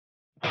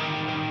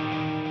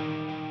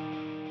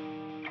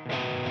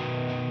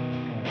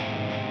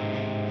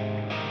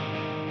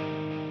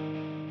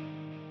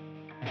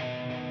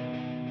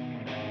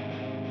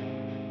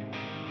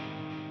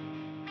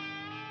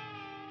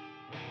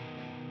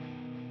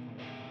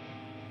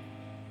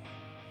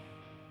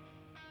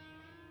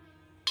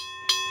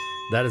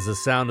That is the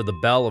sound of the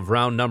bell of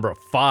round number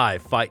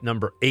 5, fight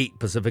number 8,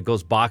 Pacific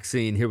Coast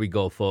Boxing. Here we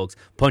go, folks.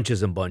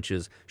 Punches and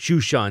bunches, shoe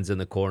shines in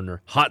the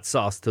corner, hot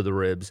sauce to the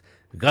ribs,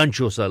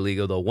 ganchos al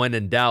hígado. When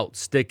in doubt,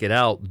 stick it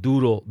out.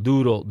 Duro,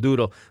 duro,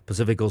 duro.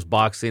 Pacific Coast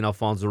Boxing,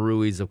 Alfonso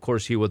Ruiz, of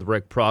course, here with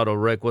Rick Prado.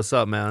 Rick, what's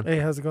up, man? Hey,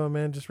 how's it going,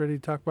 man? Just ready to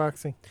talk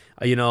boxing.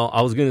 You know,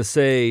 I was going to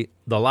say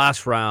the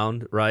last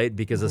round, right,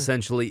 because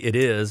essentially it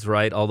is,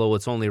 right, although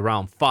it's only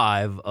round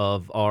 5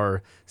 of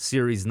our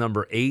series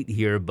number 8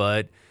 here,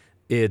 but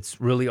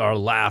it's really our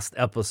last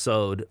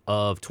episode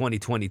of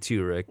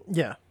 2022, Rick.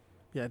 Yeah,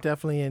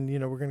 definitely. And,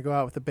 we're going to go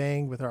out with a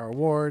bang with our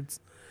awards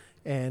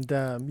and,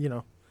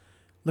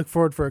 look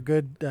forward for a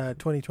good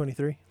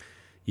 2023.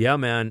 Yeah,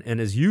 man. And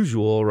as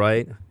usual,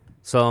 right,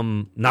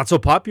 some not so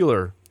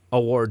popular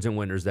awards and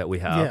winners that we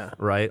have,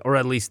 right? Or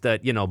at least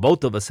that,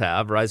 both of us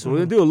have, right? So we're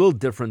going to do a little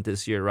different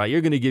this year, right?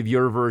 You're going to give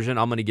your version.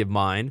 I'm going to give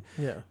mine.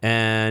 Yeah.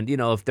 And,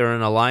 if they're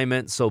in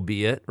alignment, so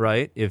be it,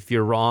 right? If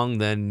you're wrong,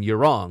 then you're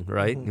wrong,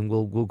 right? And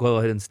we'll go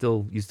ahead and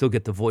you still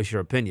get to voice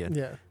your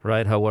opinion,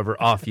 right? However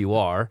off you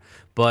are.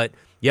 But,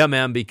 yeah,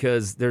 man,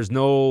 because there's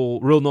no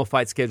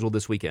fight scheduled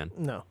this weekend.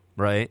 No.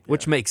 Right? Yeah.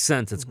 Which makes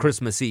sense. It's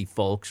Christmas Eve,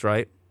 folks,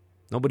 right?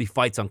 Nobody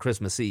fights on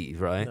Christmas Eve,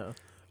 right? No.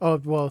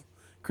 Oh, well,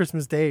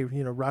 Christmas Day,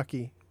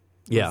 Rocky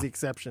was the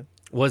exception.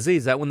 Was he?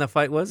 Is that when that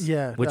fight was?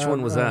 Yeah. Which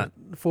one was that?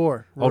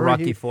 4.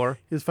 Rocky 4?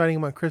 He was fighting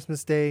him on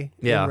Christmas Day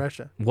in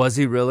Russia. Was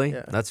he really?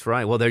 Yeah. That's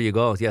right. Well, there you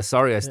go. Yeah,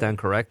 sorry, I stand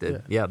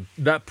corrected. Yeah.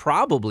 That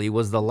probably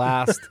was the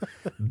last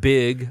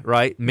big,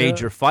 right,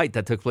 major fight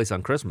that took place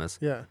on Christmas.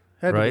 Yeah.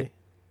 Had right? to be.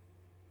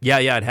 Yeah,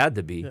 it had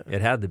to be. Yeah.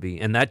 It had to be.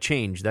 And that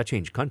changed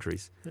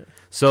countries. Yeah.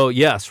 So,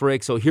 yes,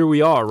 Rick, so here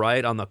we are,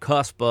 right, on the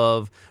cusp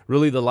of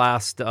really the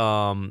last, you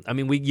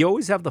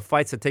always have the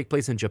fights that take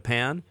place in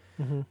Japan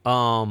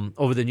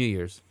over the New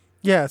Year's.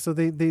 Yeah, so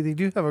they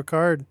do have a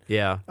card.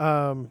 Yeah.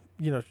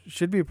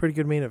 Should be a pretty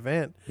good main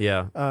event.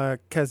 Yeah.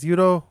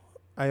 Kazuto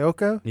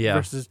Ioka Yeah.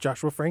 versus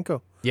Joshua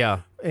Franco.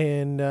 Yeah.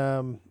 And,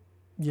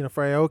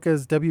 for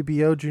Ioka's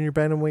WBO junior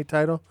bantamweight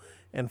title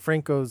and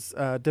Franco's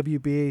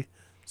WBA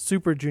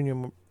super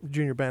junior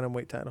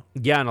bantamweight title.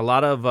 Yeah, and a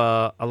lot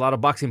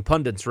of boxing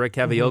pundits, Rick,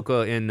 have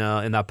Ioka in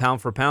that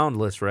pound for pound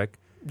list, Rick.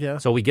 Yeah.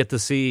 So we get to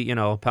see,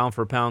 pound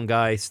for pound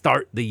guy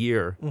start the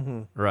year,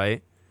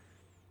 right?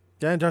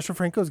 Yeah, and Joshua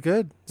Franco's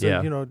good. So,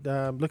 Yeah.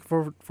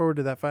 Looking forward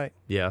to that fight.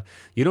 Yeah.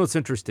 It's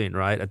interesting,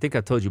 right? I think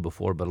I told you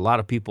before, but a lot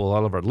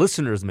of our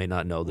listeners may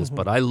not know this,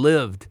 but I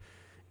lived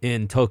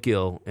in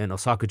Tokyo and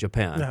Osaka,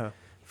 Japan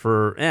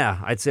for,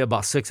 I'd say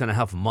about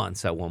 6.5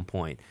 months at one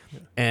point. Yeah.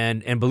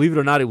 And believe it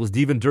or not, it was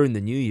even during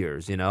the New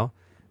Year's,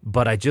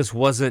 but I just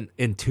wasn't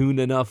in tune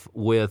enough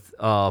with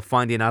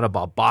finding out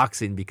about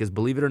boxing because,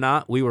 believe it or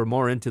not, we were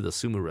more into the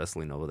sumo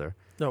wrestling over there.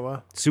 Oh,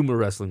 wow. Sumo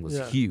wrestling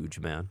was huge,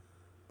 man.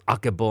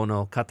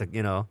 Akebono, kata,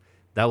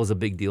 that was a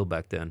big deal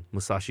back then.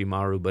 Musashi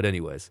Maru, but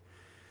anyways,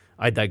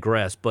 I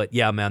digress. But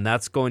yeah, man,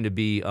 that's going to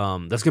be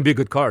a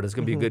good card. It's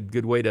going to be a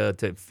good way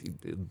to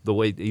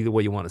either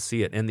way you want to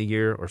see it, end the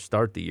year or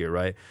start the year,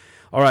 right?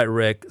 All right,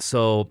 Rick.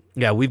 So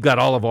yeah, we've got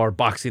all of our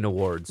boxing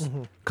awards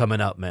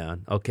coming up,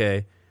 man.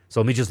 Okay,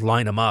 so let me just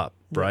line them up,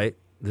 right?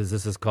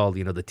 This is called,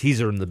 the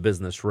teaser in the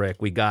business, Rick.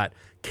 We got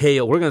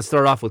KO. We're going to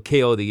start off with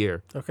KO of the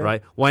year,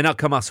 right? Why not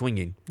come out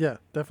swinging? Yeah,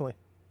 definitely.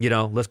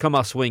 Let's come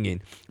out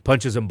swinging.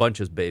 Punches and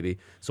bunches, baby.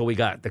 So we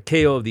got the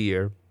KO of the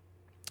year,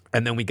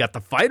 and then we got the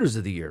fighters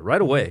of the year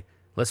right away.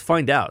 Let's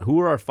find out who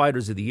are our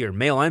fighters of the year,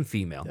 male and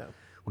female. Yeah.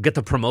 We'll get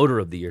the promoter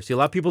of the year. See, a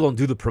lot of people don't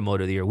do the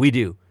promoter of the year. We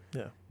do.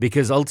 Yeah.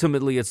 Because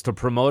ultimately it's the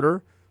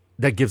promoter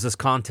that gives us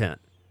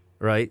content,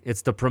 right?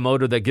 It's the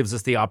promoter that gives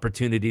us the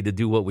opportunity to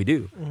do what we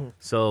do.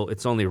 So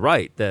it's only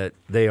right that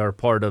they are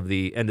part of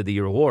the end of the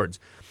year awards.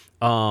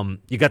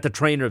 You got the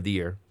trainer of the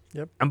year.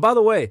 Yep. And by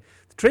the way,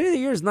 the trainer of the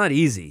year is not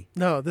easy.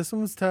 No, this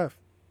one was tough.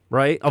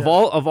 Right? Yeah. Of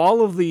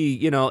all of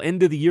the,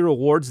 end of the year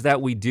awards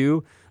that we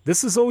do,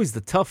 this is always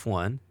the tough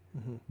one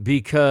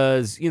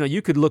because,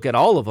 you could look at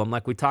all of them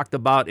like we talked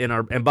about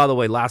and by the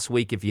way, last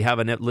week, if you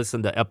haven't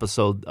listened to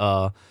episode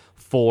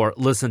 4,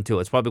 listen to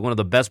it. It's probably one of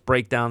the best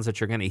breakdowns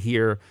that you're going to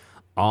hear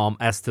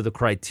as to the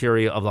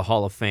criteria of the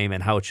Hall of Fame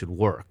and how it should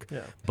work.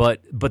 Yeah.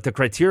 But the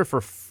criteria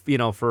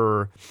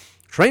for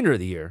trainer of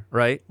the year,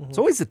 right? It's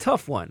always a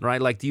tough one,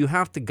 right? Like, do you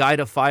have to guide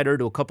a fighter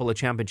to a couple of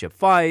championship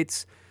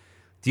fights?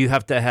 Do you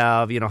have to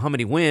have, how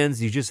many wins?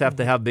 Do you just have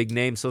to have big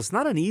names? So it's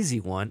not an easy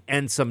one,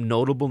 and some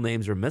notable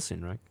names are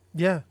missing, right?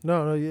 Yeah,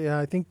 yeah.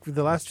 I think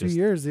the last 2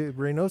 years,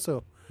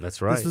 Reynoso. That's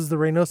right. This was the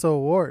Reynoso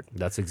Award.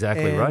 That's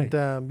exactly right.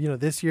 And,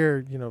 this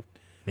year,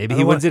 maybe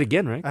he wins it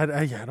again, right?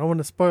 I don't want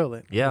to spoil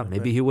it. Yeah,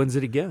 maybe he wins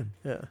it again.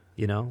 Yeah.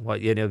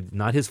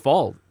 Not his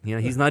fault.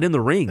 He's not in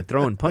the ring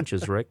throwing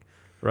punches, Rick,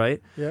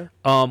 right? Yeah.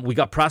 We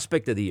got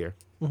prospect of the year.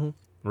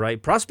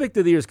 right? Prospect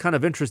of the year is kind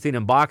of interesting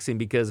in boxing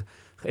because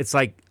it's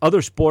like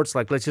other sports,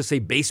 like let's just say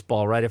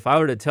baseball, right? If I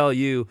were to tell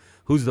you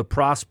who's the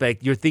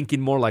prospect, you're thinking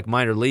more like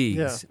minor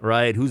leagues,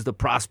 right? Who's the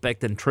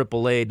prospect in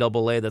AAA,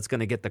 AA that's going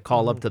to get the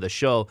call up to the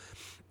show?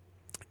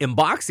 In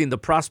boxing, the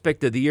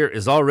prospect of the year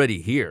is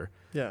already here,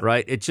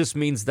 right? It just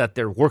means that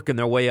they're working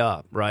their way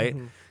up, right?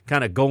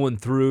 Kind of going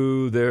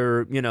through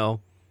their,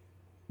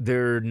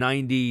 their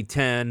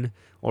 90-10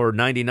 or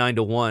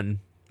 99-1,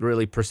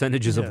 really,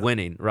 percentages of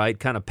winning, right?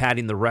 Kind of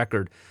padding the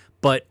record.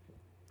 But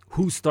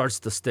who starts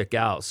to stick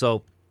out?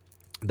 So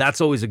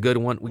that's always a good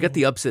one. We got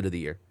the upset of the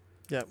year.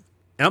 Yeah.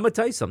 And I'm going to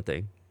tell you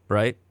something,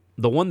 right?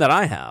 The one that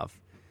I have,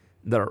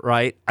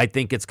 right, I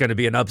think it's going to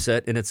be an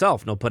upset in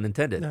itself, no pun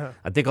intended.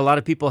 I think a lot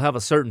of people have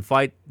a certain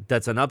fight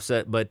that's an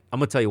upset, but I'm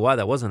going to tell you why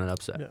that wasn't an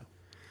upset. Yeah.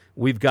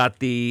 We've got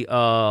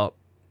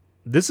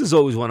this is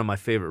always one of my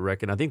favorite,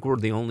 Rick, and I think we're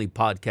the only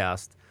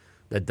podcast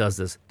that does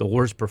this, the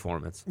worst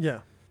performance. Yeah.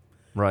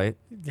 Right?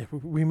 Yeah,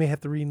 we may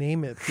have to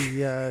rename it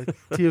the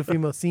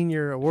Teofimo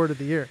Senior Award of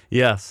the Year.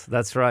 Yes,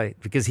 that's right,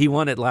 because he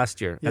won it last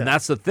year. Yeah. And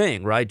that's the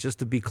thing, right? Just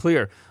to be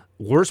clear,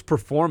 worst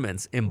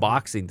performance in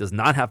boxing does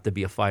not have to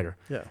be a fighter.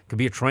 Yeah. It could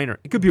be a trainer.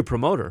 It could be a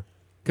promoter.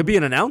 It could be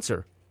an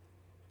announcer,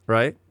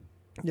 right?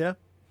 Yeah.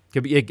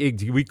 Could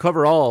be. We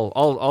cover all.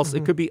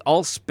 It could be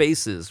all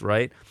spaces,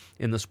 right,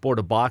 in the sport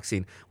of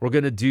boxing. We're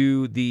going to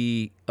do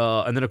the,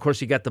 and then of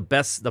course you got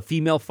the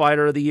female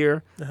fighter of the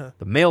year,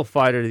 the male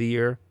fighter of the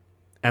year,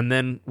 and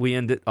then we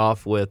end it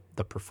off with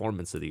the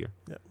performance of the year.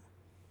 Yeah.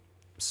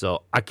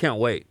 So I can't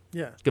wait.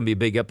 Yeah. It's going to be a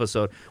big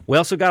episode. We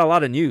also got a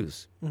lot of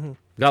news. We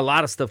got a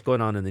lot of stuff going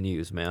on in the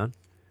news, man.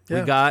 Yeah.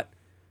 We got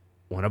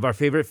one of our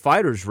favorite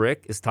fighters,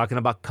 Rick, is talking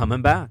about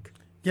coming back.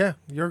 Yeah,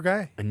 your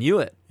guy. I knew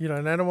it.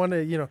 And I don't want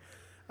to,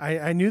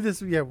 I knew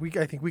this. Yeah,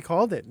 I think we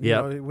called it.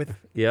 With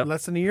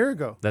less than a year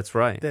ago. That's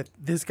right. That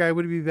this guy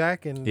would be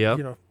back, and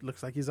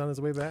looks like he's on his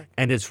way back.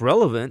 And it's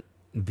relevant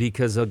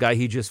because a guy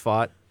he just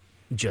fought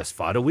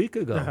a week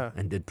ago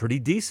and did pretty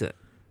decent,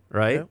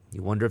 right? Yep.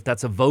 You wonder if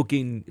that's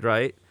evoking,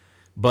 right?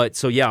 But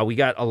so yeah, we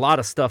got a lot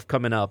of stuff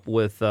coming up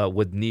with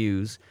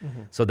news,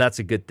 so that's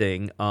a good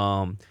thing.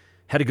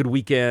 Had a good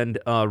weekend,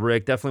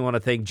 Rick. Definitely want to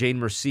thank Jane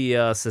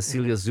Murcia,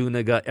 Cecilia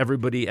Zuniga,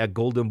 everybody at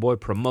Golden Boy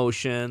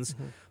Promotions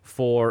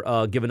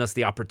for giving us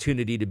the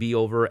opportunity to be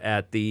over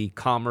at the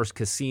Commerce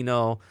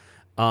Casino.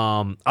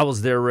 I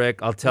was there, Rick.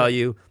 I'll tell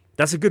you,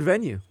 that's a good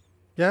venue.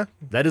 Yeah.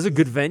 That is a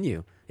good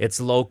venue. It's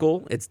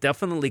local. It's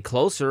definitely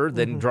closer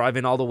than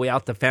driving all the way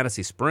out to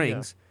Fantasy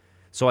Springs. Yeah.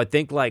 So I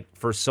think like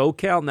for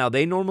SoCal, now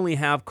they normally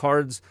have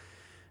cards,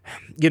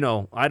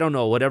 I don't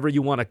know, whatever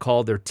you want to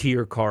call their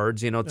tier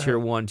cards, tier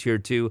 1, tier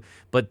 2,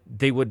 but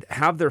they would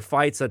have their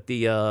fights at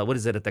the,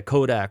 at the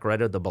Kodak,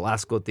 right, at the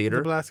Belasco Theater.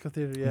 The Belasco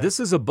Theater, yeah.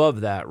 This is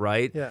above that,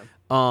 right? Yeah.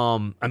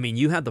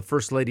 You had the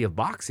first lady of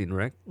boxing,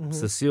 Rick,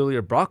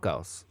 Cecilia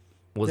Brockhaus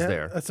was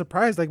there. A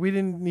surprise. Like we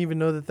didn't even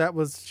know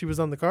she was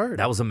on the card.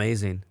 That was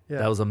amazing. Yeah.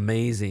 That was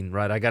amazing,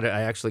 right?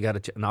 I actually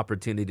got an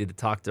opportunity to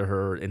talk to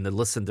her and to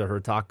listen to her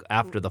talk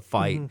after the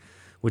fight,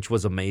 which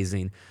was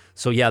amazing.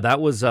 So yeah,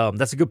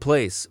 that's a good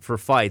place for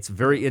fights.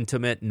 Very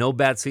intimate, no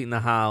bad seat in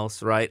the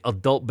house, right?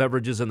 Adult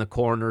beverages in the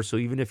corner, so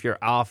even if you're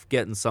off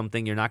getting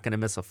something, you're not going to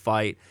miss a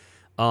fight.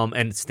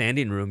 And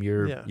standing room,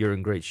 you're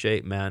in great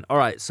shape, man. All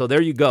right, so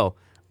there you go.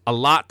 A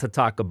lot to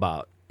talk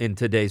about in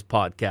today's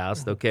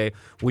podcast, okay?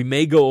 We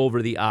may go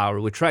over the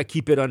hour. We try to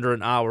keep it under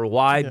an hour.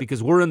 Why? Yeah.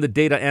 Because we're in the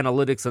data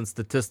analytics and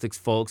statistics,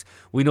 folks.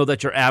 We know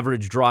that your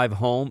average drive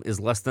home is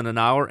less than an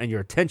hour, and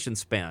your attention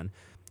span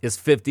is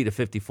 50 to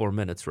 54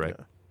 minutes, Rick.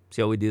 Yeah.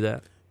 See how we do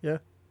that? Yeah.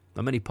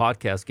 Not many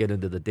podcasts get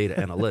into the data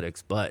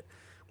analytics, but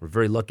we're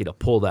very lucky to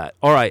pull that.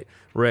 All right,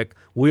 Rick,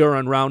 we are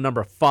on round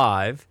number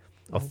 5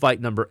 of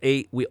fight number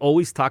 8. We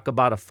always talk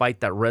about a fight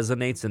that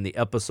resonates in the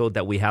episode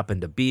that we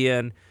happen to be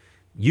in.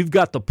 You've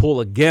got the pull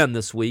again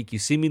this week. You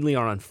seemingly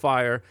are on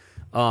fire.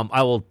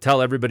 I will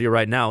tell everybody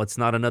right now, it's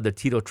not another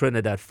Tito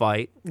Trinidad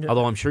fight,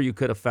 although I'm sure you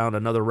could have found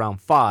another round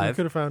 5. You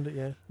could have found it,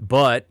 yeah.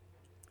 But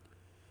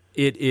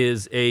it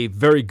is a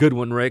very good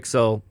one, Rick,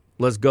 so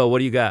let's go. What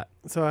do you got?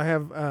 So I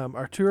have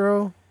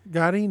Arturo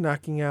Gatti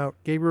knocking out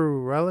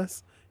Gabriel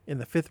Ruelas in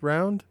the 5th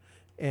round,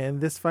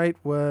 and this fight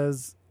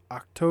was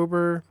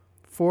October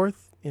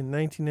 4th in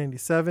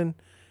 1997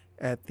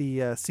 at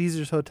the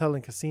Caesars Hotel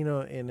and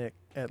Casino in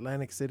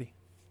Atlantic City.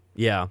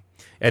 Yeah,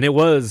 and it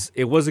was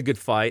a good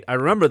fight. I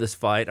remember this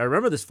fight.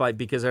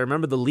 Because I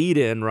remember the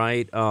lead-in,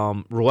 right?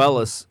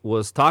 Ruelas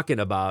was talking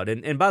about,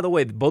 and by the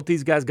way, both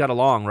these guys got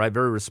along, right?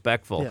 Very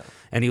respectful. Yeah.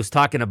 And he was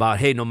talking about,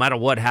 hey, no matter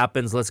what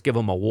happens, let's give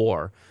him a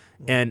war.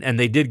 And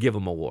they did give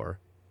him a war,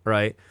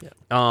 right?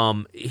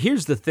 Yeah.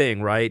 Here's the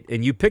thing, right?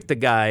 And you picked a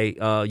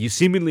guy. You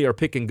seemingly are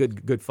picking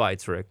good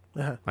fights, Rick.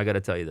 I got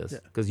to tell you this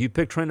because you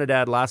picked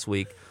Trinidad last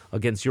week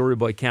against Yuri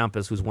Boy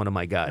Campos, who's one of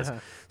my guys.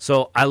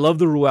 So I love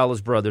the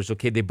Ruelas brothers,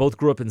 okay? They both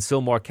grew up in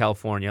Sylmar,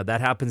 California. That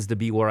happens to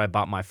be where I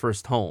bought my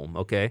first home,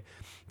 okay?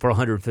 For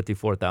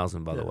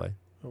 $154,000, by the way.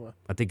 Oh, wow.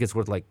 I think it's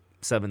worth like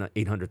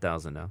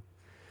 $800,000 now.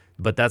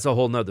 But that's a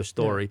whole nother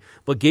story.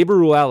 Yeah. But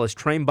Gabriel Ruelas,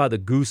 trained by the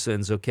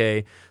Goosens,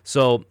 okay?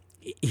 So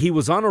he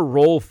was on a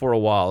roll for a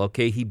while,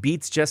 okay? He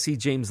beats Jesse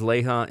James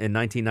Leja in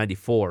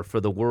 1994 for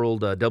the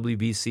World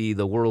WBC,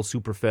 the World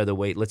Super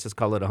Featherweight. Let's just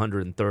call it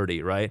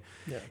 130, right?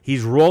 Yeah.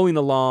 He's rolling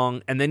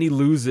along, and then he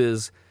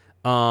loses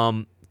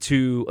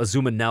to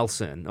Azuma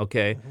Nelson,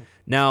 okay? Mm-hmm.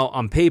 Now,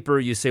 on paper,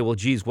 you say, well,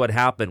 geez, what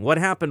happened? What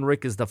happened,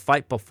 Rick, is the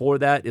fight before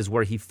that is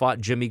where he fought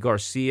Jimmy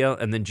Garcia,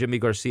 and then Jimmy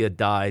Garcia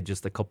died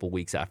just a couple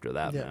weeks after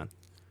that, man.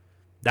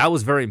 That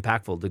was very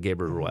impactful to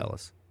Gabriel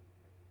Ruelas.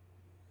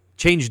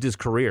 Changed his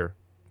career,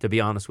 to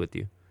be honest with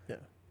you. Yeah.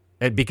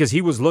 And because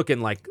he was looking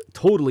like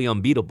totally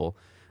unbeatable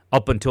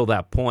up until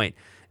that point.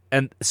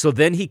 And so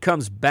then he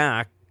comes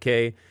back,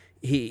 okay?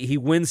 He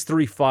wins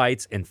 3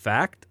 fights, in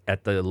fact,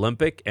 at the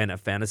Olympic and at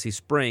Fantasy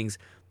Springs.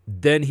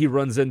 Then he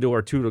runs into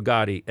Arturo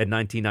Gatti at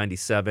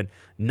 1997.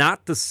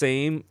 Not the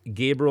same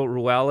Gabriel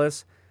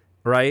Ruelas,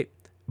 right?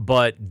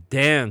 But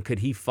damn, could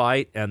he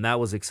fight? And that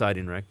was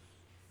exciting, Rick.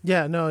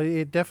 Yeah, no,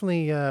 it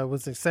definitely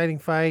was an exciting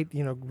fight.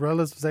 You know,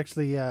 Ruelas was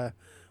actually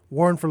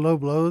warned for low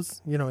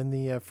blows, you know, in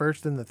the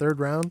first and the third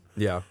round.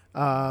 Yeah.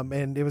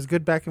 And it was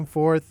good back and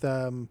forth.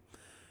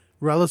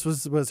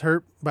 Ruelas was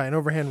hurt by an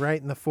overhand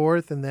right in the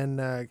fourth, and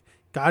then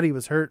Gotti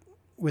was hurt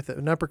with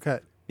an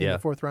uppercut in the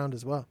fourth round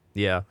as well.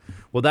 Yeah.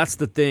 Well, that's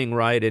the thing,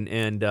 right?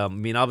 And I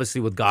mean,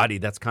 obviously with Gotti,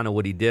 that's kind of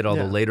what he did,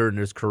 although later in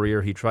his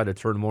career, he tried to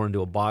turn more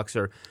into a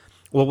boxer.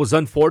 What was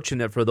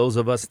unfortunate for those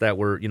of us that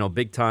were, you know,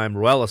 big-time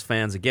Ruelas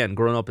fans, again,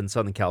 growing up in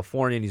Southern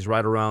California, and he's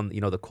right around,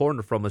 you know, the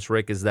corner from us,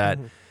 Rick, is that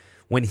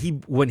when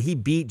he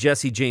beat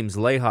Jesse James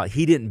Leja,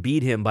 he didn't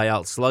beat him by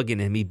out-slugging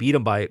him. He beat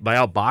him by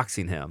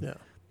out-boxing him. Yeah.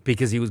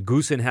 Because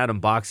Goosen had him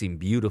boxing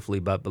beautifully,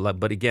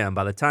 but again,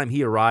 by the time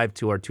he arrived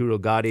to Arturo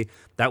Gatti,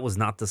 that was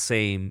not the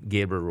same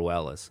Gabriel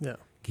Ruelas. Yeah.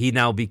 He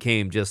now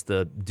became just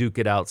the duke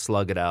it out,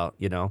 slug it out,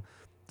 you know,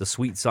 the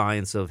sweet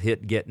science of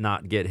hit, get,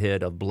 not get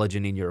hit, of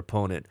bludgeoning your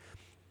opponent.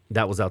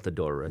 That was out the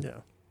door, Rick. Yeah.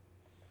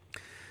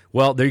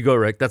 Well, there you go,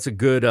 Rick. That's a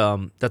good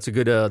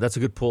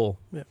pull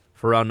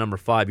for round number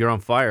 5. You're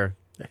on fire.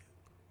 Yeah.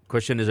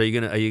 Question is, are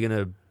you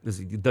gonna is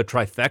the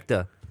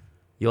trifecta?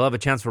 You'll have a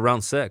chance for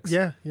round 6.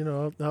 Yeah, you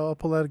know, I'll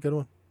pull out a good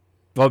one.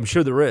 Well, I'm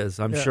sure there is.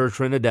 I'm sure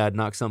Trinidad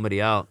knocked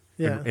somebody out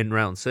in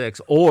round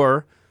 6.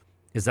 Or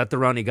is that the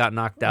round he got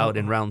knocked out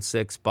in round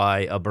 6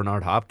 by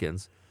Bernard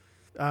Hopkins?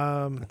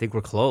 I think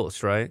we're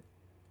close, right?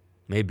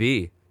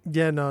 Maybe.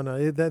 Yeah, no.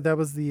 That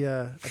was the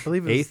I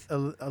believe it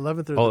was 11th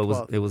or the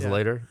 12th. It was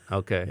later?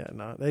 Okay. Yeah,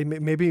 no.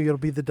 Maybe it'll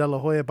be the De La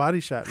Hoya body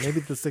shot. Maybe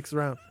the 6th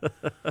round.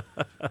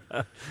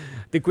 I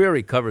think we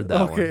already covered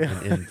that one.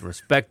 In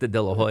respect to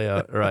De La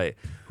Hoya, right?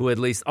 Who at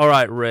least... All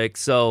right, Rick.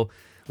 So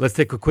let's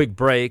take a quick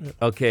break,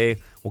 okay?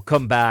 We'll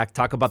come back,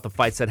 talk about the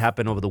fights that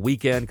happened over the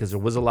weekend, because there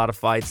was a lot of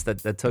fights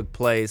that took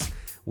place.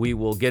 We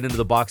will get into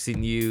the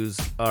boxing news,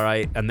 all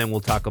right? And then we'll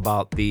talk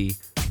about the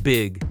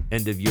big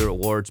end-of-year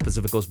awards,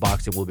 Pacific Coast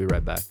Boxing. We'll be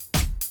right back.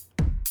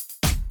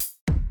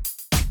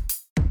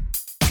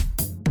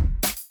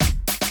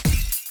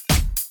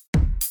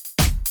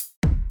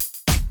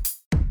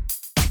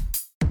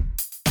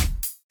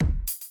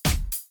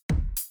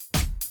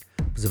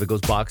 Pacific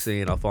Coast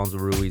Boxing, Alfonso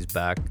Ruiz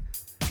back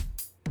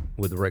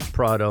with Rick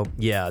Prado.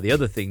 Yeah, the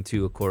other thing,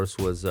 too, of course,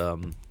 was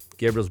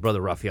Gabriel's brother,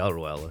 Rafael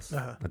Ruelas.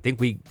 I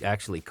think we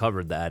actually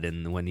covered that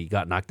when he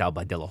got knocked out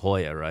by De La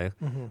Hoya, right?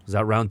 Was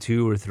that round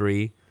 2 or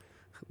 3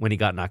 when he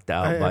got knocked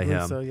out by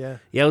him? So, yeah.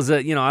 Yeah, it was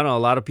I don't know, a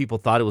lot of people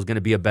thought it was going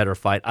to be a better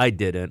fight. I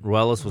didn't.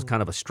 Ruelas was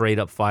kind of a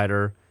straight-up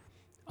fighter.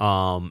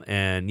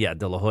 And, yeah,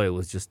 De La Hoya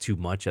was just too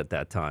much at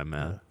that time,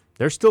 man. Yeah.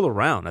 They're still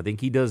around. I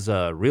think he does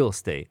real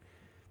estate.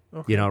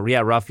 Okay. You know,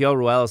 Rafael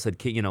Ruelas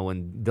said, you know,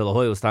 when De La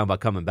Hoya was talking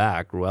about coming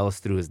back, Ruelas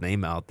threw his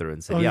name out there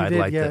and said, I'd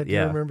like that.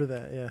 Yeah, I remember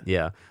that, yeah.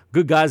 Yeah.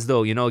 Good guys,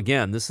 though. You know,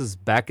 again, this is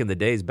back in the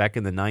days, back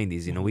in the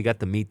 90s. You know, we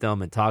got to meet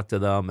them and talk to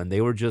them, and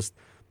they were just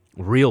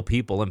real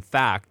people. In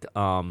fact,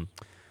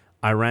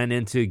 I ran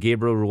into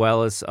Gabriel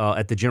Ruelas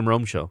at the Jim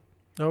Rome show.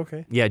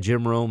 Okay. Yeah,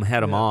 Jim Rome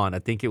had him on. I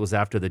think it was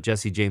after the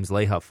Jesse James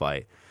Leja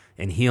fight.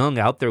 And he hung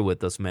out there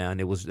with us, man.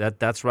 It was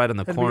that's right on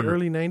the corner.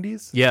 Early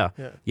 90s? Yeah,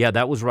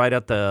 that was right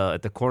at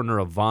the corner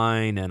of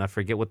Vine, and I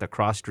forget what the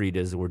cross street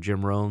is where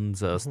Jim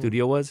Rohn's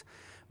studio was.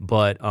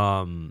 But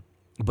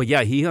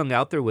yeah, he hung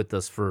out there with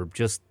us for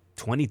just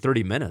 20,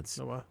 30 minutes.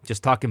 Oh, wow.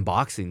 Just talking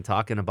boxing,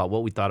 talking about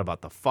what we thought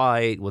about the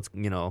fight, it was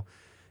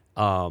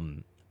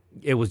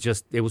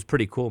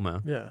pretty cool,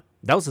 man. Yeah.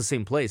 That was the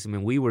same place. I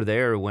mean, we were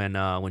there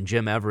when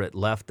Jim Everett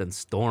left and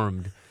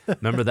stormed.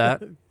 Remember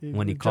that?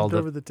 When he called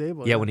over the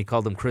table. Yeah, when he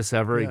called him Chris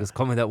Everett. He goes,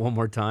 "Call me that one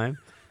more time."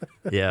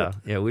 Yeah,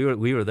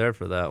 we were there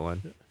for that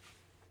one.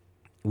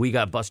 We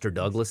got Buster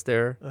Douglas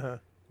there.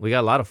 We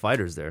got a lot of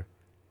fighters there.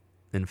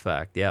 In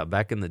fact, yeah,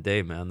 back in the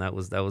day, man, that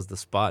was the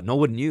spot. No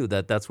one knew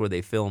that's where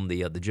they filmed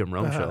the Jim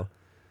Rome show.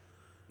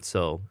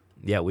 So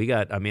yeah, we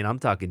got. I mean, I'm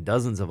talking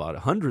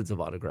hundreds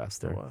of autographs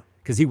there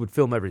because he would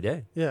film every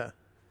day. Yeah.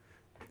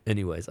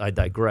 Anyways, I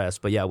digress.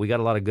 But yeah, we got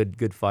a lot of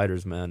good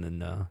fighters, man.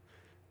 And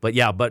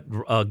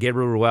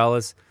Gabriel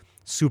Ruelas,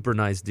 super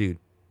nice dude.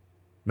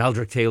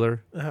 Maldrick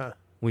Taylor,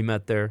 we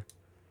met there,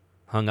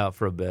 hung out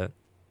for a bit.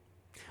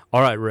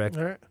 All right, Rick.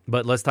 All right.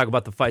 But let's talk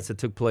about the fights that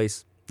took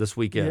place this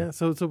weekend. Yeah,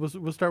 so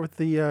we'll start with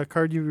the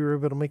card you were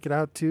able to make it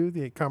out to,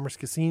 the Commerce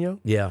Casino.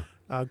 Yeah.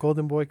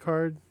 Golden Boy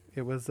card.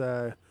 It was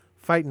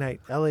Fight Night,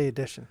 LA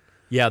edition.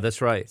 Yeah,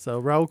 that's right.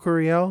 So Raul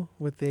Curiel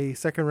with a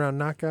second round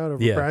knockout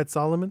over Brad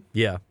Solomon.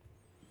 Yeah.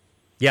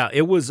 Yeah,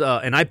 it was,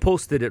 and I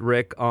posted it,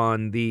 Rick,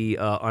 on the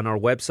on our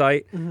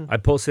website. I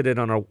posted it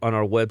on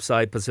our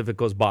website, Pacific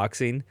Coast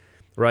Boxing.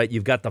 Right,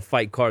 you've got the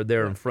fight card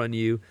there in front of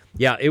you.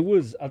 Yeah, it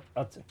was.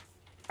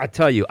 I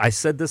tell you, I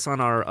said this on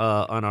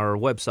our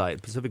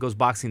website,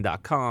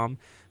 PacificCoastBoxing.com.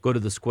 Go to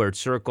the squared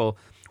circle.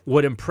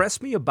 What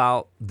impressed me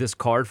about this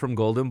card from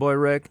Golden Boy,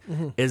 Rick,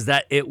 is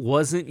that it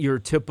wasn't your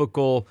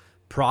typical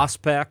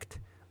prospect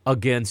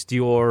against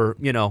your,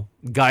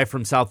 guy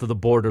from south of the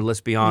border.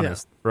 Let's be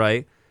honest,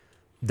 right?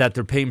 That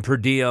they're paying per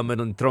diem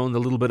and throwing a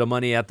little bit of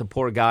money at the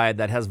poor guy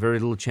that has very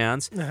little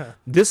chance.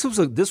 This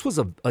was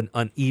an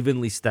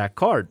unevenly stacked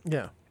card.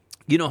 Yeah.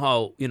 You know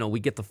how we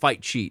get the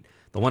fight sheet,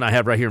 the one I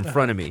have right here in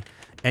front of me,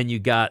 and you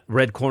got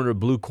red corner,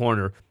 blue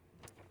corner.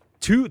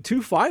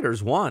 Two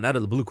fighters won out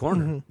of the blue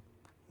corner.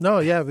 No,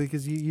 yeah,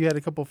 because you had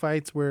a couple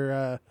fights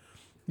where,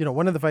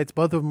 one of the fights,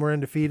 both of them were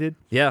undefeated.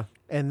 Yeah.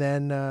 And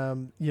then,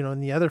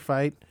 in the other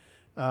fight,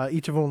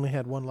 each of them only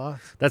had one loss.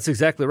 That's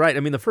exactly right.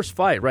 I mean, the first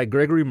fight, right?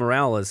 Gregory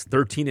Morales,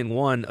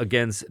 13-1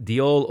 against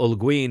Diol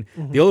Olguin.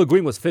 Diol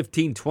Olguin was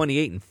 15,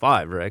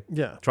 28-5, Rick.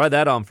 Yeah. Try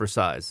that on for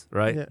size,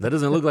 right? Yeah. That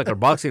doesn't look like our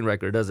boxing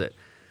record, does it?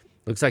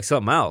 Looks like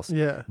something else.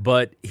 Yeah.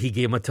 But he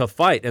gave him a tough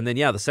fight. And then,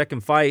 the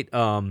second fight,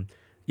 Ricardo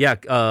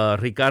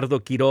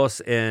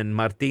Quiros and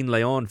Martin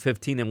Leon,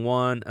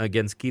 15-1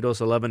 against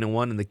Quiros,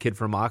 11-1, and the kid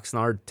from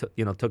Oxnard,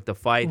 took the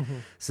fight.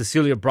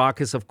 Cecilia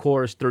Bracas, of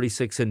course,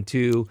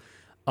 36-2.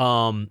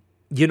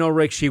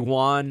 Rick, she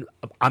won.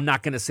 I'm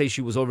not going to say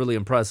she was overly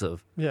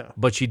impressive. Yeah.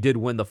 But she did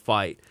win the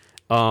fight.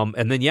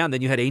 And then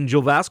you had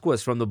Angel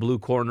Vasquez from the blue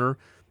corner,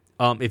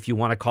 if you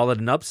want to call it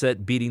an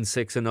upset, beating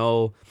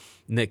 6-0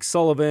 Nick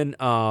Sullivan.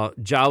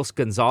 Jaus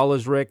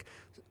Gonzalez, Rick.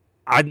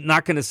 I'm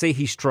not going to say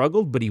he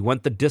struggled, but he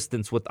went the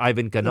distance with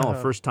Ivan Cano.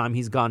 First time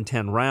he's gone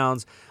 10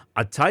 rounds.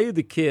 I'll tell you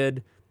the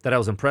kid that I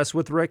was impressed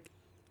with, Rick,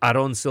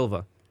 Aaron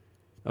Silva.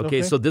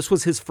 Okay, so this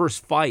was his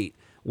first fight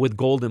with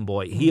Golden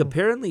Boy. He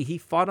apparently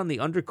fought on the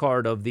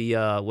undercard of the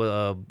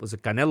was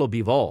it Canelo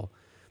Bivol,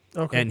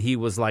 and he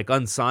was like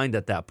unsigned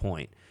at that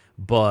point.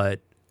 But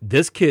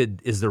this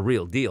kid is the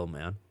real deal,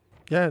 man.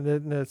 Yeah,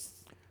 that's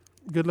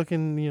good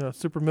looking.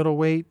 Super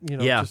middleweight.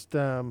 Just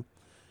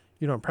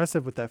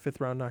impressive with that 5th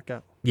round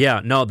knockout.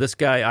 Yeah, no, this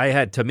guy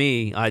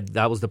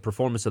that was the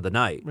performance of the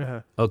night.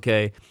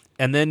 Okay,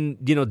 and then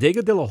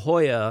Diego De La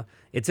Hoya.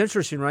 It's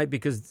interesting, right?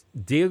 Because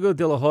Diego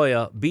De La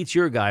Hoya beats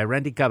your guy,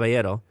 Randy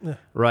Caballero,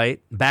 right?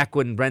 Back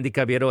when Randy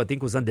Caballero, I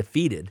think, was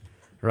undefeated,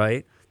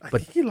 right?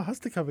 But he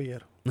lost to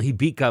Caballero. He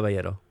beat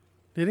Caballero.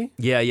 Did he?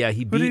 Yeah.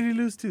 He beat. Who did he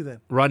lose to then?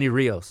 Ronnie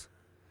Rios.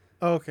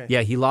 Oh, okay.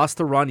 Yeah, he lost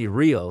to Ronnie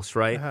Rios,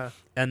 right?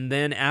 And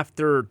then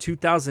after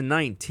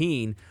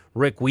 2019,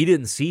 Rick, we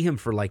didn't see him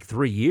for like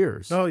 3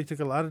 years. No, he took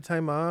a lot of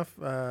time off.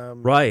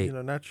 Right.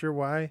 Not sure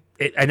why.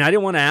 And I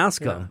didn't want to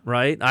ask him,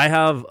 right? I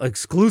have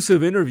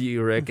exclusive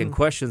interview, Rick, and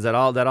questions that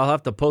I'll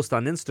have to post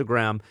on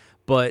Instagram.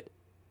 But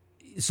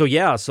so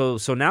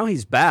now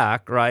he's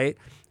back, right?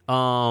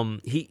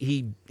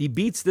 He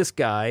beats this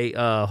guy,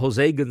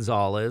 Jose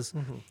Gonzalez,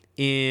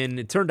 and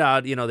it turned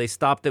out they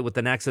stopped it with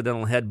an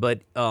accidental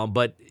headbutt,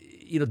 but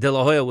De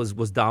La Hoya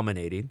was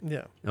dominating.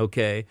 Yeah.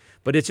 Okay.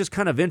 But it's just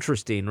kind of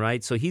interesting,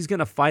 right? So he's going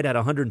to fight at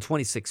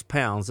 126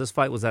 pounds. This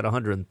fight was at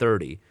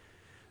 130.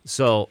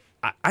 So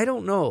I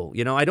don't know.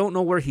 I don't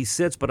know where he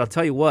sits, but I'll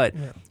tell you what,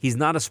 he's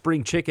not a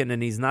spring chicken,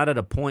 and he's not at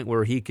a point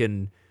where he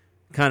can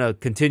kind of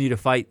continue to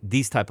fight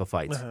these type of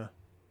fights.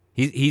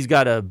 He's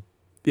got to,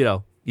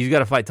 he's got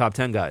to fight top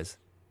 10 guys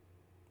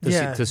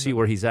to see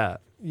where he's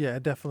at. Yeah,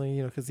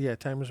 definitely, because,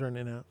 time is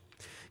running out.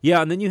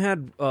 Yeah, and then you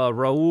had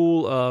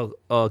Raul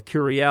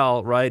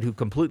Curiel, right, who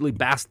completely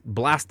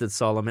blasted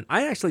Solomon.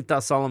 I actually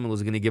thought Solomon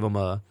was going to give him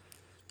a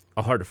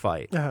harder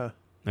fight.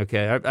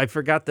 Okay, I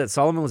forgot that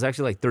Solomon was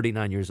actually like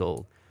 39 years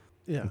old.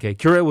 Yeah. Okay,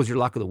 Curiel was your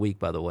lock of the week,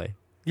 by the way.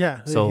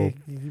 Yeah. So,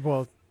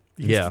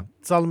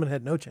 Solomon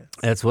had no chance.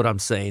 That's what I'm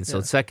saying.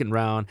 So second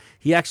round,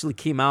 he actually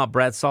came out.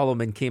 Brad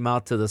Solomon came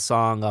out to the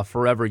song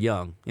 "Forever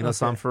Young." You know the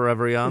song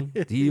 "Forever Young."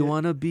 Do you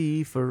want to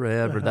be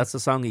forever? That's the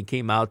song he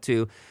came out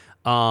to.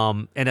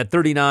 And at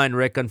 39,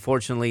 Rick,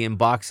 unfortunately, in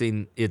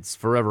boxing, it's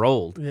forever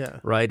old. Yeah.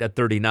 Right at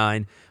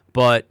 39,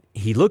 but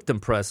he looked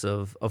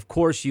impressive. Of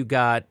course, you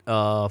got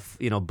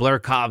Blair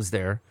Cobbs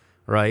there.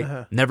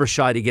 Right? Never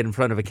shy to get in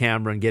front of a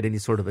camera and get any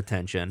sort of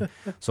attention.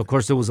 So, of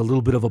course, there was a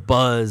little bit of a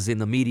buzz in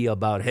the media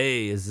about,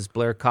 hey, is this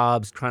Blair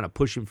Cobbs trying to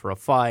push him for a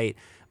fight?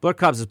 Blair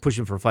Cobbs is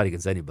pushing for a fight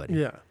against anybody.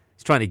 Yeah.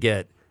 He's trying to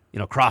get,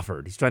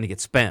 Crawford. He's trying to get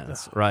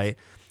Spence, right?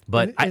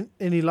 But and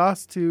he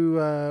lost to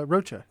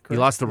Rocha, correct? He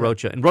lost to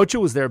Rocha. And Rocha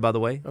was there, by the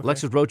way. Okay.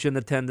 Alexis Rocha in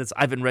attendance.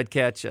 Ivan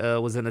Redkach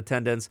was in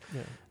attendance.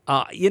 Yeah.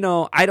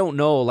 I don't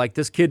know. Like,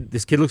 this kid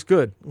looks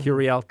good.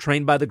 Curiel,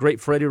 trained by the great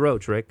Freddie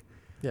Roach, Rick.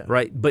 Yeah.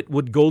 Right, but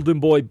would Golden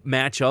Boy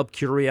match up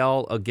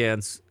Curiel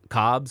against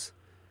Cobbs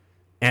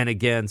and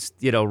against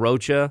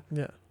Rocha?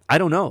 Yeah, I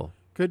don't know.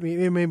 Could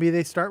be. Maybe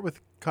they start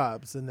with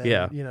Cobbs and then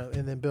Yeah.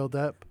 and then build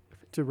up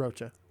to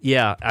Rocha.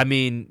 Yeah, I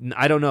mean,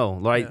 I don't know.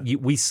 Like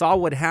we saw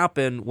what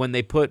happened when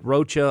they put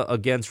Rocha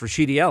against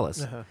Rashidi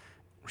Ellis. Uh-huh.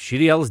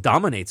 Rashidi Ellis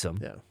dominates him,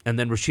 Yeah. and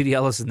then Rashidi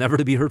Ellis is never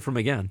to be heard from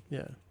again.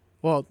 Yeah.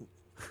 Well,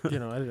 I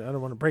don't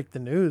want to break the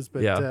news,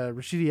 but Yeah.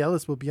 Rashidi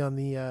Ellis will be on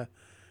the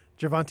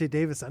Gervonta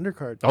Davis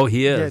undercard. Oh,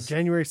 he is. Yeah,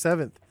 January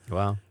 7th.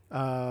 Wow.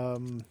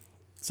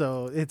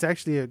 So it's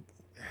actually a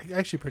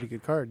pretty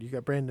good card. You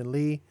got Brandon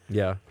Lee,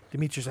 Yeah.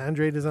 Demetrius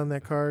Andrade is on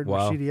that card.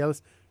 Wow. Rashidi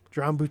Ellis,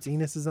 Jerome Boots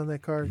Enos is on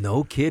that card.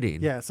 No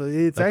kidding. Yeah, so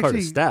it's That card actually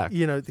is stacked.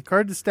 the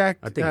card is stacked.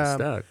 I think it's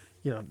stuck.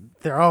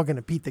 They're all going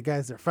to beat the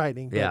guys they're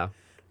fighting. But, Yeah.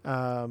 a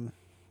lot of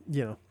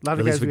At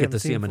guys least we get haven't to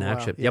see seen him in for a while.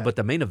 action. Yeah, but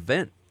the main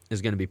event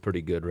is going to be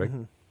pretty good, right?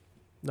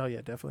 No,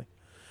 yeah, definitely.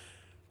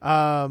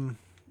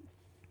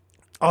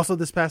 Also,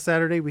 this past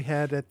Saturday, we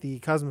had at the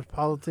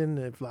Cosmopolitan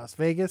of Las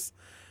Vegas,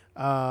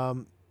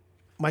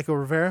 Michael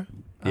Rivera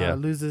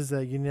loses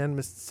a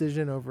unanimous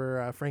decision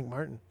over Frank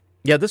Martin.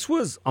 Yeah, this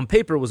was, on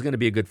paper, was going to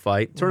be a good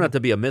fight. Turned out to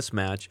be a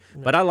mismatch.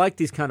 But I like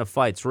these kind of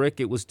fights, Rick.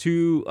 It was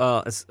two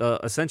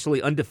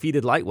essentially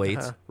undefeated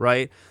lightweights,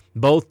 right?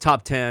 Both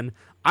top 10.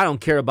 I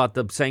don't care about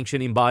the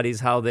sanctioning bodies,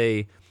 how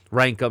they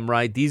rank them,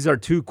 right? These are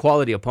two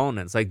quality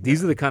opponents. Like,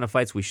 these are the kind of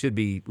fights we should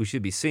be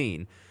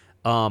seeing.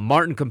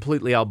 Martin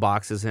completely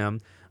outboxes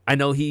him. I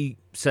know he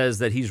says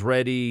that he's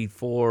ready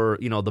for,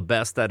 the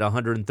best at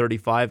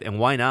 135, and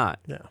why not?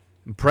 Yeah.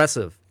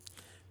 Impressive.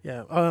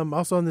 Yeah.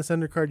 Also on this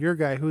undercard, your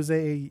guy,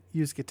 Jose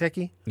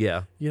Uzcategui,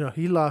 Yeah.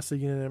 he lost a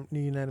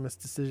unanimous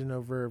decision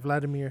over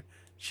Vladimir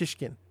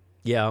Shishkin.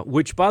 Yeah,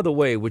 which, by the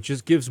way,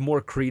 just gives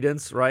more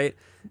credence, right,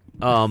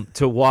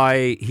 to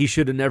why he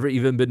should have never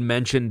even been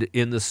mentioned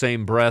in the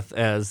same breath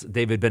as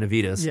David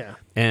Benavidez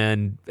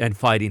and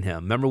fighting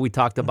him. Remember we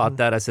talked about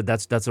that? I said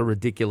that's a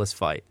ridiculous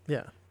fight.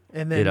 Yeah.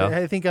 And then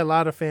I think a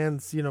lot of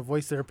fans,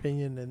 voice their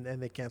opinion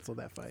and they cancel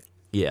that fight.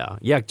 Yeah.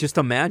 Yeah, just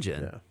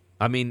imagine. Yeah.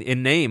 I mean,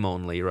 in name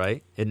only,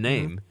 right? In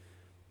name.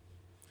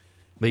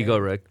 There you go,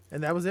 Rick.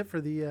 And that was it for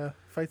the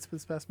fights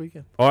this past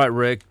weekend. All right,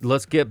 Rick,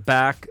 let's get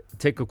back,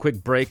 take a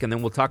quick break, and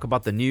then we'll talk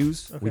about the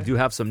news. Okay. We do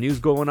have some news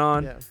going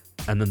on. Yeah.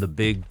 And then the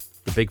big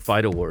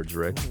fight awards,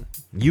 Rick.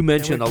 You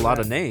mentioned a wait for lot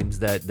that. of names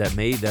that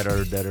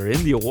are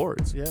in the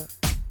awards. Yeah.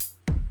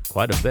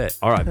 Quite a bit.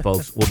 All right,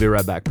 folks, we'll be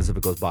right back.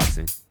 Pacific Coast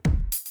Boxing.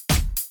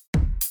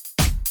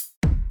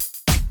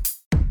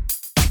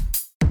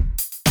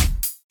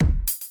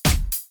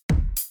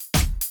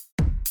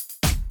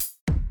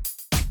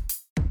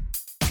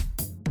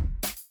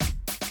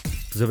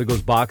 Pacific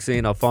Coast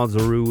Boxing, Alfonso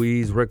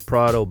Ruiz, Rick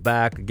Prado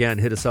back. Again,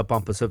 hit us up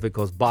on Pacific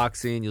Coast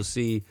Boxing. You'll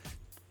see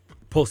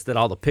posted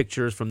all the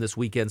pictures from this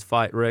weekend's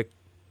fight, Rick.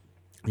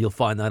 You'll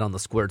find that on the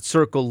Squared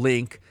Circle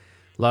link.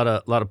 A lot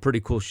of pretty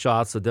cool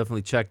shots, so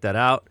definitely check that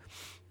out.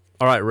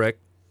 All right, Rick,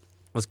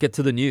 let's get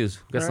to the news.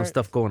 We've got All some right.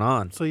 stuff going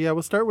on. So,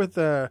 we'll start with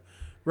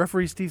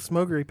referee Steve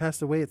Smoger. He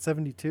passed away at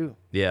 72.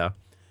 Yeah.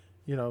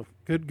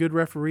 Good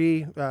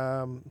referee,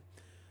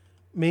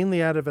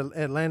 mainly out of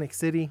Atlantic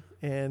City.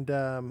 And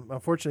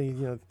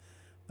unfortunately,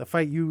 the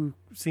fight you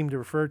seem to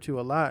refer to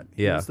a lot.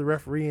 He was the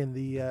referee in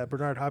the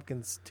Bernard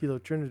Hopkins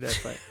Tilo Trinidad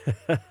fight.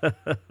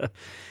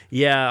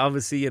 Yeah,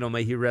 obviously,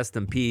 may he rest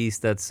in peace.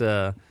 That's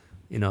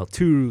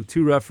two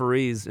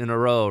referees in a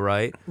row,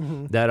 right?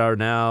 That are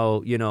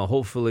now,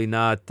 hopefully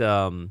not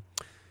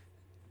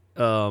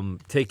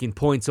taking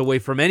points away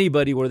from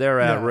anybody where they're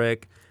at, Yeah.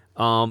 Rick.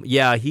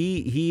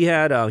 He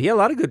had a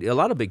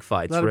lot of big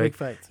fights, A lot of Rick. big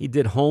fights. He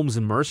did Holmes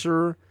and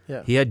Mercer.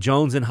 Yeah. He had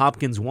Jones and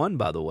Hopkins 1,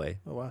 by the way.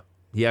 Oh, wow.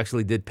 He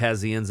actually did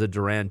Pazienza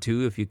Duran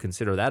 2, if you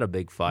consider that a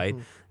big fight.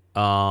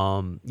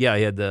 Mm-hmm. He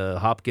had the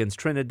Hopkins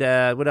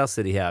Trinidad. What else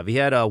did he have? He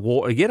had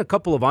a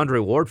couple of Andre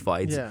Ward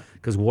fights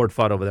because Ward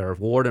fought over there.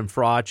 Ward and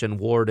Froch and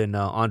Ward and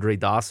Andre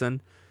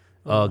Dawson,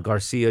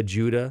 Garcia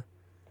Judah.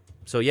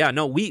 So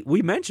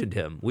we mentioned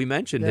him. We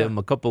mentioned him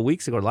a couple of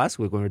weeks ago, last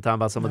week when we were talking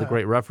about some of the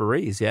great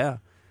referees. Yeah.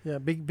 Yeah,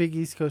 big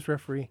East Coast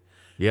referee.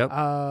 Yep.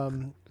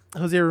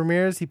 Jose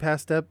Ramirez, he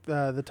passed up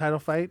the title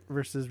fight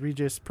versus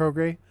Regis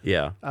Prograis.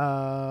 Yeah.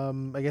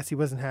 I guess he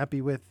wasn't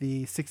happy with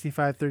the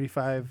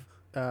 65-35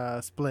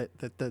 split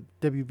that the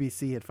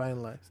WBC had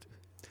finalized.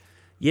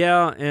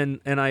 Yeah, and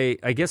I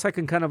guess I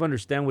can kind of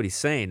understand what he's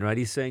saying, right?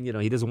 He's saying,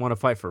 he doesn't want to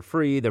fight for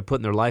free. They're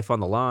putting their life on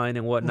the line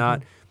and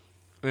whatnot.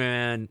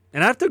 And I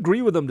have to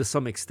agree with him to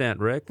some extent,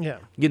 Rick. Yeah.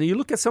 You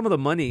look at some of the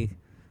money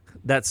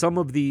that some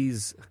of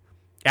these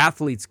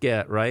athletes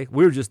get, right?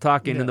 We were just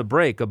talking in the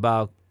break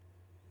about,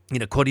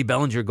 Cody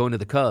Bellinger going to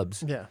the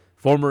Cubs. Yeah.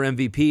 Former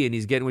MVP, and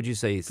he's getting, what'd you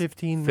say?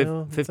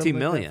 15 15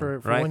 million, for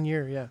right? 1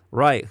 year, yeah.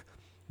 Right.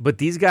 But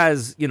these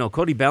guys,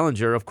 Cody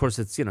Bellinger, of course,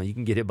 it's, you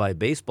can get hit by a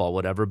baseball,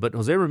 whatever, but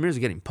Jose Ramirez is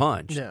getting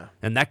punched. Yeah.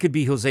 And that could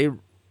be Jose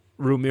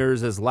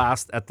Ramirez's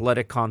last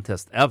athletic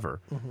contest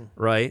ever,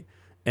 right?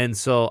 And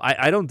so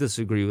I don't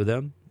disagree with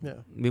him. Yeah.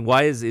 I mean,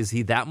 why is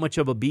he that much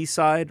of a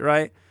B-side,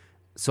 right?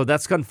 So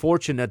that's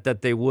unfortunate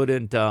that they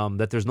wouldn't,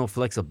 that there's no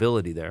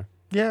flexibility there.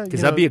 Yeah.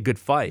 Because that'd be a good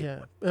fight.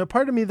 Yeah.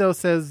 Part of me, though,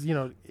 says,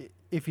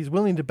 if he's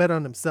willing to bet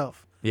on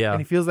himself, Yeah.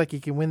 and he feels like he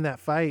can win that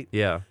fight.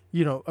 Yeah.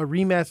 You know, a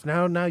rematch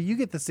now you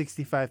get the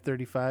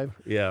 65-35,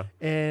 Yeah.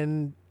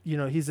 and you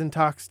know he's in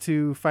talks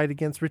to fight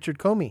against Richard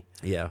Comey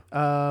Yeah.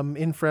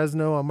 in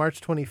Fresno on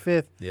March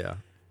 25th. Yeah.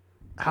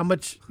 How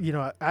much, you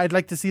know, I'd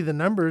like to see the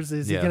numbers.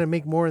 Is he Yeah. going to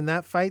make more in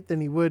that fight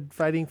than he would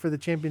fighting for the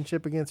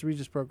championship against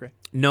Regis Prograis?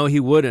 No, he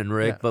wouldn't,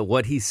 Rick. Yeah. But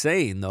what he's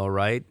saying, though,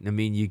 right? I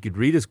mean, you could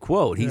read his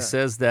quote. He Yeah.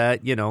 says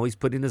that, you know, he's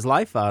putting his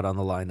life out on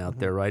the line out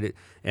there, right?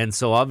 And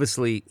so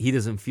obviously he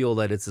doesn't feel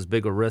that it's as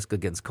big a risk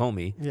against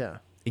Comey. Yeah.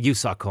 You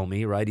saw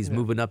Comey, right? He's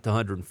moving up to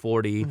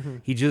 140.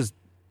 Mm-hmm.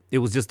 It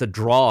was just a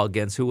draw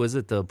against, who was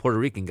it? The Puerto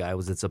Rican guy.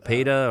 Was it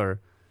Cepeda or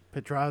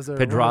Pedraza.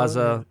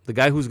 Pedraza? The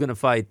guy who's going to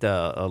fight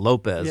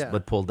Lopez, Yeah.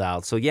 but pulled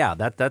out. So, yeah,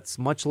 that's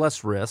much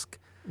less risk.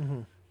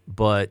 Mm-hmm.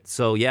 But,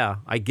 so, yeah,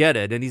 I get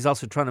it. And he's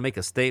also trying to make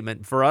a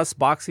statement. For us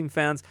boxing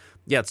fans,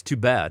 yeah, it's too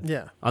bad.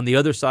 Yeah. On the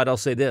other side, I'll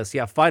say this.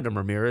 Yeah, fight him,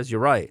 Ramirez.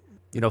 You're right.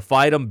 You know,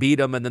 fight him, beat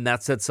him, and then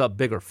that sets up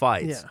bigger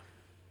fights. Yeah.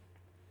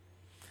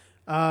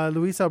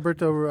 Luis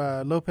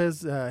Alberto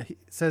Lopez he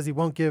says he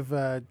won't give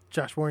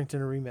Josh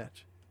Warrington a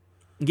rematch.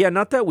 Yeah,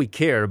 not that we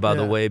care, by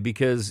the Yeah. way,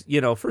 because,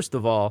 you know, first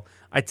of all,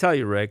 I tell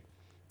you, Rick,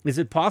 is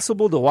it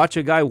possible to watch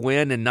a guy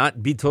win and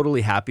not be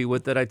totally happy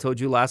with it? I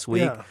told you last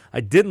week. Yeah. I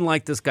didn't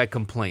like this guy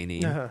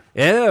complaining. Uh-huh.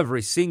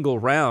 Every single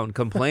round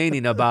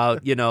complaining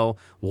about, you know,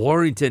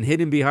 Warrington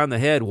hitting behind the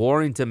head,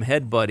 Warrington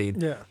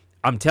headbutting. Yeah.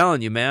 I'm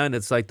telling you, man,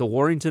 it's like the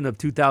Warrington of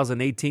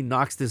 2018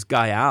 knocks this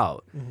guy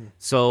out.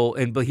 So,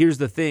 but here's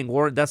the thing,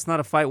 that's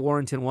not a fight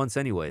Warrington wants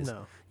anyways.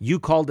 No. You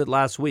called it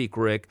last week,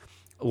 Rick.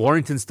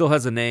 Warrington still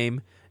has a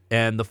name,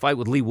 and the fight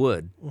with Lee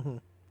Wood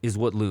is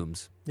what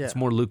looms. Yeah. It's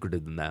more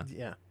lucrative than that.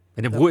 Yeah.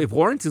 And if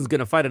Warrington's going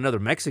to fight another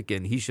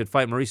Mexican, he should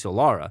fight Mauricio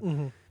Lara.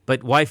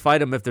 But why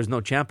fight him if there's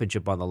no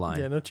championship on the line?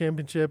 Yeah. No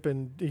championship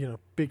and, you know,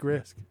 big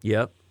risk.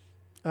 Yep.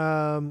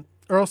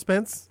 Earl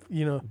Spence,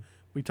 you know,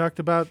 we talked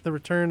about the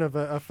return of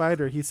a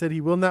fighter. He said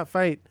he will not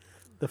fight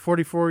the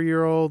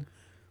 44-year-old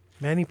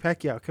Manny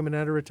Pacquiao coming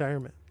out of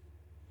retirement.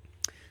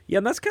 Yeah,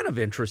 and that's kind of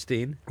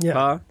interesting.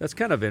 Yeah. That's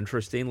kind of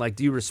interesting. Like,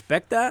 do you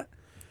respect that?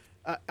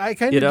 I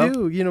kind You know? of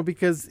do, you know,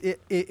 because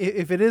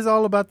if it is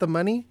all about the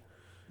money,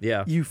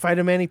 Yeah. you fight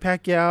a Manny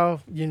Pacquiao,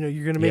 you know,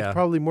 you're going to make Yeah.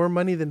 probably more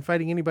money than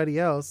fighting anybody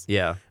else.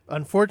 Yeah.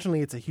 Unfortunately,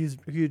 it's a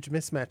huge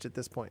mismatch at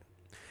this point.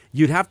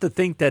 You'd have to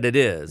think that it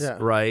is, Yeah.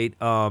 right?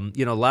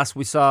 You know, last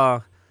we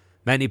saw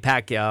Manny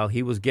Pacquiao,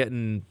 he was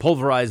getting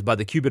pulverized by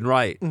the Cuban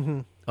right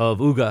of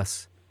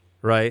Ugas,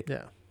 right?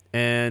 Yeah.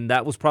 And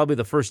that was probably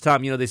the first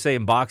time, you know, they say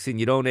in boxing,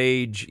 you don't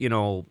age, you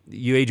know,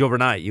 you age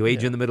overnight. You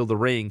age in the middle of the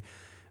ring.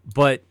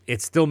 But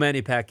it's still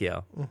Manny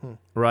Pacquiao,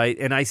 right?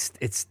 And I'm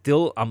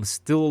still a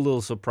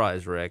little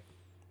surprised, Rick,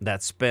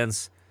 that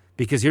Spence,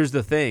 because here's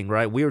the thing,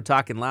 right? We were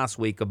talking last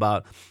week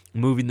about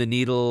moving the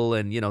needle,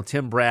 and, you know,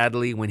 Tim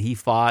Bradley, when he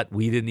fought,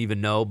 we didn't even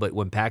know, but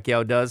when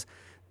Pacquiao does,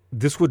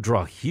 this would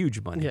draw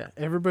huge money. Yeah,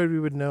 everybody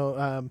would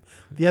know.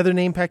 The other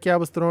name Pacquiao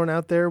was throwing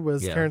out there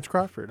was Yeah. Terrence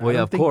Crawford. Well,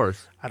 yeah, of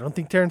course. I don't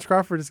think Terrence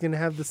Crawford is going to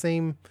have the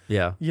same,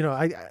 Yeah, you know,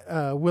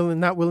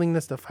 not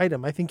willingness to fight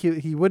him. I think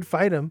he would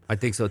fight him, I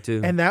think so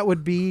too. and that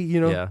would be, you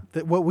know,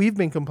 Yeah. what we've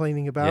been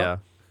complaining about. Yeah,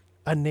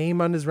 A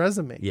name on his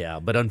resume. yeah,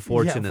 but Yeah,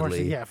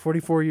 unfortunately, yeah,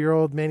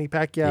 44-year-old Manny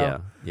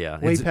Pacquiao, yeah.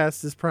 way It's,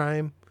 past his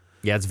prime.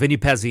 yeah, it's Vinny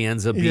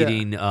Pazienza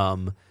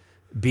Yeah.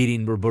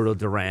 beating Roberto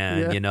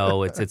Duran. Yeah. You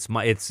know, it's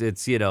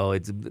you know,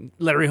 it's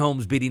Larry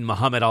Holmes beating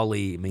Muhammad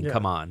Ali. I mean, Yeah.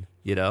 come on,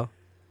 you know.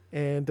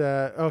 And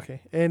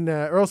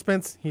Earl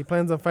Spence, he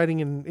plans on fighting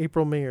in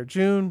April, May, or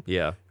June.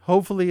 Yeah.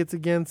 Hopefully, it's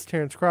against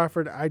Terrence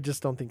Crawford. I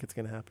just don't think it's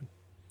going to happen.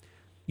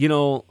 You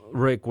know,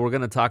 Rick, we're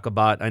going to talk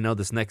about, I know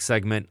this next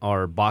segment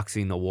are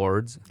boxing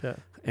awards. Yeah.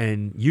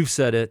 And you've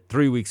said it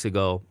 3 weeks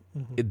ago.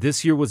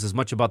 This year was as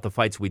much about the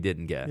fights we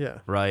didn't get. Yeah.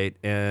 Right?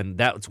 And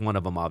that's one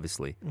of them,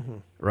 obviously.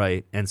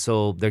 Right? And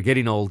so they're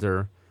getting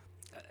older.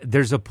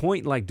 There's a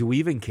point, like, do we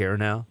even care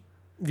now?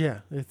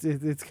 Yeah,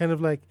 it's kind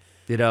of like,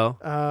 You know?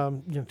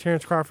 you know,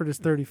 Terrence Crawford is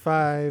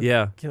 35.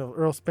 Yeah. You know,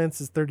 Earl Spence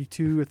is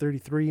 32 or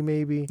 33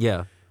 maybe.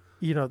 Yeah.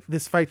 You know,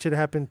 this fight should have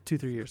happened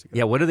 2-3 years ago.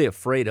 Yeah, what are they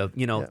afraid of?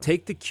 You know, Yeah.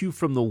 take the cue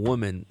from the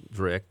women,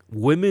 Rick.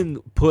 Women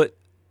put,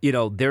 you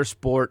know, their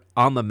sport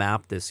on the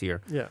map this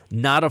year. Yeah.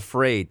 Not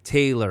afraid.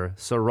 Taylor,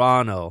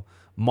 Serrano,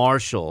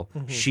 Marshall,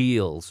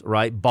 Shields,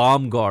 right?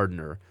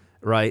 Baumgardner,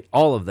 right?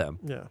 All of them.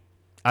 Yeah.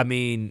 I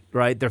mean,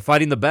 right? They're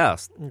fighting the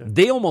best.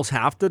 They almost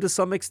have to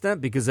some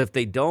extent, because if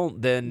they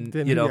don't, then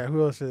you know, yeah,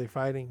 who else are they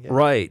fighting? Yeah.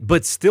 right.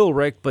 But still,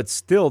 Rick,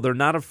 they're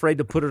not afraid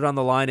to put it on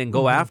the line and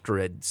go after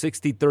it.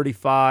 60,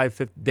 35,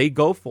 50, they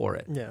go for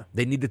it. Yeah.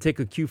 They need to take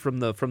a cue from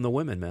the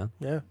women, man.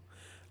 Yeah.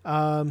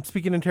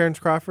 Speaking of Terrence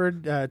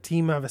Crawford,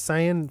 Team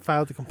Avasayan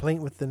filed a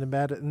complaint with the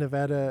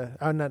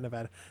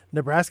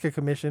Nebraska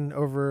Commission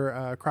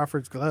over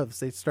Crawford's gloves.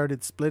 They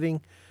started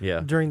splitting Yeah.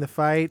 during the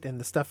fight, and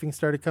the stuffing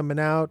started coming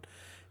out.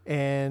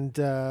 And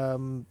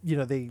you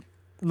know,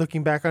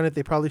 looking back on it,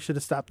 they probably should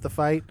have stopped the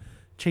fight,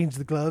 changed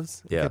the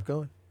gloves, and Yeah. kept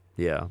going.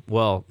 Yeah.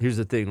 Well, here's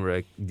the thing,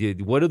 Rick.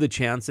 What are the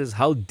chances?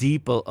 How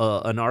deep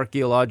an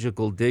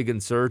archaeological dig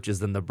and search is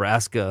the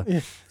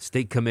Nebraska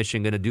State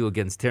Commission going to do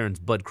against Terrence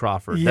Bud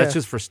Crawford? Yeah. That's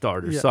just for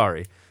starters. Yeah.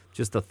 Sorry.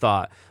 Just a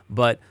thought.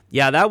 But,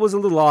 yeah, that was a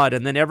little odd.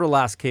 And then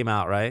Everlast came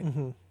out, right?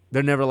 Mm-hmm.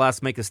 Didn't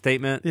Everlast make a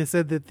statement? They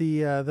said that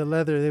the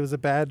leather, there was a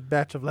bad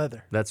batch of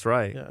leather. That's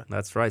right. Yeah.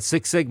 That's right.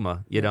 6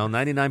 Sigma,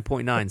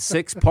 99.9.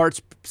 6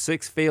 parts,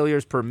 6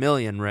 failures per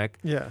million, Rick.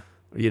 Yeah.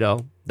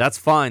 That's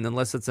fine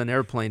unless it's an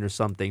airplane or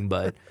something.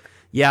 But,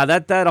 yeah,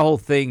 that whole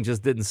thing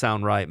just didn't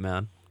sound right,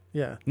 man.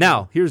 Yeah.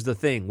 Now, here's the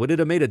thing. Would it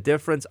have made a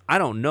difference? I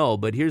don't know.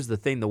 But here's the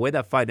thing. The way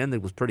that fight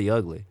ended was pretty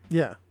ugly.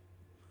 Yeah.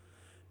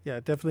 Yeah,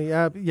 definitely.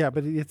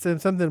 But it's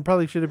something that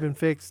probably should have been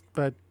fixed.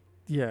 But,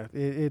 yeah,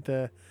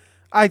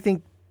 I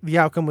think the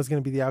outcome was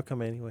going to be the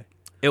outcome anyway.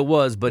 It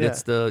was, but Yeah.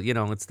 it's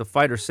the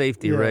fighter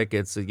safety, Yeah. Rick.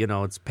 It's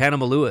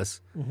Panama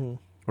Lewis,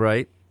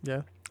 right?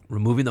 Yeah.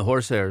 Removing the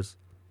horsehairs.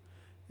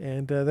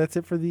 And that's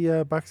it for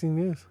the boxing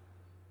news.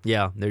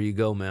 Yeah, there you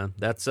go, man.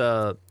 That's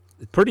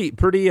pretty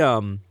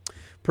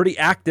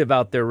active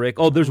out there, Rick.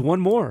 Oh, there's one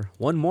more,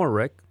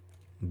 Rick.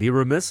 Be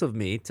remiss of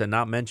me to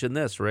not mention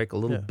this, Rick. A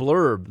little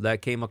blurb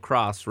that came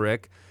across,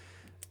 Rick.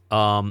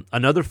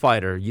 Another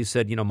fighter. You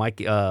said, Mike.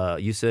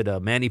 You said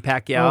Manny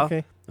Pacquiao. Oh,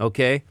 okay.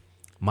 Okay.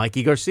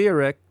 Mikey Garcia,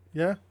 Rick.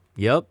 Yeah.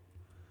 Yep.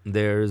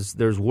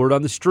 There's word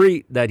on the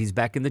street that he's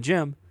back in the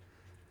gym.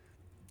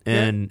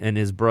 And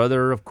his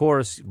brother, of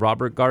course,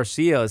 Robert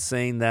Garcia, is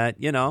saying that,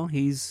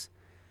 he's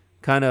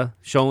kind of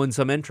showing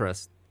some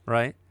interest,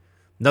 right?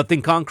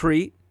 Nothing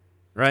concrete,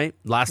 right?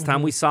 Last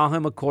time we saw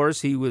him, of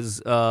course, he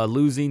was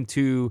losing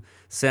to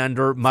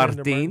Sandor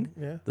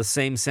Martin, the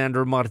same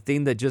Sandor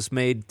Martin that just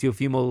made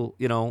Teofimo,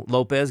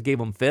 Lopez, gave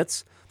him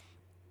fits.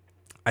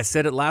 I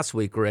said it last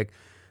week, Rick.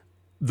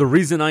 The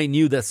reason I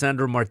knew that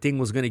Sandor Martin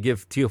was going to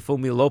give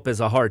Teofimo Lopez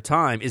a hard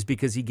time is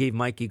because he gave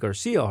Mikey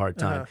Garcia a hard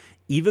time.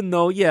 Even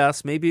though,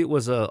 yes, maybe it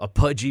was a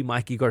pudgy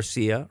Mikey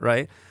Garcia,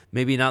 right?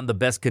 Maybe not in the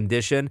best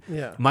condition.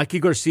 Yeah. Mikey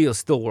Garcia is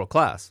still world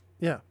class.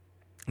 Yeah.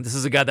 This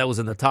is a guy that was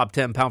in the top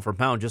 10 pound for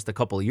pound just a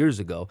couple of years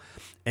ago,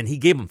 and he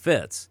gave him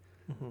fits.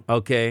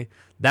 Okay?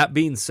 That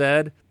being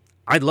said,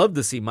 I'd love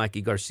to see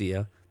Mikey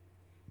Garcia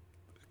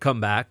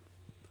come back.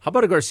 How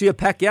about a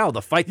Garcia-Pacquiao,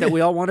 the fight that we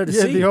all wanted to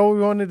see? Yeah, the whole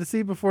we wanted to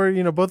see before,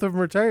 both of them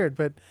retired.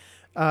 But,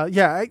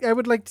 I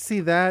would like to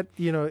see that.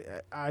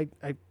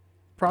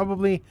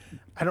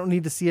 I don't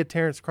need to see a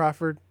Terrence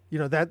Crawford.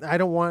 That I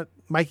don't want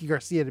Mikey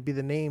Garcia to be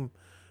the name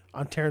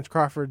on Terrence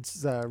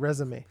Crawford's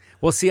resume.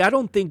 Well, see, I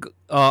don't think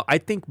I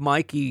think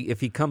Mikey,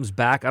 if he comes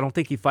back, I don't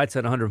think he fights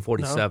at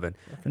 147.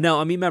 No,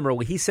 I mean,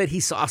 remember, he said he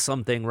saw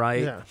something,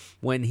 right? Yeah.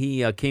 When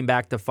he came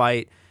back to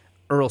fight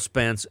Earl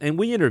Spence, and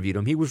we interviewed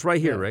him. He was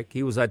right here, Rick.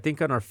 He was, I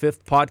think, on our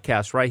 5th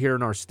podcast right here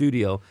in our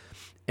studio.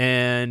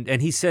 And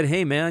he said,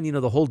 hey, man,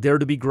 the whole dare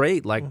to be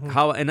great. Like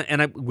how,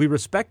 and we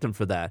respect him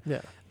for that.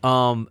 Yeah.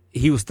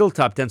 He was still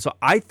top 10. So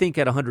I think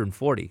at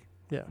 140,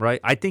 right?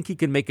 I think he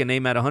can make a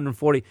name at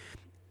 140.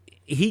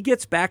 He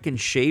gets back in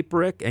shape,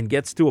 Rick, and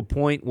gets to a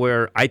point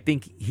where I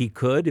think he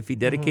could if he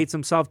dedicates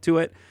himself to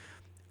it.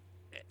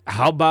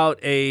 How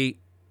about a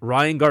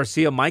Ryan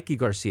Garcia-Mikey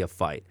Garcia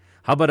fight?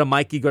 How about a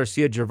Mikey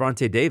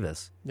Garcia-Gervonta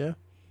Davis? Yeah.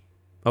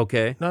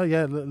 Okay. No,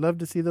 yeah, love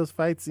to see those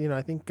fights.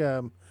 I think,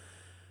 and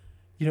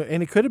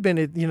it could have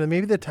been,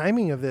 maybe the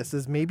timing of this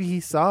is maybe he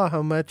saw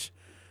how much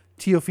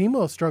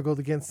Teofimo struggled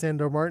against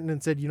Sandor Martin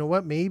and said, you know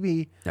what,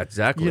 maybe,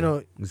 exactly.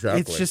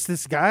 It's just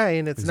this guy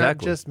and it's not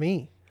just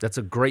me. That's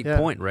a great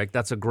point, Rick.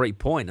 That's a great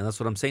point, and that's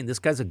what I'm saying. This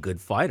guy's a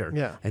good fighter.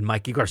 Yeah. And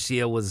Mikey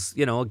Garcia was,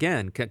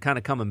 again, kind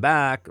of coming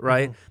back,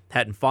 right?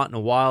 Hadn't fought in a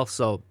while,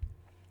 so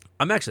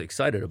I'm actually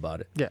excited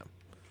about it. Yeah.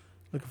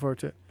 Looking forward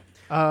to it.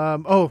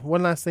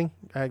 One last thing.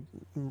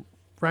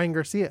 Ryan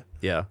Garcia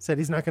said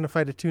he's not going to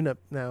fight a tune-up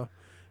now.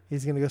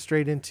 He's going to go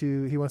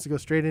he wants to go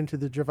straight into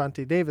the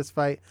Gervonta Davis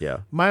fight.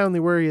 Yeah. My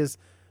only worry is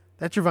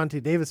that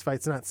Gervonta Davis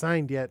fight's not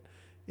signed yet.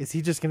 Is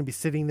he just going to be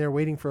sitting there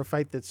waiting for a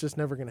fight that's just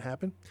never going to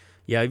happen?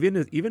 Yeah,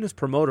 even his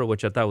promoter,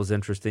 which I thought was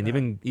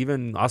interesting,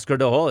 even Oscar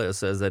De Hoya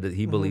says that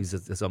he believes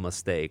it's a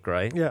mistake,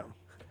 right? Yeah.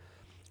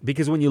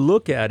 Because when you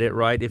look at it,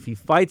 right, if he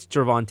fights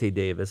Gervonta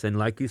Davis, and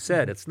like you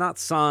said, it's not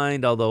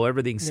signed, although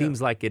everything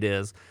seems like it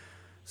is.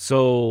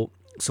 So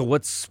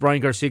what's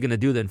Ryan Garcia going to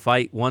do then?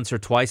 Fight once or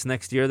twice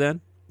next year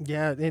then?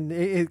 Yeah, and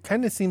it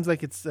kind of seems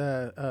like it's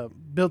a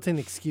built-in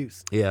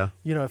excuse. Yeah.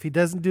 If he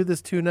doesn't do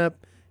this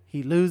tune-up,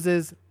 he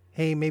loses.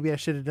 Hey, maybe I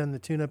should have done the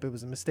tune-up. It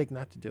was a mistake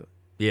not to do it.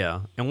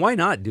 Yeah, and why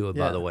not do it,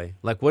 by the way?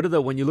 Like,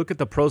 when you look at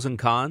the pros and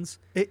cons?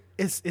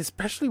 It's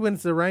especially when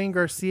it's the Ryan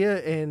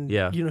Garcia and,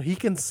 he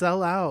can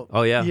sell out.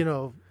 Oh, yeah.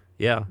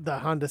 The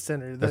Honda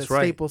Center, the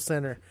Staples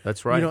Center.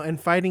 That's right.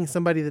 And fighting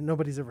somebody that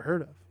nobody's ever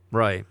heard of.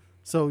 Right.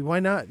 So why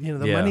not? The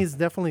money's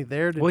definitely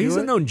there to do it. Well, he's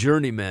a known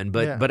journeyman,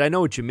 but I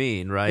know what you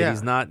mean, right? Yeah.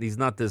 He's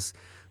not this.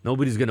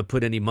 Nobody's going to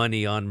put any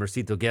money on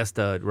Mercito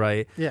Gesta,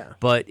 right? Yeah.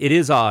 But it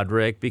is odd,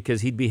 Rick,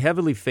 because he'd be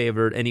heavily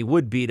favored and he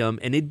would beat him,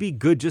 and it'd be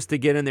good just to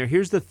get in there.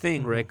 Here's the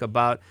thing, Rick,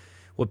 about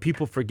what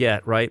people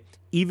forget, right?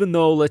 Even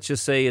though, let's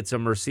just say it's a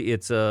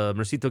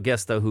Mercito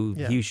Gesta who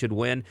he should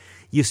win,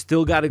 you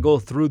still got to go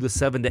through the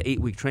 7 to 8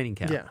 week training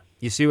camp. Yeah.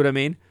 You see what I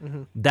mean?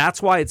 Mm-hmm.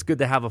 That's why it's good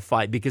to have a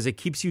fight, because it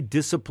keeps you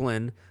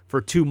disciplined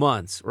for 2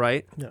 months,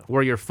 right? Yeah.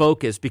 Where you're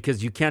focused,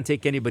 because you can't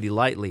take anybody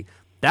lightly.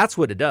 That's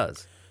what it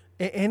does.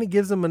 And it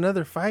gives him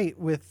another fight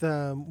with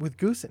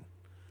Goosen.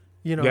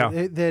 You know,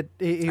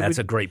 that's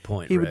a great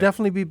point. He would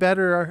definitely be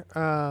better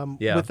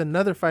with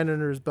another fight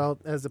under his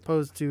belt, as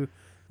opposed to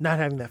not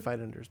having that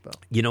fight under his belt.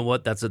 You know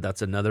what? That's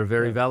another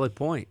very valid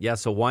point. Yeah,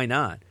 so why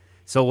not?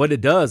 So what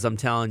it does, I'm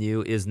telling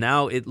you, is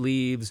now it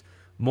leaves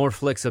more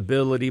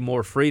flexibility,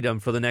 more freedom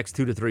for the next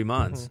 2 to 3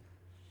 months. Mm-hmm.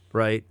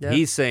 Right? Yeah.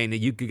 He's saying that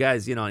you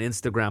guys, on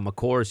Instagram, of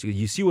course,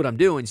 you see what I'm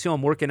doing. You see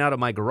I'm working out at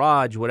my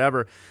garage,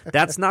 whatever.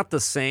 That's not the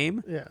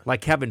same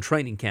like having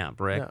training camp,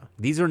 Rick. Yeah.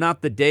 These are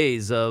not the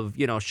days of,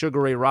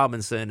 Sugar Ray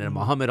Robinson and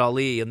Muhammad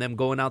Ali and them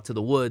going out to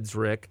the woods,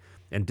 Rick,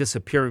 and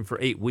disappearing for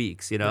 8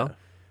 weeks, Yeah.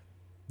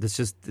 This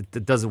just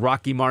it does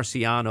Rocky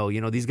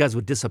Marciano. These guys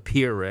would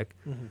disappear, Rick.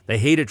 Mm-hmm. They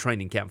hated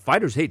training camp.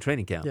 Fighters hate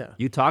training camp. Yeah.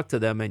 You talk to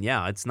them, and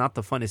it's not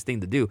the funnest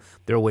thing to do.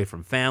 They're away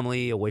from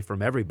family, away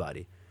from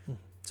everybody. Mm-hmm.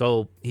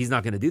 So he's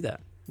not going to do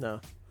that.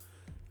 No.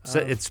 So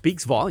it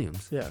speaks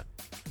volumes. Yeah.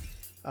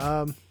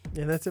 And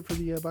that's it for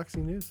the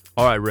boxing news.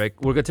 All right,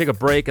 Rick. We're going to take a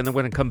break, and then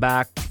we're going to come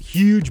back.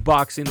 Huge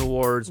boxing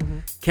awards. Mm-hmm.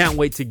 Can't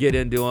wait to get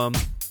into them.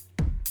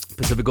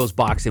 Pacific Coast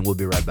Boxing. We'll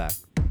be right back.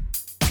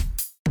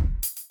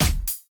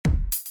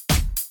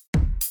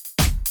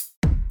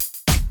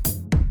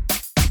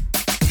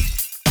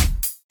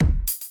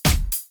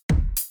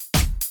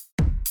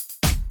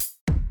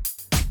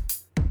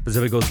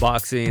 Pacific Coast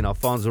Boxing,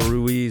 Alfonso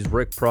Ruiz,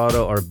 Rick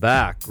Prado are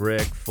back,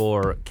 Rick,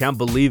 for, can't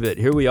believe it,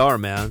 here we are,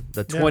 man,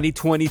 the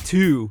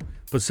 2022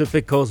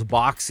 Pacific Coast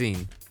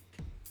Boxing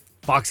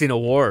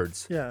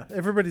Awards. Yeah,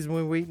 everybody's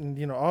been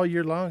waiting, all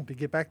year long to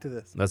get back to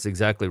this. That's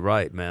exactly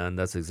right, man,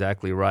 that's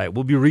exactly right.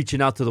 We'll be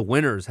reaching out to the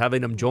winners,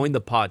 having them join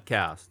the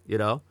podcast,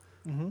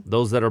 mm-hmm.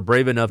 Those that are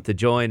brave enough to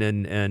join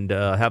and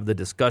have the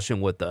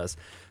discussion with us.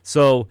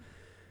 So,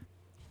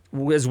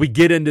 as we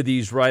get into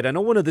these, right, I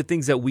know one of the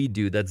things that we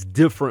do that's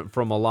different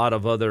from a lot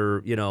of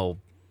other,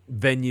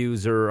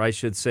 venues, or I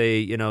should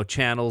say,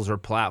 channels or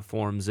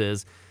platforms,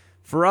 is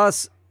for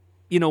us,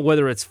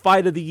 whether it's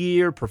fight of the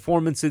year,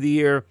 performance of the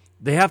year,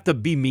 they have to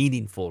be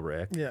meaningful,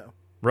 Rick. Yeah.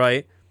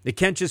 Right? It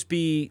can't just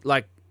be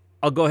like,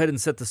 I'll go ahead and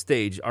set the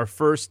stage. Our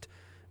first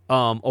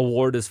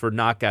award is for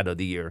knockout of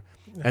the year.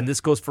 Yeah. And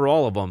this goes for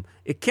all of them.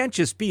 It can't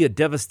just be a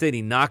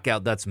devastating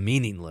knockout that's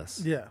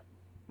meaningless. Yeah.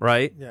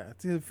 Right? Yeah.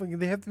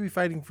 They have to be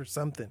fighting for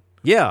something.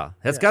 Yeah.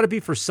 That's got to be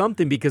for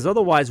something, because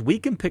otherwise we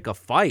can pick a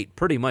fight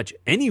pretty much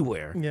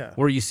anywhere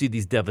where you see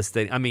these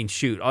devastating. I mean,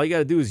 shoot, all you got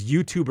to do is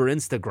YouTube or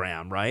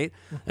Instagram, right?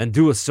 And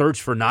do a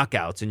search for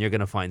knockouts and you're going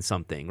to find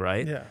something,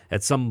 right? Yeah.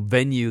 At some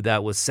venue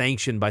that was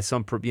sanctioned by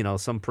some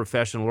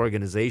professional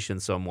organization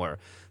somewhere.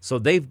 So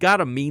they've got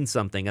to mean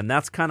something, and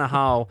that's kind of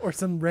how. Or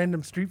some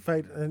random street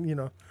fight,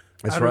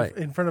 that's right.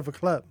 in front of a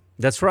club.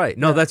 That's right.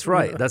 No, that's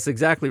right. That's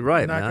exactly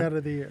right, man. Knockout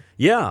of the year.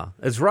 Yeah,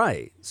 that's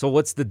right. So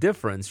what's the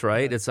difference,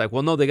 right? Yeah. It's like,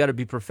 well, no, they got to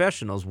be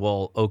professionals.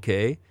 Well,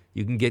 okay,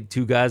 you can get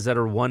 2 guys that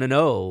are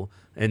 1-0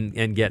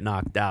 and get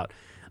knocked out.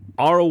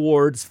 Our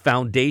awards,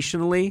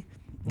 foundationally,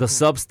 the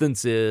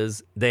substance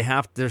is there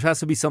has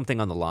to be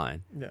something on the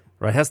line. Yeah.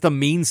 Right? It has to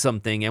mean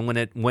something, and when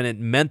it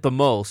meant the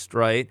most,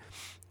 right?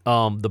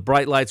 The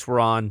bright lights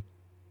were on.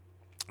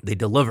 They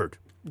delivered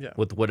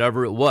with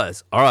whatever it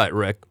was. All right,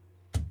 Rick.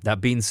 That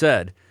being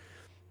said,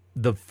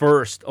 the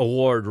first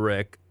award,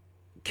 Rick,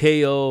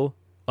 KO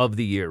of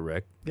the year,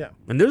 Rick. Yeah.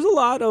 And there's a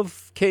lot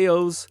of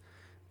KOs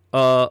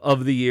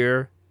of the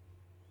year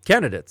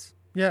candidates.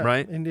 Yeah.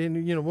 Right? And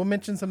we'll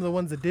mention some of the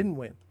ones that didn't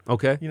win.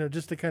 Okay.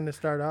 Just to kind of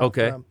start off.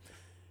 Okay.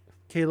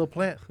 Caleb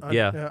Plant.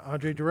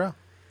 Andre Durrell.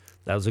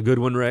 That was a good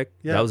one, Rick.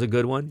 Yeah. That was a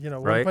good one.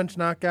 Right? One punch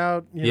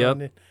knockout.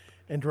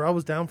 And Durrell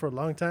was down for a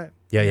long time.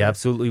 Yeah, he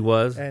absolutely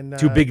was. And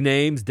 2 big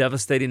names,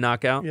 devastating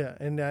knockout. Yeah,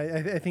 and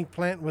I think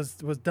Plant was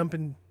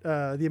dumping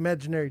the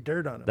imaginary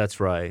dirt on him. That's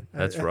right.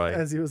 That's right.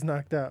 As he was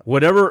knocked out.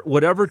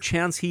 Whatever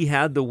chance he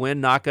had to win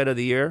knockout of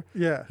the year,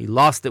 he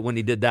lost it when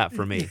he did that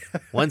for me.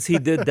 Once he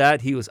did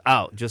that, he was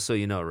out, just so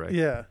you know, Rick.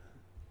 Yeah.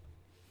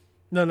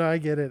 No, I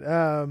get it.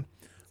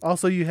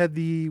 Also, you had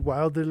the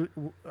Wilder,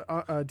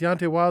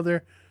 Deontay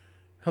Wilder,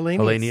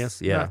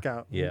 Helenius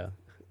knockout. Yeah.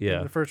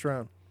 In the first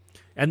round.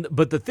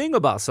 But the thing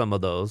about some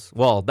of those,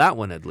 well, that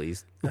one at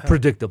least,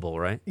 predictable,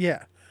 right?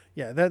 Yeah.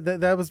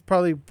 That was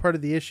probably part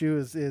of the issue.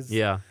 Is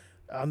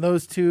on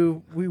those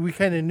 2, we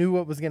kind of knew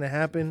what was going to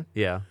happen.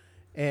 Yeah.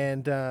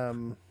 And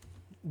and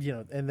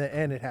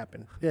it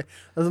happened. Yeah.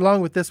 Along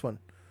with this one,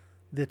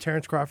 the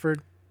Terrence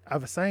Crawford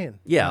Avasayan.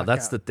 Yeah, knockout.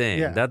 That's the thing.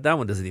 Yeah. That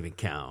one doesn't even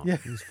count. Yeah.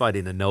 He's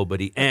fighting a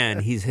nobody,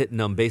 and he's hitting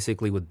them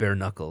basically with bare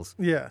knuckles.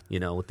 Yeah.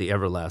 With the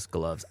Everlast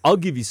gloves. I'll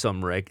give you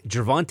some, Rick.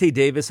 Gervonta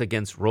Davis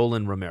against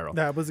Roland Romero.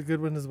 That was a good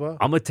one as well.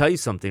 I'm going to tell you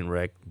something,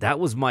 Rick. That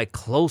was my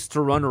close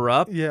to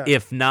runner-up. Yeah.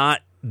 If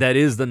not, that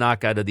is the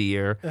knockout of the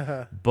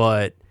year.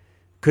 But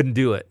couldn't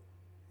do it.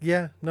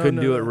 Yeah,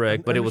 Couldn't do it,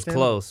 Rick, but it was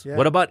understandable. close. Yeah.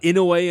 What about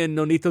Inoue and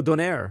Nonito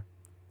Donaire?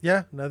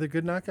 Yeah, another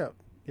good knockout.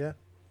 Yeah.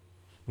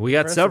 We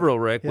had Impressive. several,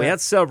 Rick. We Yeah.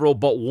 had several,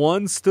 but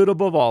one stood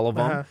above all of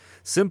them Uh-huh.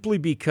 simply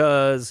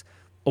because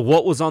of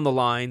what was on the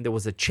line. There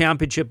was a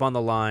championship on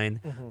the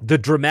line. The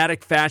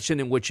dramatic fashion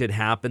in which it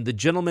happened. The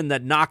gentleman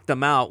that knocked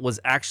him out was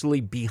actually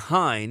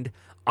behind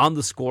on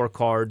the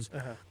scorecards.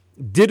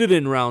 Did it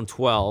in round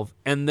 12,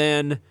 and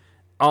then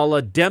a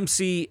la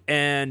Dempsey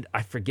and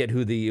I forget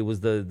who it was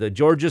the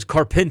Georges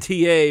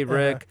Carpentier,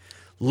 Rick.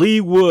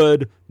 Lee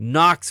Wood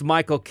knocks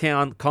Michael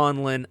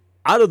Conlon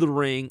out of the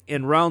ring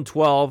in round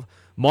 12,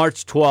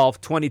 March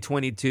 12th,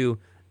 2022.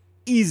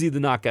 Easy the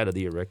knockout of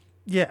the year, Rick.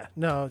 Yeah,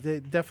 no,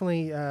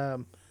 definitely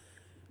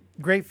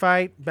great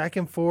fight, back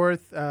and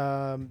forth.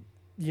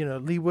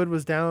 Lee Wood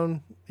was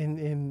down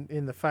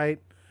in the fight.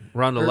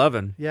 Round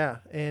 11. Yeah,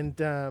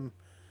 and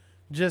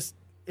just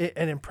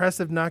an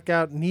impressive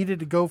knockout. Needed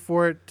to go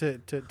for it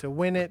to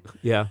win it.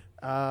 Yeah.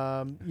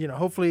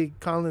 Hopefully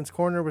Colin's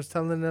corner was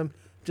telling them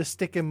just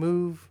stick and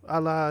move, a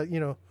la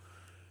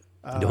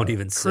Don't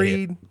even say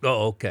Creed. it.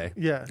 Oh, okay.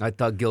 Yeah. I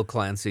thought Gil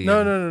Clancy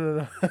No, and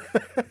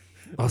no.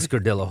 Oscar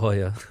De La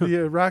Hoya.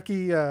 Yeah,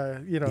 Rocky,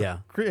 Yeah.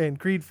 and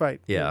Creed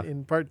fight. Yeah.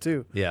 In part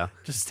 2. Yeah.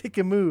 Just stick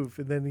and move,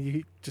 and then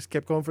he just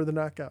kept going for the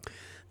knockout.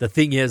 The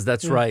thing is,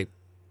 that's right.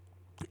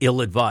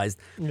 Ill-advised.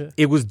 Yeah.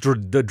 It was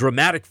the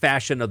dramatic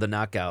fashion of the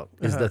knockout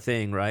is the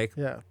thing, right?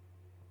 Yeah.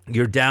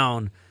 You're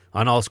down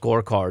on all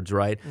scorecards,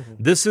 right?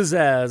 This is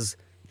as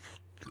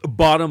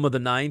bottom of the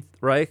ninth,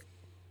 right?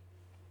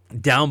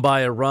 Down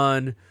by a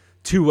run,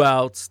 2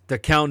 outs. The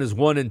count is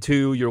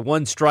 1-2. You're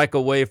 1 strike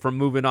away from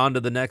moving on to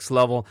the next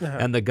level,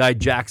 and the guy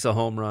jacks a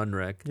home run,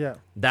 Rick. Yeah.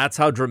 That's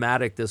how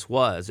dramatic this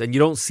was. And you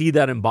don't see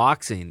that in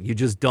boxing. You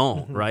just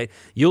don't, right?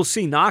 You'll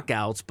see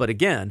knockouts, but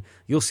again,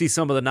 you'll see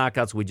some of the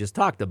knockouts we just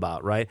talked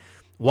about, right?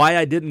 Why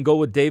I didn't go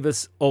with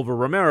Davis over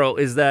Romero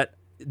is that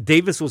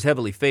Davis was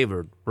heavily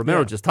favored.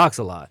 Romero just talks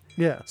a lot.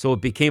 Yeah. So it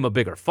became a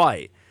bigger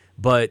fight.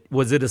 But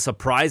was it a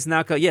surprise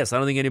knockout? Yes, I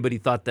don't think anybody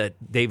thought that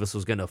Davis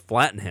was going to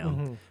flatten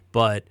him.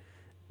 But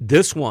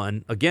this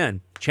one,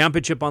 again,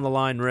 championship on the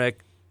line,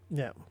 Rick.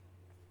 Yeah.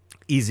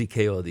 Easy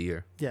KO of the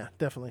year. Yeah,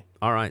 definitely.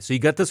 All right, so you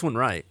got this one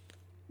right.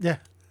 Yeah.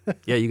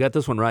 Yeah, you got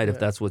this one right if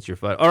that's what's your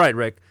fight. All right,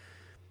 Rick.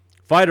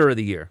 Fighter of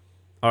the year.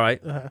 All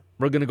right.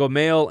 We're going to go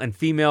male and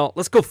female.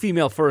 Let's go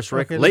female first,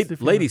 Rick. Okay, let's do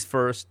female. Ladies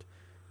first.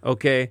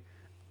 Okay.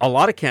 A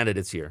lot of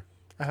candidates here.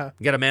 Uh-huh.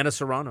 You got Amanda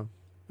Serrano.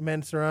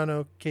 Amanda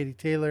Serrano, Katie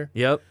Taylor,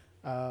 Yep.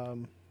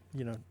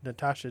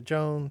 Natasha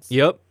Jones.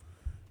 Yep.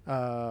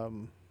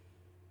 Um,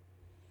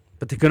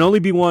 But there can only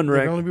be one,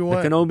 Rick. only be There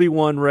one. can only be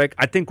one, Rick.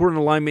 I think we're in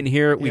alignment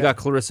here. We Yeah. got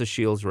Clarissa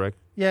Shields, Rick.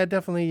 yeah,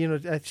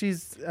 definitely.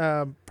 She's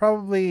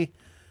probably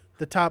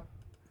the top,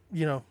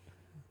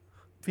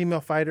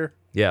 female fighter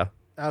Yeah.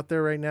 out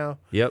there right now,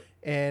 Yep.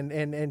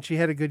 and she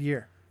had a good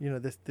year.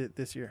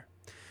 This year.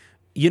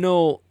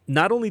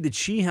 Not only did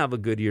she have a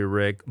good year,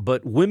 Rick,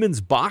 but women's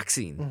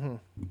boxing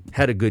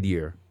had a good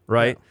year,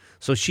 right? Yeah.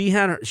 So she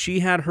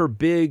had her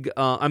big.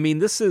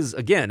 This is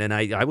again, and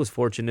I was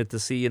fortunate to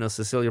see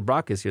Cecilia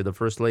Bráchez here, the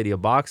first lady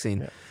of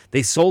boxing. Yeah.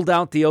 They sold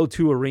out the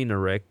O2 Arena,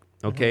 Rick.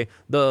 Okay,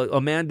 the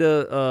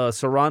Amanda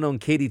Serrano and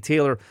Katie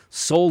Taylor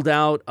sold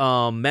out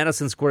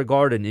Madison Square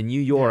Garden in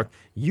New York.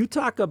 You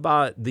talk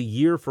about the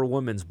year for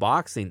women's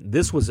boxing.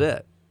 This was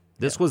it.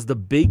 This was the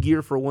big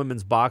year for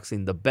women's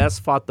boxing. The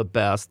best fought the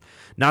best.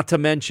 Not to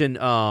mention,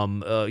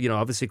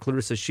 obviously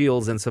Clarissa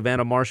Shields and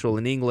Savannah Marshall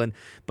in England.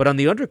 But on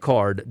the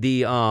undercard,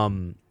 the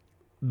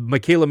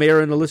Michaela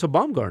Mayer and Alyssa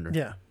Baumgartner.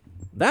 Yeah.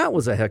 That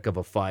was a heck of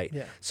a fight.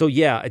 Yeah. So,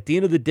 at the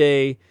end of the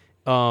day,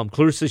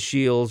 Clarissa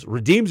Shields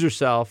redeems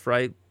herself,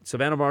 right?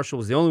 Savannah Marshall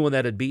was the only one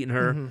that had beaten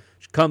her.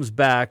 She comes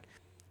back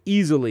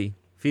easily.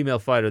 Female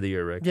fighter of the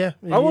year, Rick. Yeah.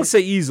 I won't say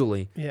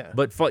easily, Yeah.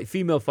 but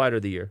female fighter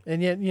of the year.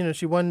 And yet,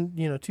 she won,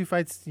 2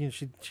 fights.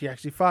 She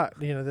actually fought.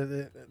 A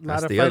lot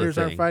That's of the other fighters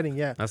aren't thing. fighting.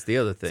 Yeah. That's the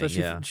other thing,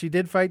 So she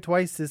did fight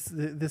twice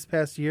this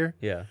past year,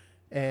 Yeah.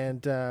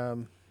 and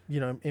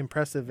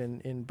impressive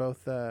in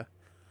both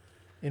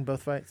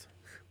fights.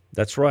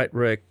 That's right,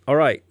 Rick. All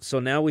right,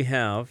 so now we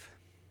have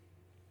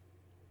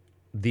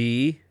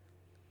the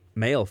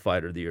male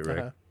fighter of the year, Rick.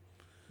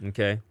 Uh-huh.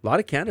 Okay, a lot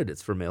of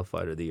candidates for male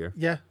fighter of the year.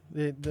 Yeah.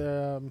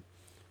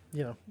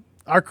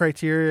 Our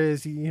criteria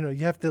is you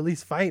have to at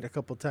least fight a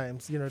couple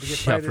times, to get Yeah,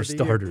 fighter for of the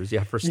year. starters.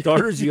 Yeah, for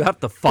starters, you have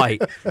to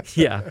fight.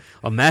 Yeah,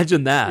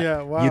 imagine that.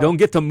 Yeah, wow. You don't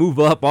get to move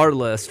up our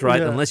list,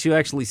 right? Yeah. Unless you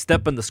actually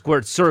step in the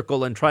squared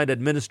circle and try to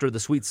administer the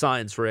sweet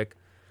science, Rick.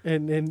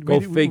 And Go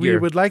we figure.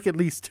 would like at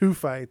least 2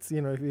 fights.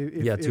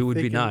 If 2 would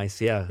they be can-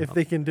 nice. Yeah, if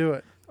they can do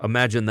it.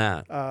 imagine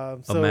that.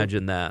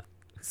 Imagine that.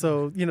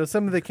 So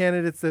some of the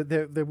candidates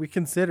that we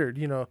considered,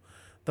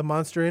 the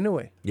Monster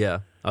Inoue. Yeah.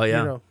 Oh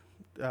yeah.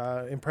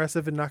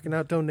 Impressive in knocking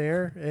out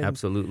Donaire. And,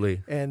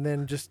 Absolutely. And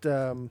then just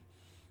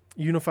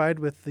unified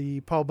with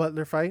the Paul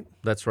Butler fight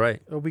That's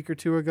right. a week or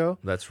 2 ago.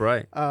 That's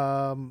right.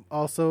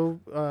 Also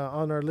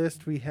on our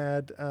list we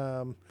had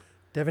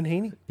Devin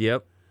Haney.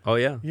 Yep. Oh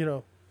yeah.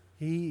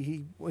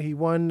 He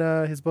won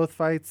his both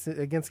fights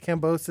against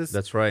Kambosos,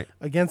 That's right.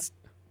 against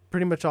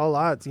pretty much all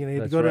odds. You know,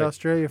 you had to That's go to right.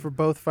 Australia for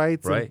both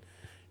fights Right.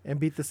 and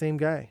beat the same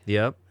guy.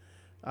 Yep.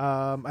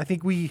 I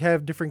think we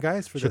have different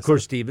guys for this.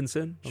 Shakur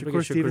Stevenson. Don't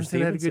forget Shakur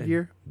Stevenson had a good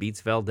year.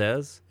 Beats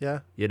Valdez.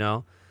 Yeah. You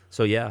know.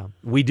 So yeah,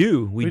 we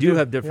do. We do do,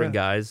 have different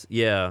yeah. guys.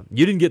 Yeah.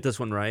 You didn't get this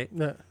one right,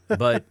 No.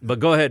 but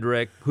go ahead,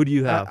 Rick. Who do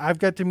you have? I've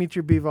got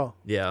Dimitri Bivol.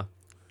 Yeah.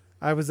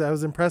 I was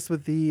impressed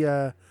with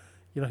the,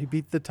 he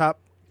beat the top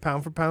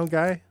pound for pound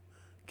guy,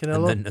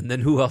 Canelo, And then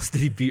who else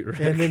did he beat,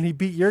 Rick? and then he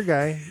beat your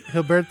guy,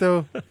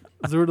 Gilberto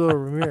Zurdo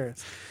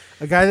Ramirez,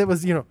 a guy that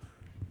was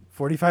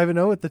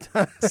 45-0 at the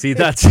time. See,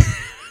 that's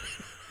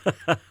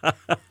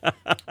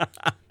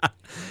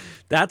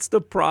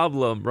the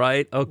problem,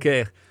 right?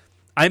 Okay.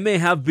 I may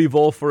have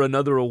Bivol for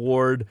another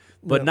award,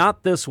 but Yeah.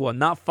 not this one,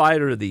 not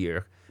Fighter of the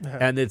Year. Uh-huh.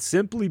 And it's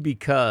simply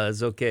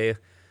because, okay,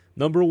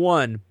 number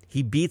one,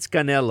 he beats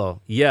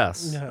Canelo.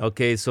 Yes. Yeah.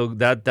 Okay, so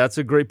that's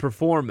a great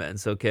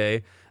performance,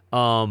 okay?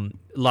 A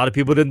lot of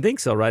people didn't think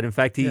so, right? In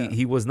fact,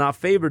 he was not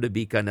favored to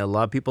beat Canelo. A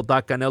lot of people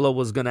thought Canelo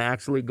was going to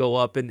actually go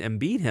up and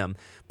beat him.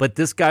 But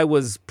this guy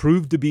was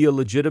proved to be a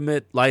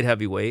legitimate light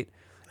heavyweight.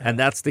 And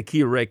that's the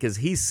key, Rick, is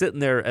he's sitting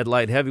there at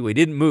light heavyweight.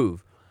 Didn't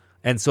move.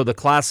 And so the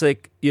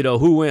classic,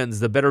 who wins?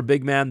 The better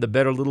big man, the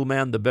better little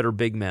man, the better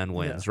big man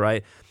wins,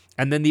 right?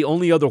 And then the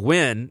only other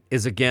win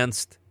is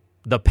against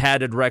the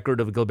padded record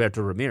of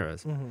Gilberto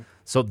Ramirez. Mm-hmm.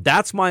 So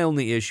that's my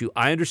only issue.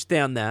 I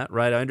understand that,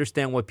 right? I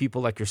understand why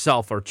people like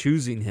yourself are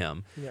choosing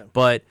him. Yeah.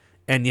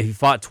 And he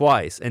fought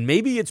twice. And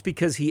maybe it's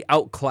because he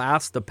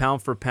outclassed the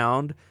pound for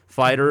pound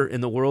fighter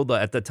in the world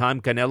at the time,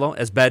 Canelo,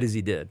 as bad as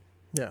he did.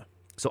 Yeah.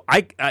 So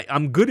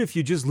I'm good if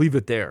you just leave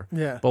it there.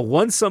 Yeah. But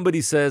once somebody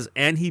says,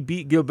 and he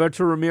beat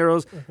Gilberto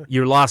Ramirez,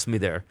 you lost me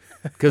there.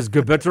 Because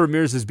Gilberto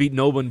Ramirez has beat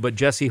no one but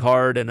Jesse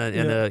Hard and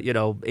a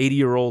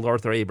 80-year-old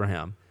Arthur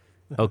Abraham.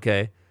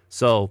 Okay.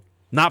 So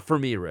not for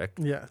me, Rick.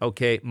 Yeah.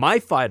 Okay. My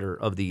fighter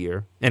of the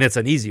year, and it's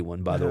an easy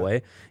one, by the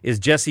way, is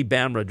Jesse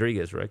Bam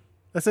Rodriguez, Rick.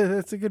 That's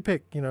a good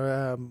pick.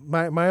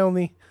 My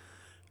only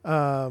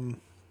Soren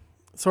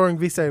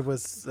Visay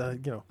was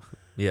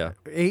Yeah.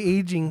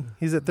 aging.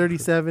 He's at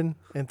 37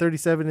 and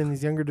 37 in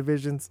these younger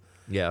divisions.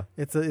 Yeah.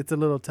 It's a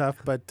little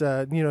tough, but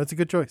it's a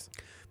good choice.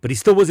 But he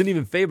still wasn't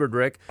even favored,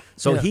 Rick.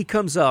 So Yeah. he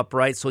comes up,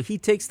 right? So he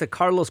takes the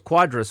Carlos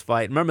Cuadras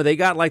fight. Remember, they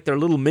got like their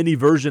little mini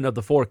version of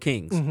the Four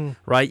Kings,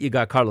 right? You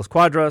got Carlos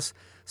Cuadras,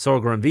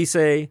 Sorgran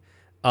Vise,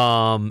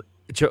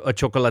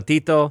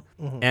 Chocolatito,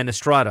 and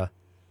Estrada,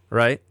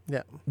 right?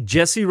 Yeah.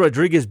 Jesse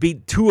Rodriguez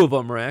beat two of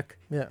them, Rick.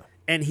 Yeah.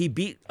 And he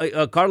beat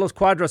Carlos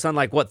Cuadras on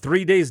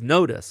 3 days'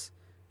 notice,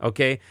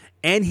 okay?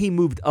 And he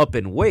moved up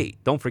in weight.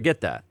 Don't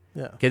forget that.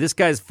 Yeah. Okay, this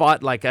guy's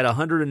fought at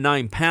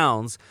 109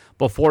 pounds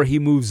before he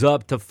moves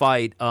up to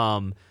fight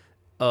Carlos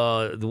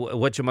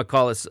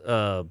Cuadras.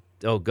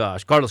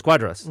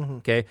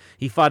 Okay,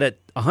 he fought at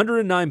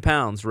 109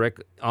 pounds, Rick,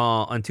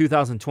 in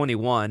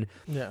 2021.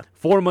 Yeah.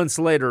 4 months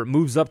later,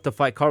 moves up to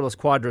fight Carlos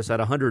Cuadras at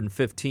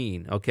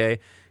 115. Okay,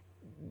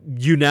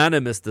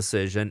 unanimous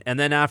decision, and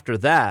then after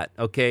that,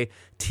 okay,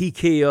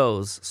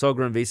 TKOs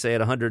Sogran Vise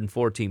at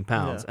 114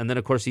 pounds, and then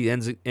of course he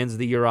ends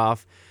the year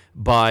off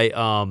by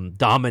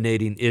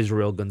dominating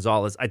Israel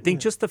Gonzalez. I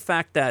think just the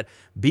fact that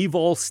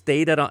Bivol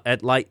stayed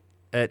at light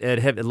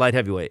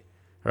heavyweight,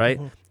 right?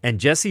 And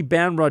Jesse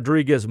Bam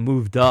Rodriguez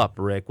moved up,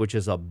 Rick, which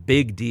is a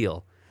big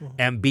deal,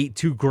 and beat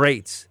two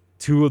greats,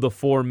 two of the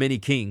four mini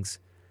kings,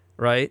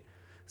 right?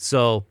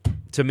 So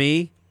to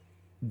me,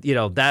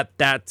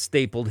 that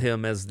stapled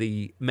him as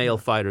the male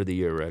fighter of the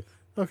year, Rick.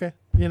 Okay.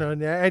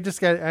 I just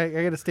got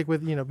to stick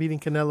with beating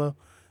Canelo,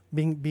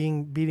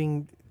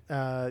 beating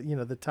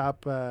the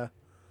top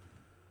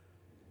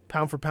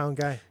pound for pound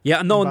guy.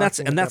 Yeah, no, and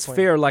boxing at that's that point.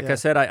 fair. Like Yeah. I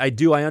said,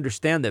 I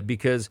understand that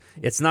because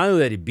it's not only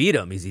that he beat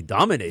him, he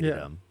dominated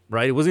him.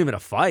 Right? It wasn't even a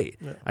fight.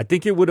 Yeah. I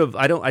think it would have.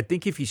 I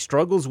think if he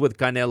struggles with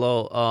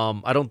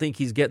Canelo, I don't think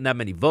he's getting that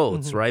many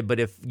votes. Right? But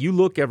if you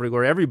look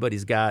everywhere,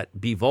 everybody's got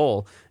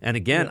Bivol. And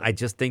again, I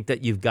just think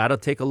that you've got to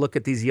take a look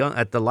at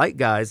at the light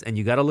guys, and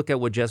you got to look at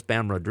what Jess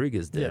Bam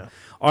Rodriguez did. Yeah.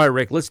 All right,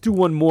 Rick. Let's do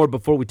one more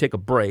before we take a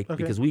break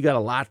Okay. because we got a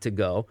lot to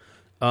go.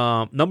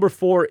 Number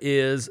 4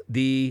 is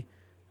the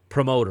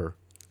promoter.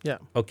 Yeah.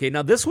 Okay,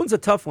 now this one's a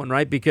tough one,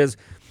 right? Because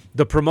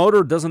the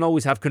promoter doesn't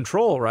always have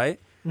control, right,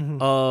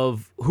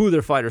 of who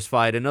their fighters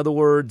fight. In other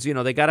words,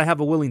 they got to have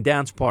a willing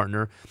dance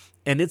partner,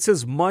 and it's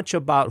as much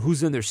about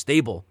who's in their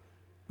stable,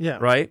 Yeah.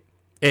 right?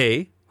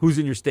 A, who's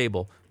in your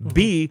stable.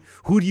 B,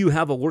 who do you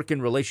have a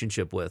working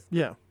relationship with,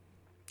 Yeah.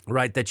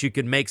 right, that you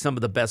can make some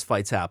of the best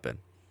fights happen,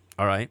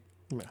 all right?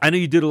 Yeah. I know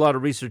you did a lot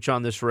of research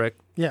on this, Rick.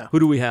 Yeah. Who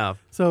do we have?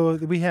 So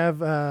we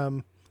have, I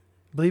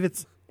believe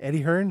it's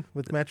Eddie Hearn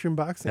with Matchroom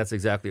Boxing. That's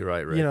exactly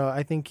right, Rick.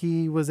 I think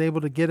he was able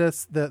to get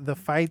us the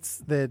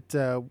fights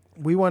that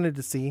we wanted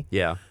to see.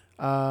 Yeah,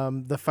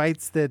 The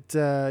fights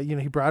that,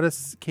 he brought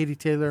us Katie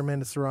Taylor,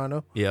 Amanda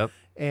Serrano. yep,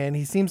 And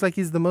he seems like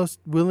he's the most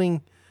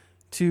willing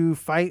to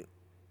fight,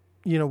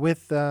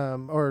 with,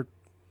 or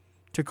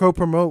to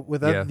co-promote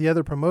with the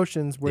other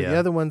promotions where the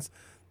other ones,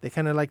 they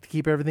kind of like to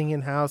keep everything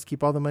in-house,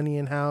 keep all the money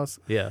in-house.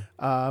 yeah,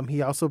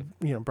 He also,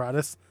 brought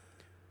us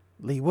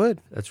Lee Wood.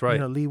 that's right.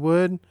 Lee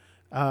Wood.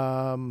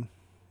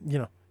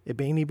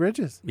 Ebony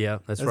Bridges. Yeah,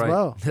 that's as right.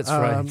 well. That's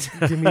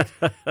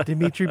right.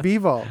 Dimitri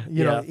Bivol.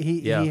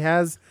 He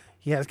has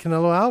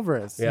Canelo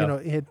Alvarez.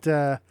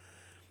 Yeah.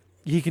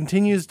 He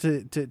continues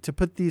to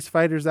put these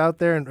fighters out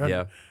there, and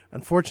Yeah.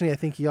 unfortunately, I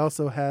think he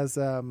also has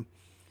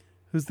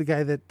who's the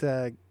guy that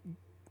the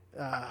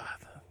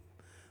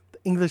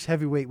English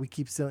heavyweight we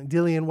keep selling,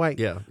 Dillian White.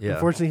 Yeah.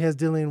 Unfortunately, he has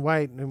Dillian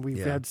White, and we've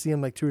Yeah. had to see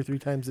him like 2 or 3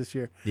 times this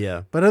year.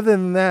 Yeah. But other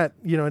than that,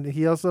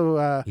 he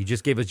also He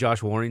just gave us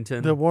Josh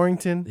Warrington. the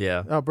Warrington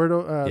Yeah.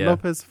 Alberto Yeah.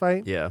 Lopez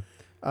fight. Yeah.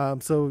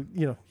 So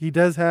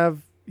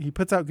he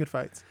puts out good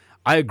fights.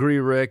 I agree,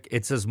 Rick.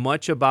 It's as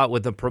much about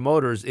with the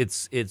promoters.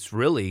 It's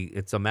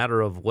a matter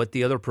of what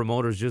the other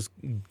promoters just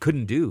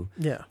couldn't do.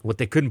 Yeah. What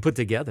they couldn't put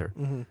together.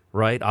 Mm-hmm.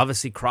 Right.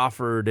 Obviously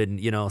Crawford and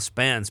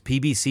Spence,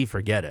 PBC,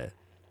 forget it.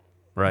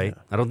 Right.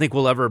 Yeah. I don't think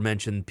we'll ever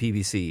mention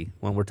PBC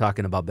when we're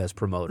talking about best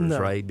promoters. No.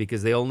 Right.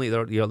 Because you're only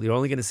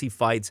going to see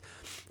fights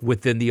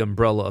within the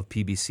umbrella of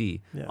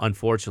PBC. Yeah.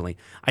 Unfortunately,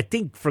 I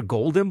think for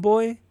Golden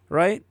Boy,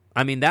 right.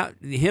 I mean that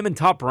him and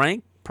Top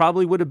Rank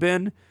probably would have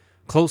been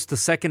close to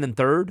second and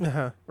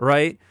third,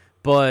 right?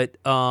 But,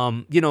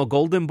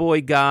 Golden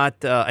Boy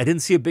got, I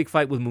didn't see a big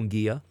fight with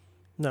Munguia,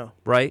 No.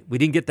 right? We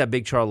didn't get that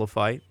big Charlo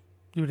fight.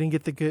 You didn't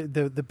get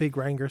the big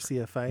Ryan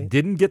Garcia fight.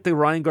 Didn't get the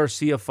Ryan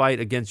Garcia fight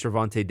against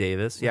Gervonta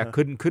Davis. Yeah,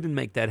 couldn't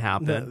make that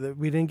happen. No,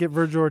 we didn't get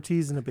Virgil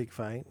Ortiz in a big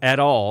fight. At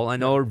all. I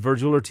know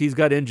Virgil Ortiz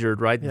got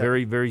injured, right? Yeah.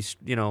 Very, very,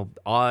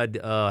 odd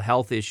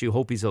health issue.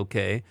 Hope he's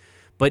okay.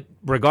 But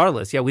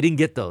regardless, we didn't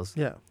get those.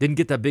 Yeah. Didn't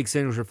get that big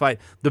signature fight.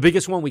 The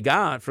biggest one we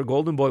got for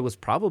Golden Boy was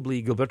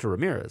probably Gilberto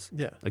Ramirez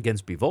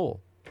against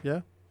Bivol,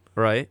 Yeah.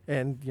 right?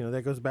 And,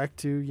 that goes back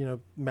to,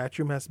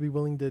 Matchroom has to be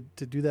willing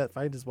to do that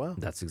fight as well.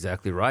 That's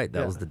exactly right.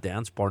 That was the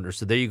dance partner.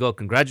 So there you go.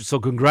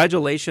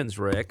 Congratulations,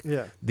 Rick.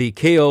 Yeah. The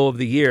KO of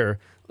the year.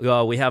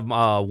 We have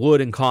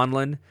Wood and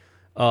Conlon.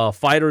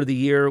 Fighter of the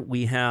year,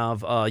 we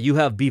have you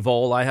have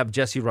Bivol. I have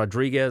Jesse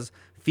Rodriguez.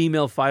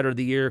 Female Fighter of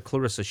the Year,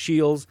 Clarissa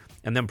Shields.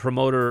 And then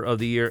Promoter of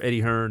the Year,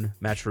 Eddie Hearn,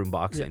 Matchroom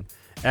Boxing.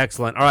 Yeah.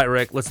 Excellent. All right,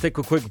 Rick, let's take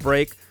a quick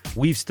break.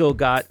 We've still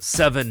got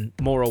 7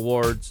 more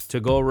awards to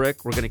go,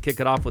 Rick. We're going to kick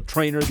it off with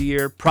Trainer of the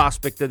Year,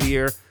 Prospect of the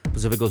Year,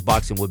 Pacificos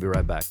Boxing. We'll be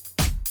right back.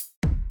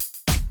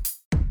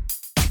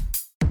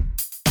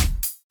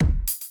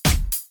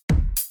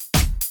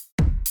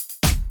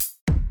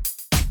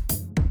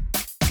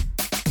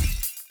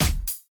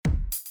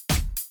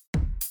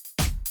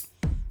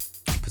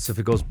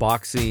 Pacificos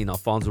Boxing,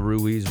 Alfonso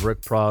Ruiz,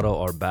 Rick Prado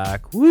are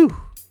back. Woo!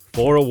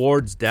 4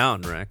 awards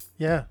down, Rick.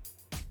 Yeah.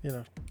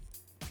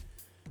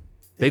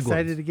 Big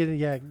excited ones.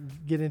 to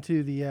get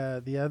into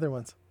the other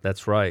ones.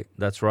 That's right.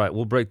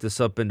 We'll break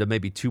this up into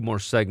maybe 2 more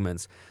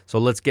segments. So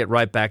let's get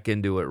right back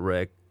into it,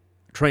 Rick.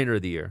 Trainer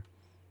of the Year.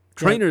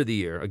 Trainer of the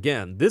Year.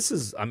 Again, this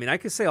is, I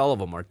could say all of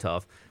them are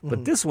tough,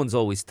 but this one's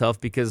always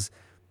tough because,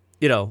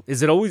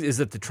 is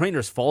it the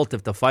trainer's fault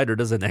if the fighter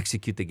doesn't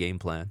execute the game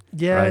plan?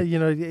 Yeah, right?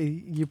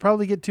 You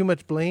probably get too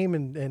much blame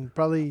and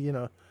probably,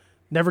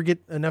 never get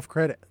enough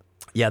credit.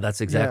 Yeah,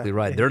 that's exactly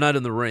right. They're not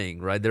in the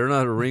ring, right? They're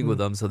not in a ring with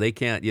them, so they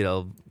can't,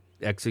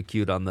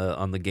 execute on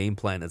the game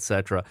plan,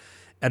 etc.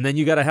 And then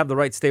you got to have the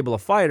right stable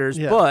of fighters.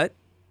 Yeah. But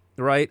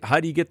right, how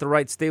do you get the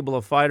right stable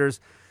of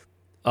fighters?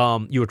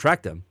 You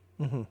attract them,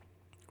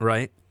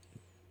 right?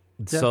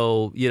 Yeah.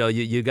 So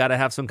you got to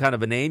have some kind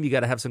of a name. You got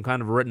to have some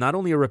kind of not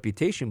only a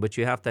reputation, but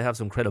you have to have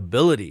some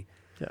credibility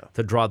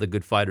to draw the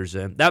good fighters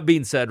in. That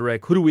being said,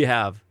 Rick, who do we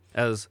have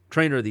as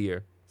Trainer of the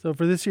Year? So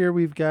for this year,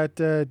 we've got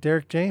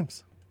Derek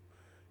James.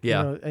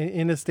 Yeah,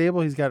 in his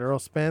stable, he's got Earl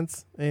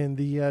Spence and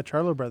the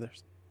Charlo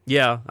brothers.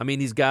 Yeah,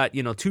 he's got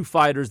 2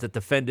 fighters that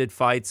defended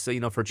fights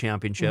for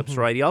championships,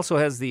 right? He also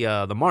has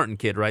the Martin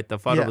kid, right? The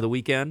fight over the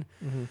weekend.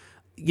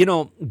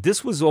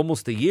 This was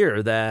almost a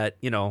year that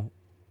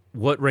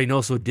what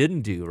Reynoso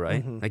didn't do,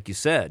 right? Like you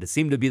said, it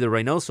seemed to be the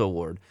Reynoso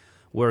award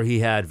where he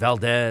had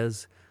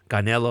Valdez,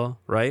 Canelo,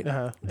 right?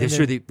 This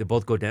year they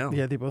both go down.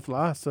 Yeah, they both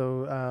lost.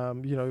 So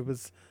it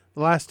was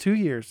the last 2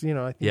 years.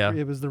 I think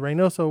it was the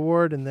Reynoso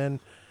award, and then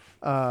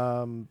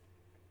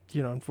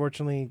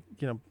unfortunately,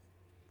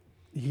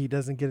 he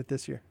doesn't get it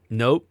this year.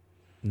 Nope.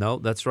 No,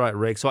 that's right,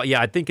 Rick. So,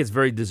 I think it's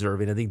very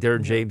deserving. I think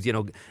Darren James,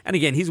 and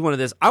again, he's one of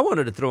this. I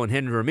wanted to throw in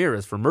Henry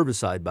Ramirez from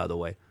Herbicide, by the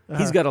way.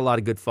 He's got a lot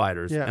of good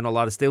fighters and a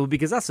lot of stable,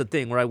 because that's the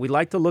thing, right? We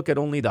like to look at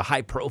only the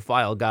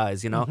high-profile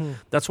guys,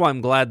 That's why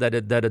I'm glad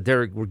that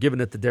Derek, we're giving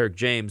it to Derek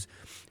James.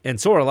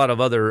 And so are a lot of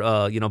other,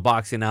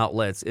 boxing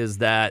outlets, is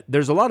that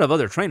there's a lot of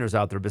other trainers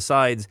out there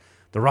besides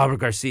the Robert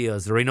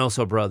Garcias, the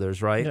Reynoso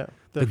brothers, right? Yeah,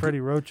 the Freddie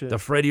Roaches. The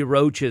Freddie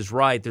Roaches,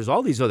 right. There's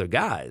all these other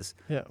guys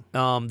that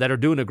are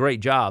doing a great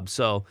job.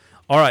 So,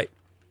 all right,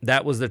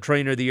 that was the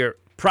Trainer of the Year.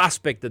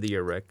 Prospect of the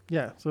Year, Rick.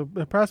 Yeah, so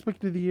the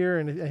Prospect of the Year,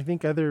 and I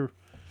think other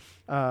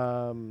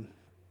boxing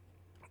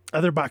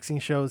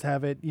shows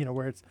have it,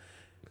 where it's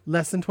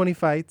less than 20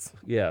 fights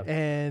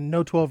and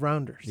no 12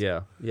 rounders.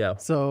 Yeah.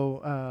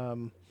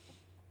 So,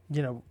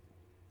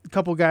 a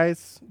couple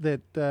guys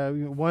that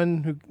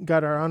one who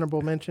got our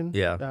honorable mention.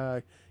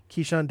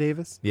 Keyshawn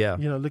Davis. Yeah.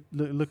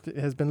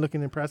 Has been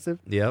looking impressive.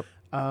 Yep.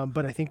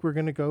 But I think we're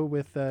going to go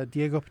with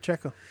Diego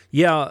Pacheco.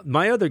 Yeah,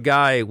 my other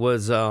guy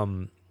was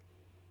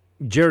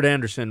Jared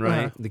Anderson,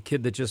 right? Uh-huh. The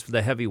kid that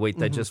the heavyweight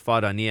that just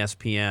fought on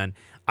ESPN.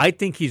 I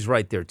think he's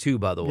right there too,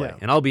 by the way. Yeah.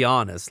 And I'll be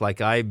honest,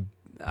 like I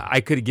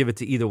could give it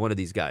to either one of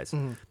these guys.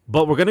 Mm-hmm.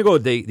 But we're gonna go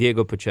with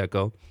Diego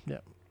Pacheco. Yeah.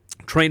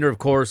 Trainer, of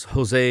course,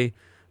 Jose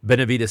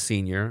Benavidez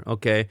Sr.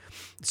 Okay.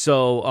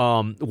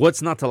 So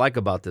what's not to like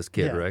about this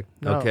kid, Yeah. Rick?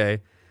 No.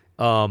 Okay.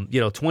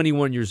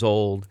 21 years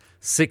old,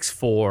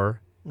 6'4",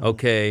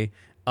 okay.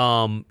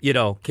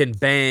 Can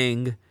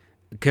bang,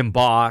 can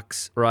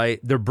box, right?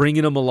 They're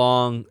bringing him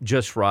along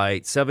just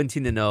right.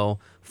 17-0,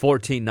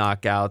 14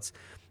 knockouts.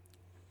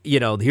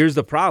 Here's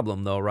the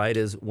problem, though, right,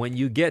 is when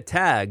you get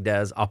tagged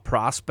as a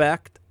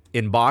prospect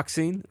in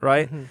boxing,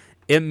 right,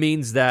 it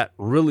means that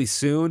really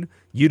soon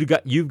you've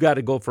got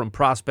to go from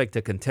prospect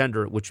to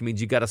contender, which means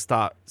you got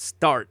to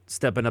start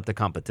stepping up the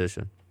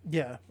competition.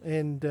 Yeah,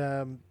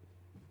 and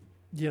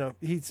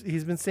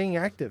he's been staying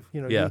active.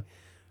 Yeah.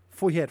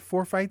 He had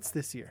 4 fights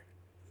this year.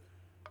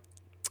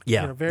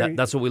 Yeah,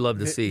 that's what we love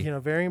to see.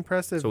 Very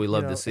impressive. That's what we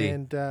love to see.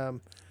 And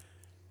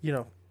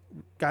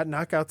got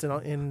knockouts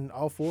in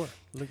all 4.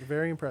 Look,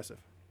 very impressive.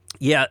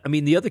 Yeah, I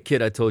mean, the other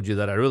kid I told you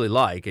that I really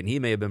like, and he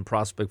may have been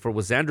prospect for,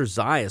 was Xander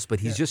Zayas, but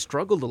he's just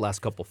struggled the last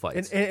couple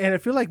fights. And I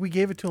feel like we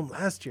gave it to him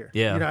last year.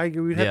 Yeah.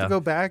 We'd have to go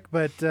back,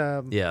 but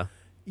yeah.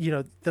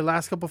 The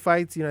last couple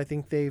fights, I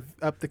think they've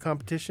upped the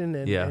competition,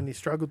 and he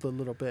struggled a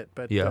little bit,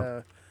 but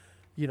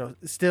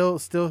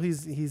still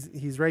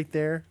he's right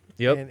there.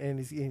 Yep. And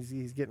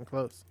he's getting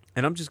close.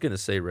 And I'm just going to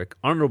say, Rick,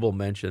 honorable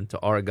mention to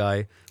our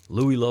guy,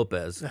 Louis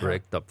Lopez,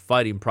 Rick, the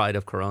fighting pride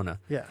of Corona,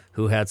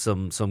 who had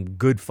some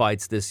good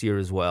fights this year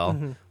as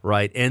well,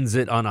 right? Ends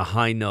it on a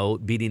high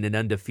note, beating an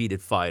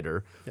undefeated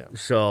fighter. Yeah.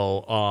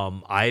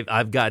 So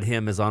I've got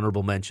him as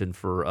honorable mention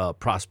for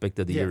prospect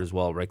of the year as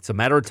well, Rick. It's a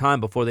matter of time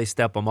before they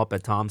step him up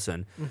at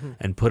Thompson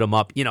and put him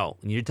up.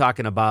 And you're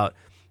talking about,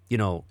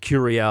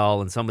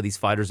 Curiel and some of these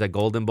fighters at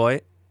Golden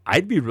Boy.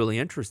 I'd be really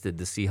interested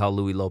to see how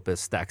Louis Lopez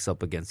stacks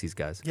up against these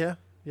guys. Yeah.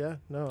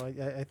 No,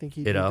 I think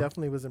he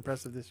definitely was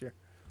impressive this year.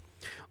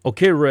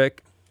 Okay,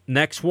 Rick.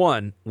 Next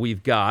one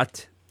we've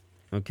got.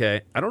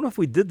 Okay, I don't know if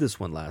we did this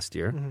one last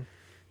year,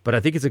 but I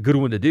think it's a good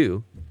one to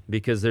do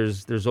because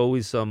there's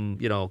always some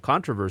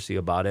controversy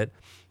about it.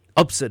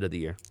 Upset of the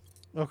year.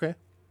 Okay,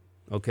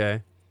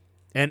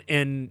 and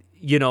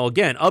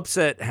again,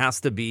 upset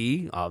has to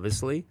be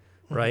obviously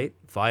right.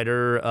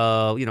 Fighter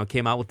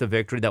came out with the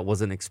victory that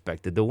wasn't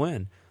expected to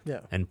win.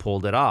 Yeah, and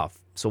pulled it off.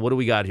 So what do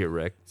we got here,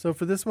 Rick? So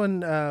for this one,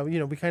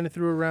 we kind of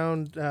threw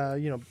around,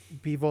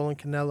 Bivol and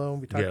Canelo,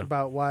 and we talked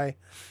about why,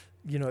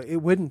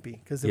 it wouldn't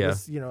be because it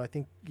was, I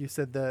think you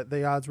said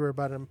the odds were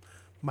about a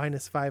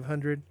minus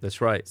 500. That's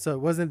right. So it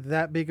wasn't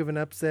that big of an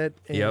upset,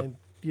 and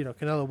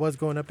Canelo was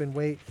going up in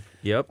weight.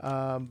 Yep.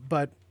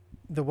 But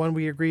the one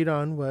we agreed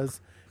on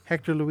was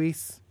Hector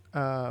Luis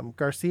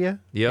Garcia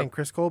and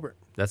Chris Colbert.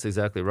 That's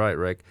exactly right,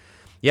 Rick.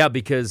 Yeah,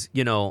 because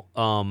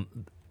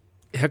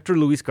Hector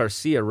Luis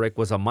Garcia, Rick,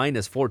 was a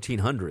minus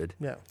 1,400.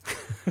 Yeah.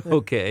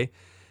 Okay.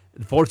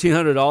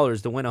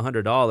 $1,400 to win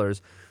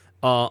 $100.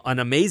 An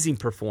amazing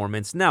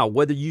performance. Now,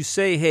 whether you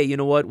say, hey, you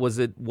know what, was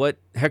it what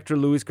Hector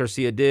Luis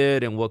Garcia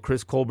did and what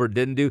Chris Colbert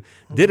didn't do?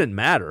 Didn't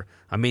matter.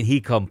 I mean,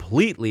 he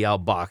completely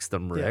outboxed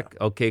them, Rick.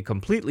 Yeah. Okay,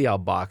 completely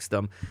outboxed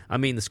them. I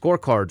mean, the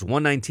scorecards,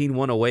 119,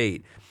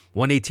 108.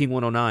 118,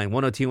 109,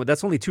 102.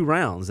 That's only 2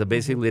 rounds that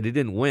basically they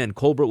didn't win.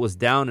 Colbert was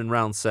down in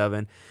round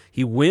 7.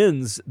 He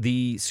wins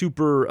the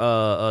Super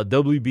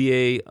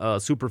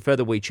WBA Super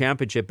Featherweight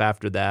Championship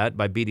after that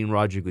by beating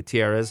Roger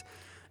Gutierrez.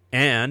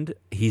 And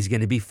he's going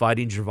to be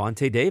fighting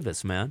Gervonta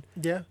Davis, man.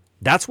 Yeah.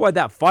 That's why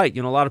that fight,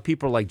 a lot of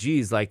people are like,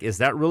 geez, is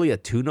that really a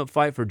tune-up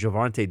fight for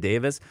Gervonta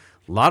Davis?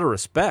 A lot of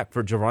respect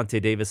for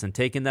Gervonta Davis in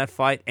taking that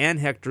fight and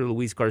Hector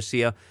Luis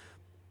Garcia.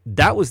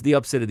 That was the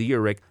upset of the year,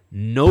 Rick.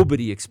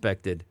 Nobody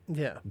expected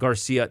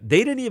Garcia.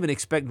 They didn't even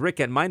expect Rick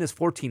at minus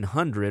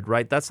 1,400,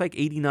 right? That's like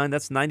 89,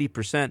 that's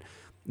 90%.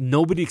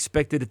 Nobody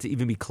expected it to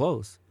even be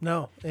close.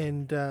 No,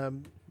 and,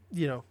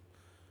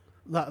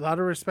 lot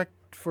of respect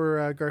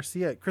for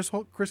Garcia. Chris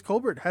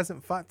Colbert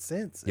hasn't fought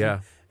since.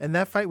 Yeah. And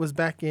that fight was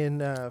back in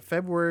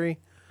February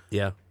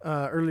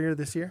earlier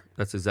this year.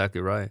 That's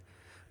exactly right.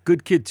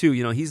 Good kid, too.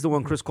 He's the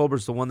one, Chris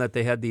Colbert's the one that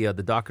they had the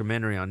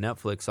documentary on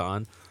Netflix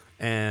on.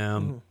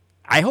 And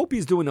I hope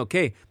he's doing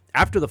okay.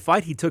 After the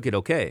fight, he took it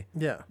okay.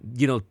 Yeah.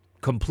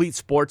 Complete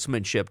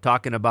sportsmanship,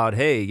 talking about,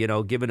 hey,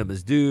 giving him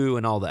his due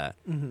and all that.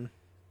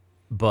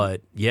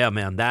 But, yeah,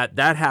 man, that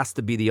has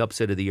to be the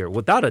upset of the year,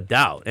 without a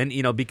doubt. And,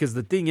 because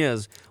the thing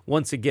is,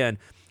 once again,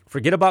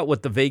 forget about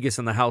what the Vegas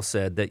and the house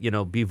said, that,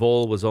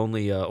 Bivol was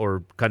only,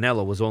 or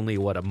Canelo was only,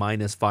 a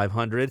minus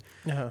 500.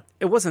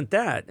 It wasn't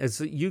that.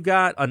 You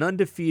got an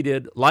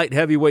undefeated light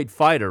heavyweight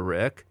fighter,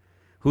 Rick,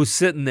 who's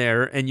sitting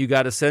there, and you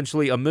got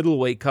essentially a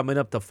middleweight coming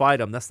up to fight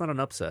him. That's not an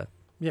upset.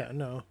 Yeah,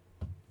 no.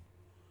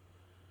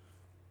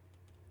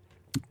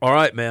 All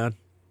right, man.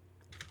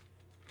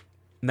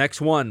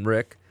 Next one,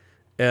 Rick.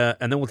 And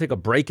then we'll take a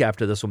break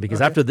after this one, because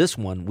after this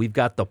one, we've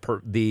got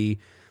the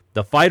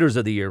fighters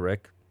of the year,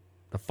 Rick.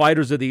 the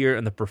fighters of the year,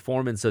 and the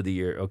performance of the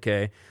year.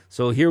 Okay,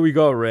 so here we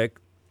go, Rick.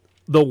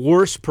 The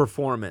worst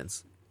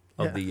performance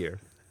of the year.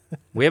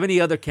 We have any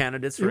other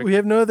candidates, Rick? We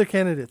have no other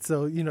candidates.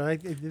 So,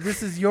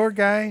 this is your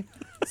guy.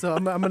 So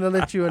I'm going to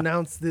let you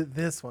announce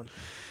this one.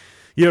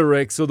 Yeah,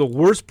 Rick. So the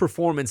worst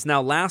performance.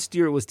 Now, last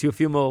year it was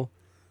Teofimo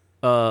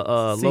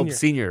Lopez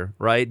Sr.,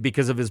 right?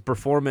 Because of his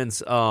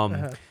performance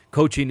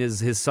coaching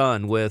his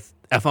son with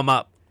F him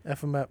up.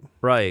 F him up.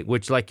 Right,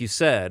 which, like you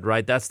said,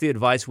 right, that's the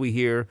advice we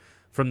hear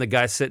from the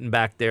guy sitting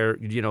back there,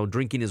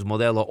 drinking his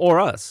Modelo, or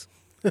us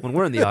when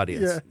we're in the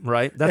audience,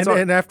 right?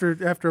 And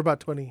after about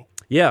 20.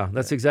 Yeah,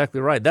 that's exactly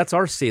right. That's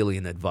our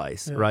salient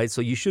advice, right? So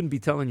you shouldn't be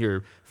telling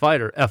your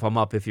fighter, F him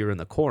up if you're in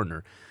the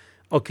corner.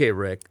 Okay,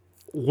 Rick,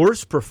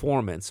 worst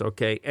performance,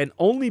 okay? And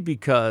only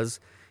because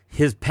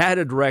his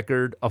padded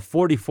record of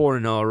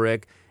 44-0,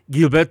 Rick,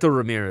 Gilberto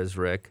Ramirez,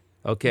 Rick,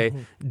 okay,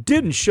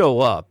 didn't show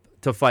up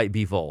to fight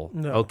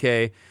Bivol,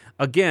 okay?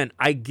 Again,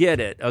 I get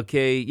it,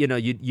 okay? You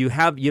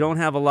don't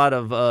have a lot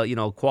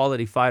of,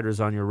 quality fighters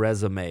on your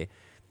resume.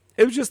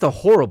 It was just a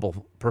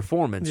horrible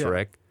performance,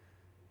 Rick.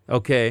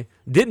 Okay,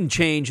 didn't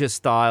change his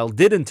style,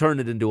 didn't turn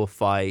it into a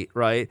fight,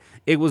 right?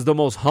 It was the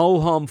most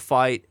ho-hum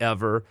fight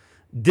ever,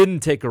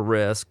 didn't take a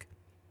risk,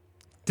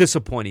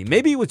 disappointing.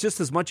 Maybe it was just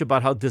as much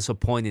about how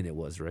disappointing it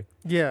was, Rick.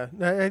 Yeah,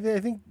 I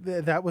think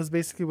that was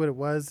basically what it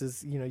was,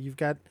 is, you've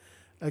got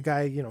a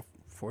guy,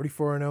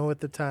 44-0 at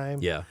the time.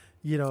 Yeah.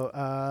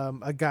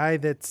 A guy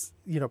that's,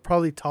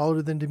 probably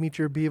taller than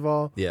Dimitri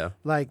Bivol. Yeah.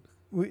 Like,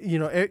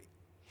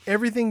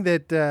 everything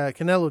that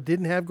Canelo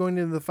didn't have going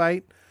into the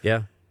fight.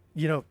 Yeah.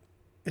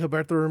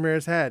 Gilberto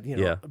Ramirez had,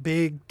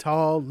 big,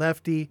 tall,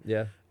 lefty.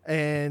 Yeah.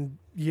 And,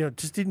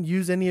 just didn't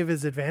use any of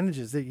his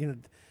advantages. That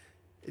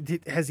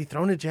has he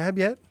thrown a jab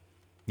yet?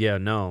 Yeah,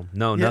 no,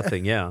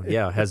 nothing.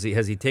 Yeah. Has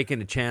he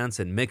taken a chance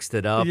and mixed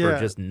it up or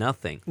just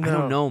nothing? No. I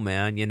don't know,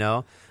 man,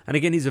 And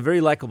again, he's a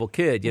very likable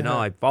kid,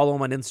 I follow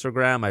him on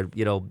Instagram,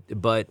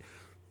 but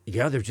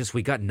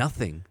we got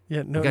nothing.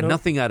 Yeah, we got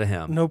nothing out of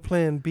him. No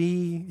plan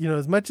B,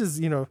 as much as,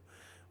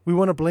 we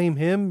want to blame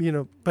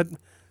him, but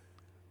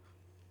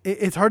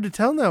it's hard to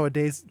tell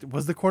nowadays.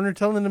 Was the corner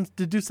telling him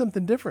to do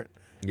something different?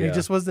 Yeah. He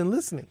just wasn't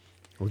listening.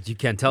 Well, you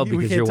can't tell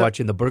because you're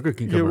watching the Burger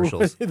King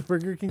commercials. The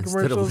Burger King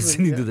instead commercials. Of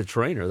listening to the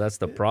trainer. That's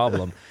the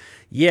problem.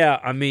 Yeah,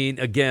 I mean,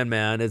 again,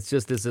 man, it's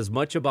as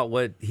much about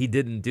what he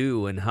didn't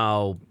do and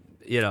how,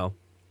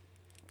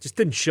 just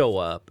didn't show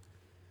up.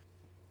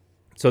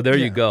 So there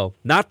you go.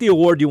 Not the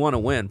award you want to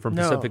win from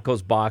Pacific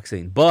Coast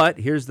Boxing. But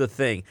here's the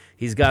thing.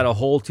 He's got a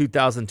whole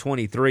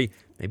 2023.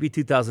 Maybe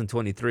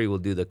 2023 will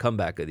do the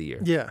comeback of the year.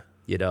 Yeah.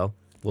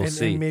 We'll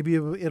see. And maybe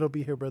it'll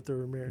be Gilberto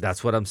Ramirez.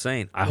 That's what I'm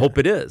saying. I hope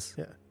it is.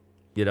 Yeah.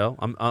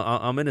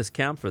 I'm in his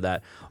camp for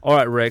that. All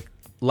right, Rick.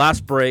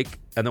 Last break,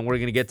 and then we're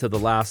going to get to the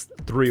last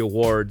 3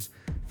 awards: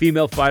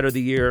 Female Fighter of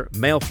the Year,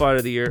 Male Fighter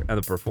of the Year, and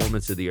the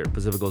Performance of the Year.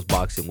 Pacific Coast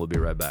Boxing. We'll be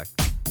right back.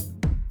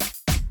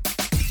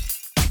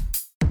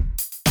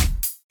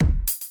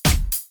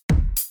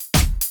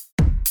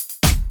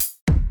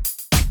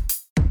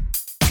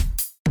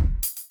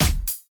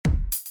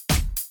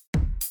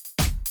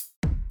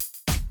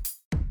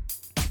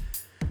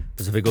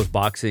 Pacific Coast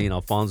Boxing,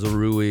 Alfonso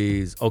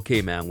Ruiz.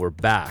 Okay, man, we're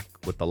back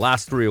with the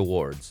last 3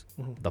 awards.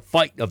 The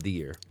Fight of the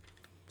Year.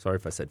 Sorry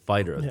if I said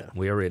fighter. Yeah.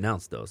 We already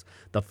announced those.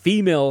 The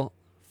Female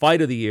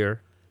Fight of the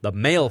Year, the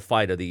Male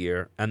Fight of the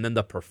Year, and then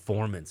the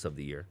Performance of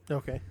the Year.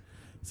 Okay.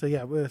 So,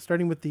 we're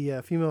starting with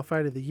the Female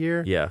Fight of the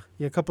Year. Yeah.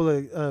 A couple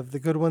of the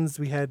good ones.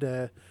 We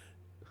had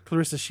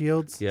Clarissa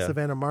Shields,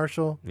 Savannah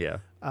Marshall. Yeah.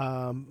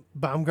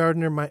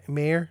 Baumgardner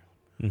Mayer.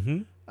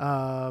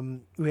 Mm-hmm.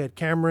 We had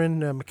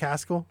Cameron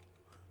McCaskill.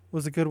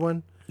 Was a good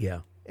one.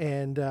 Yeah.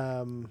 And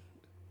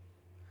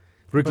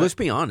Rick, let's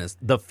be honest.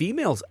 The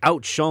females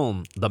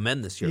outshone the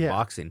men this year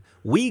boxing.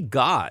 We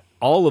got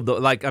all of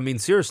the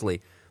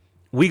seriously,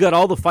 we got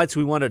all the fights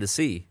we wanted to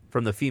see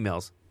from the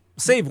females.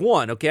 Save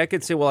one, okay? I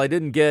could say, well, I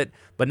didn't get,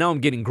 but now I'm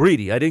getting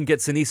greedy. I didn't get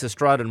Sinisa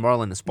Estrada and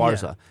Marlon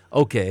Esparza. Yeah.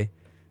 Okay.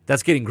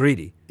 That's getting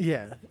greedy.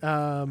 Yeah.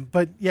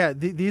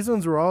 These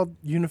ones were all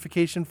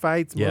unification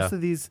fights. Most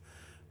of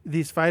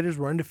these fighters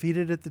were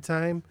undefeated at the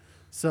time.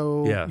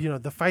 So,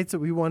 the fights that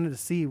we wanted to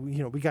see,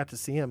 we got to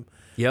see them.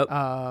 Yep.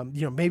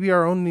 Maybe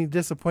our only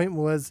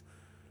disappointment was,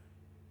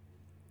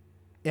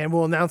 and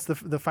we'll announce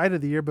the fight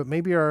of the year, but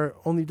maybe our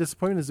only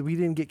disappointment is that we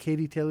didn't get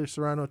Katie Taylor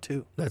Serrano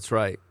too. That's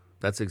right.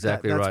 That's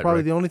exactly right. That's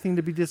probably the only thing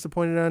to be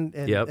disappointed on,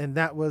 and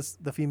that was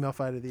the Female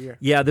Fight of the Year.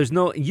 Yeah,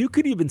 you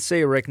could even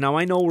say, Rick, now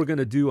I know we're going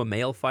to do a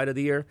Male Fight of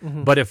the Year,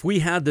 but if we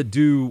had to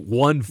do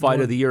one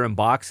Fight of the Year in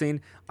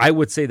boxing, I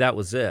would say that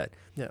was it.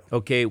 Yeah.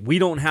 Okay, we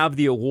don't have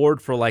the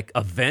award for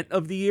event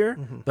of the year,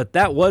 but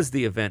that was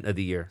the event of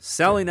the year.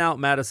 Selling out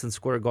Madison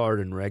Square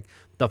Garden, Rick.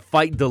 The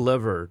fight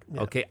delivered.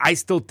 Yeah. Okay, I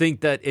still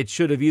think that it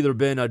should have either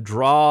been a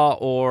draw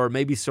or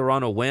maybe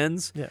Serrano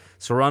wins. Yeah.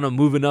 Serrano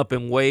moving up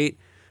in weight.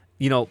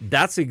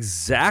 That's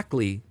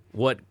exactly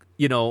what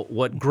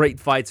great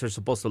fights are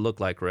supposed to look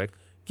like, Rick.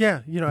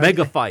 Yeah, you know,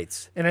 Mega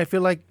fights. and I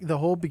feel like the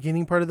whole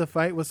beginning part of the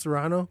fight was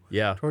Serrano.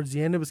 Yeah. Towards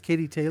the end, it was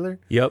Katie Taylor.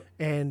 Yep.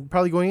 And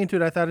probably going into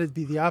it, I thought it'd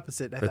be the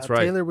opposite. I That's thought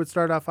right. Taylor would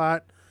start off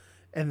hot,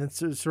 and then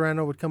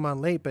Serrano would come on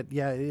late. But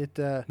yeah,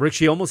 Rick,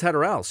 she almost had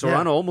her out.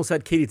 Serrano almost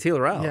had Katie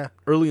Taylor out Yeah.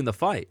 early in the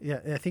fight. yeah,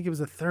 I think it was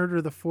the third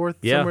or the fourth,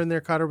 Yeah. somewhere in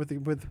there, caught her with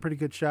a pretty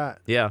good shot.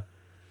 Yeah.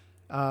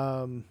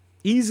 Um,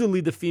 Easily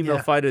the female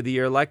Yeah. fight of the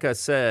year. Like I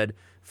said,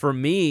 for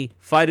me,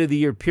 fight of the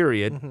year,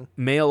 period, Mm-hmm.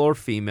 male or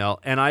female.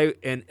 And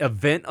an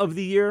event of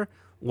the year,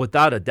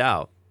 without a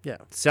doubt. yeah,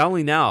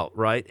 Selling out,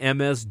 right?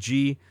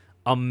 MSG,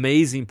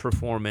 amazing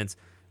performance.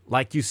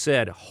 Like you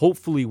said,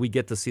 hopefully we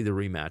get to see the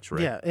rematch,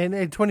 right? yeah, and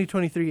in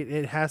 2023,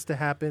 it has to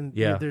happen.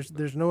 Yeah.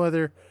 There's no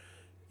other,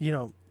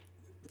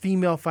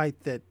 female fight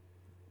that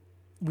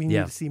we need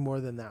Yeah. to see more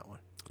than that one.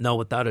 No,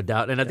 without a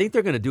doubt. And I think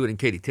they're going to do it in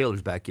Katie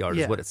Taylor's backyard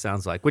Yeah. is what it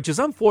sounds like, which is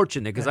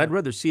unfortunate because Uh-huh. I'd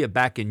rather see it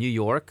back in New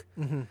York,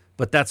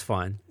 but that's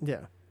fine.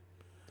 Yeah,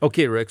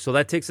 Okay, Rick, so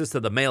that takes us to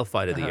the male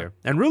fight of the year.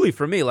 And really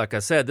for me, like I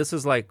said, this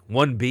is like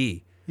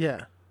 1B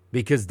yeah,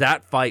 because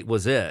that fight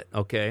was it,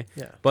 okay?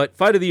 Yeah. But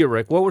fight of the year,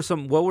 Rick, what were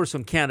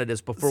some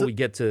candidates before we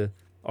get to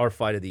our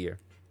fight of the year?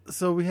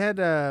 So we had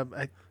Jermel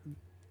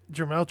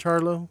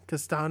Charlo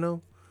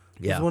Castano.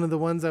 Yeah. Was one of the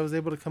ones I was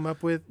able to come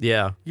up with.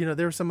 Yeah.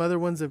 There were some other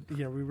ones that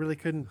we really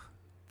couldn't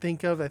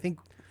think of. I think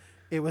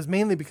it was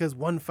mainly because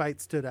one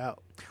fight stood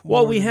out.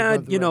 Well, more we than had,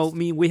 above the rest.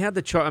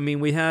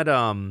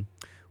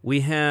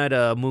 we had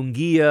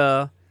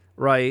Munguia,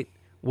 right?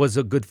 Was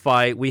a good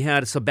fight. We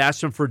had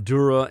Sebastian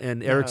Verdura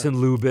and Erickson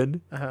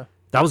Lubin. Uh-huh.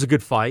 That was a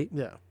good fight,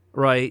 Yeah.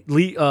 right?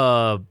 We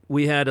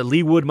had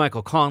Lee Wood,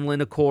 Michael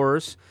Conlon, of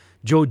course.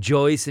 Joe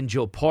Joyce and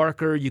Joe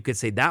Parker. You could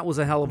say that was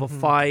a hell of a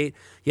fight.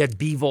 You had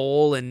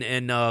Bivol and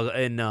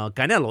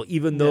Canelo,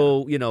 even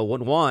though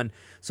won.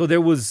 So there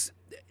was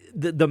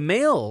the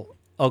male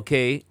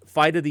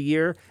fight of the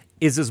year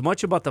is as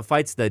much about the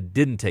fights that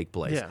didn't take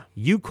place. Yeah.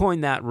 You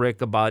coined that,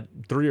 Rick, about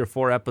 3 or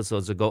 4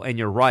 episodes ago, and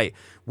you're right.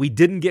 We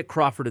didn't get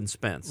Crawford and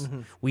Spence.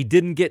 We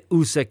didn't get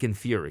Usyk and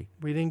Fury.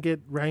 We didn't get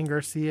Ryan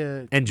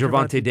Garcia And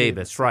Gervonta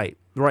Davis, right.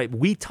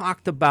 We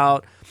talked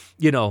about,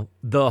 the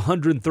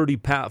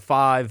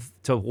 135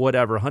 to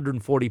whatever,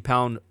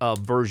 140-pound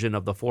version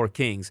of the Four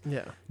Kings.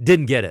 Yeah.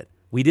 Didn't get it.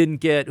 We didn't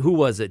get, who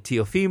was it?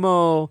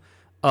 Teofimo,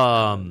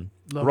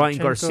 Ryan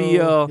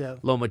Garcia, yeah.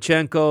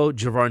 Lomachenko,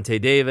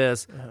 Gervonta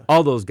Davis,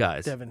 all those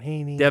guys. Devin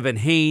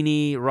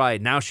Haney,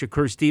 right. Now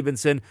Shakur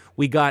Stevenson.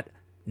 We got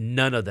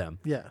none of them.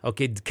 Yeah.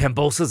 Okay,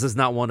 Kambosos is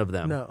not one of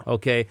them. No.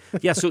 Okay.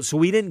 Yeah, so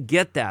we didn't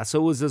get that. So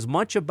it was as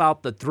much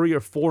about the 3 or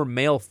 4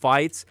 male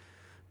fights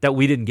that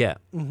we didn't get.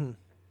 Mm-hmm.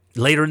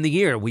 Later in the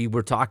year, we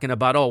were talking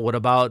about, what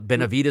about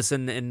Benavides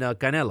and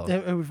Canelo?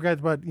 And we forgot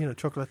about,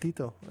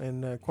 Chocolatito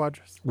and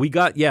Cuadras. We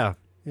got, You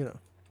know,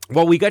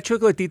 well, we got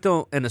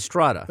Chocolatito and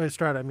Estrada.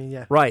 Estrada, I mean,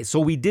 yeah. Right. So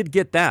we did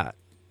get that,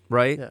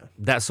 right?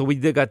 Yeah. So we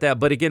did got that.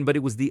 But again,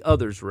 it was the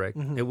others, Rick.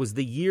 Mm-hmm. It was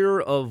the year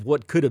of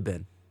what could have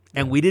been.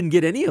 And we didn't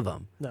get any of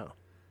them. No.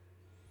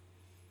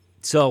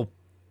 So,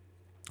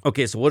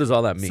 okay, so what does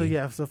all that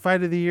mean? So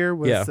fight of the year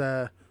was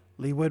Yeah.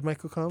 Lee Wood,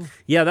 Michael Conlon.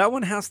 Yeah, that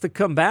one has to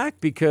come back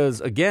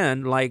because,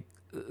 again, like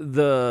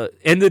the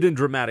ended in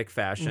dramatic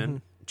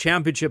fashion,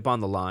 championship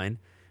on the line.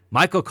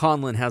 Michael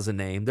Conlon has a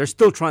name. They're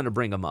still trying to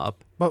bring him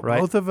up, But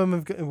right? both of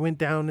them went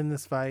down in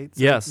this fight.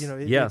 So, Yes,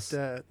 the yes,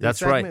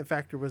 that's right. excitement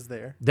factor was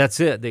there. That's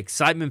it. The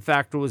excitement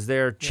factor was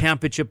there.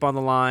 Championship on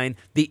the line.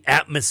 The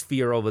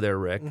atmosphere over there,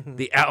 Rick.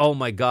 Oh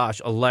my gosh,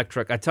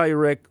 electric. I tell you,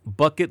 Rick,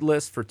 bucket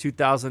list for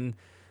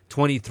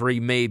 2023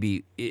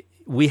 maybe.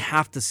 We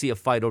have to see a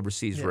fight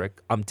overseas,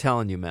 Rick. I'm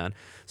telling you, man.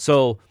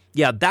 So,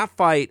 yeah, that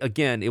fight,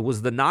 again, it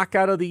was the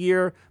knockout of the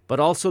year, but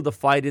also the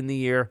fight in the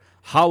year.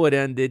 How it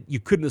ended, you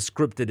couldn't have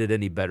scripted it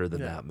any better than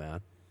that,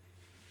 man.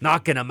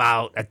 Knocking him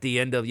out at the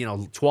end of,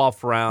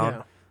 12th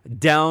round,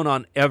 down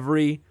on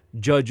every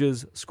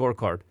judge's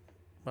scorecard.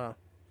 Wow.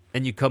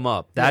 And you come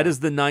up. That is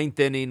the 9th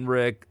inning,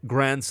 Rick.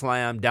 Grand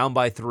slam, down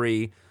by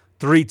 3,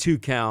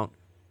 3-2 count,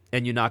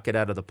 and you knock it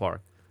out of the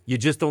park. You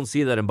just don't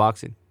see that in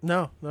boxing.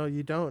 No,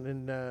 you don't.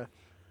 And it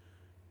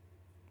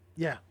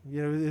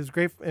was a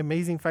great,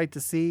 amazing fight to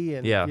see,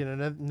 and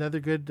another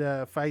good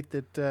fight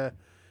that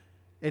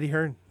Eddie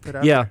Hearn put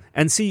out. Yeah,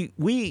 and see,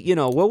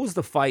 what was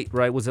the fight?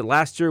 Right? Was it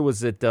last year?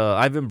 Was it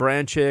Ivan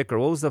Branchik, or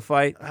what was the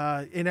fight?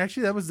 And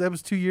actually, that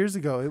was 2 years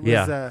ago. It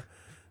was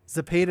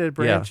Zepeda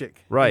Branchik,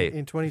 right,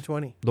 in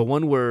 2020. The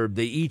one where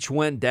they each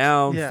went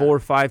down 4 or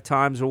 5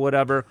 times or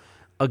whatever.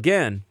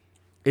 Again,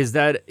 is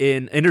that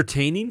an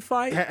entertaining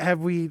fight?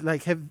 Have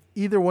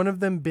either one of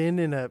them been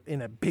in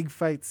a big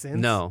fight since?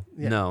 No,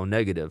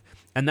 negative.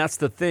 And that's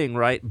the thing,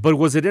 right? But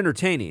was it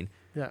entertaining?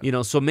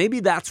 Yeah. So maybe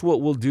that's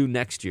what we'll do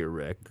next year,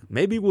 Rick.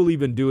 Maybe we'll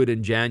even do it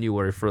in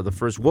January for the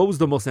first. What was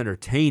the most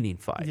entertaining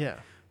fight? Yeah.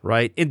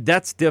 Right? And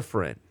that's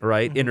different,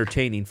 right?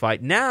 Entertaining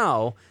fight.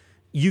 Now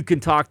you can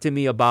talk to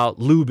me about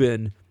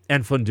Lubin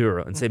and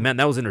Fundura and say, man,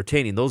 that was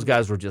entertaining. Those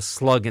guys were just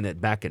slugging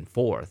it back and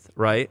forth,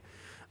 right?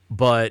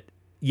 But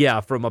yeah,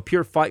 from a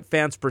pure fight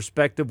fans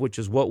perspective, which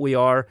is what we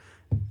are,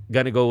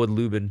 gonna go with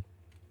Lubin,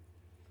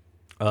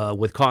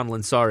 with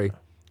Conlon, sorry.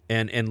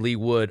 and Lee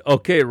Wood.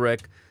 Okay,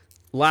 Rick,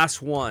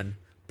 last one,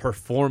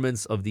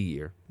 performance of the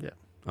year. Yeah.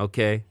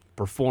 Okay,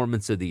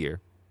 performance of the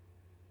year.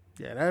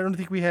 Yeah, and I don't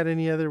think we had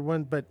any other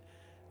one, but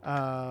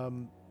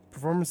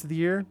performance of the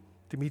year,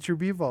 Dimitri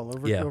Bivol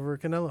over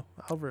Canelo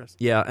Alvarez.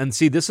 Yeah, and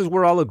see, this is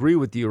where I'll agree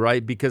with you,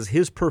 right? Because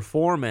his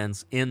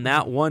performance in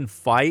that one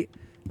fight,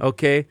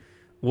 okay,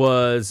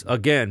 was,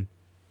 again,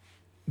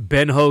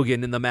 Ben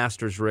Hogan in the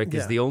Masters, Rick,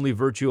 is the only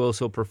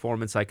virtuoso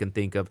performance I can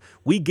think of.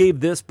 We gave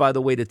this, by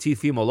the way, to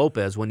Teofimo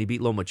Lopez when he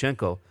beat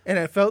Lomachenko. And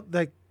I felt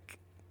like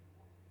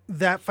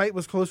that fight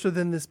was closer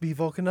than this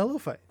Bivol-Canelo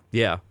fight.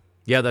 Yeah.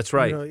 Yeah, that's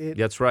right.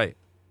 That's right.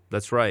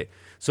 That's right.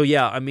 So,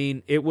 yeah, I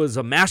mean, it was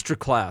a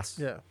masterclass.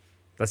 Yeah.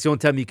 That's the only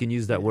time you can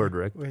use that word,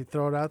 Rick. Wait,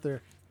 throw it out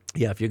there.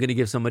 Yeah, if you're going to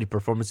give somebody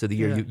performance of the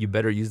year, you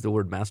better use the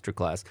word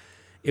masterclass.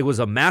 It was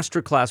a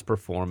masterclass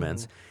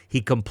performance.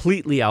 He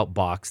completely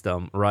outboxed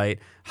them, right?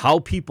 How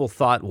people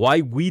thought,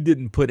 why we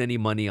didn't put any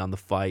money on the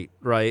fight,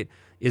 right,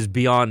 is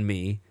beyond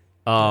me.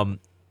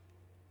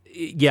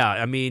 He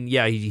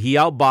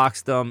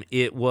outboxed them.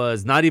 It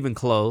was not even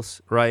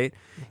close, right?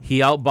 He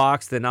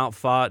outboxed and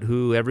outfought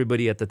who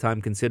everybody at the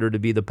time considered to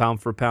be the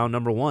pound-for-pound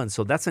number one.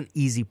 So that's an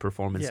easy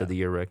performance of the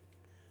year, Rick.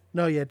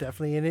 No, yeah,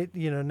 definitely. And it,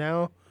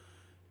 now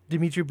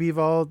Dimitri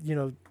Bivol,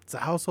 it's a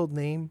household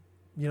name.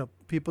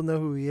 People know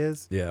who he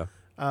is. Yeah.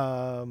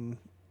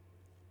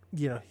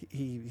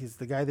 He's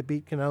the guy that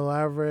beat Canelo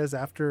Alvarez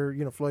after,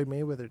 Floyd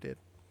Mayweather did.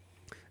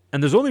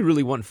 And there's only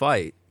really one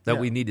fight that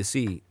we need to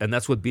see, and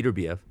that's with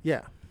Beterbiev.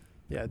 Yeah.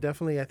 Yeah,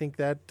 definitely. I think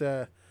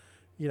that,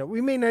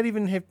 we may not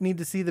even need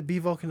to see the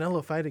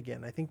Bivol-Canelo fight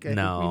again. I think we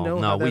know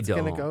how that's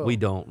going to go. We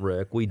don't,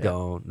 Rick. We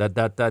don't.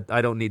 That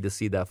I don't need to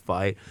see that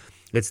fight.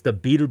 It's the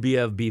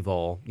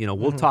Beterbiev-Bivol.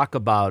 We'll talk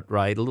about,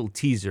 right, a little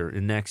teaser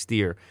in next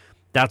year.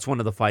 That's one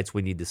of the fights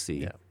we need to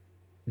see. Yeah.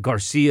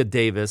 Garcia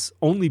Davis,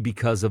 only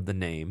because of the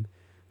name,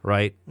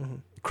 right?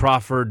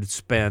 Crawford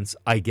Spence,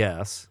 I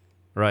guess,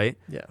 right?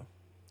 Yeah.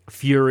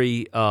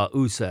 Fury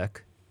Usyk,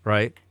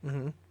 right?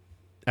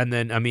 And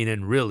then,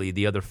 and really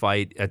the other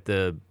fight at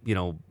the,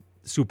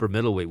 super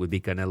middleweight would be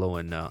Canelo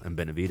and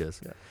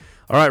Benavidez. Yeah.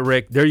 All right,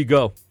 Rick, there you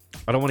go.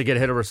 I don't want to get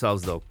ahead of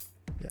ourselves, though.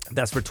 Yeah.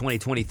 That's for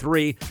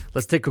 2023.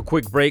 Let's take a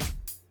quick break.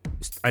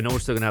 I know we're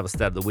still going to have a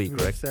stat of the week,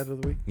 Rick. Stat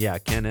of the week. Yeah,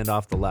 can't end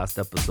off the last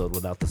episode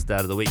without the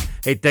stat of the week.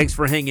 Hey, thanks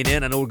for hanging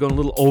in. I know we're going a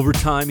little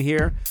overtime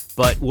here,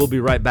 but we'll be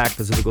right back.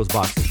 Pacific Goes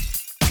Boxing.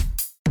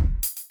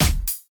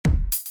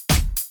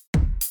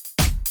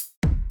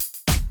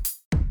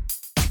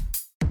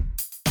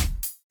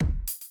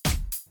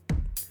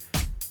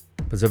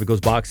 Pacific Goes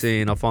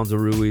Boxing, Alfonso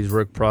Ruiz,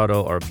 Rick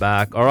Prado are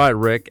back. All right,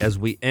 Rick, as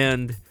we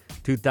end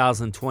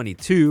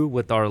 2022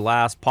 with our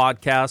last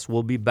podcast,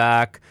 we'll be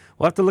back.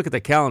 We'll have to look at the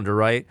calendar,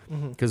 right?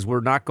 Because we're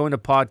not going to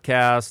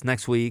podcast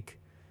next week,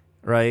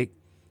 right?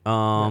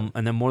 And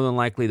then more than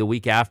likely the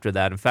week after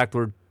that. In fact,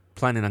 we're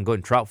planning on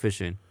going trout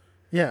fishing.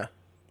 Yeah.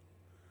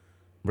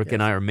 Rick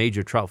and I are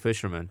major trout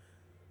fishermen.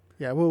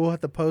 Yeah, we'll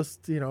have to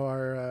post,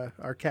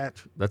 our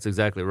catch. That's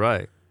exactly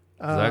right.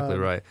 Exactly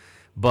right.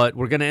 But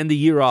we're going to end the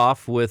year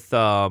off with,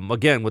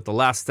 again, with the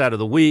last stat of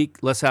the week.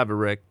 Let's have it,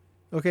 Rick.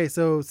 Okay,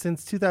 so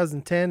since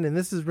 2010, and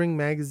this is Ring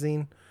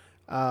Magazine,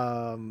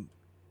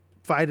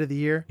 fight of the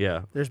year.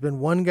 Yeah. There's been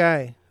one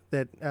guy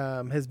that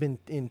has been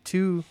in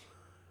 2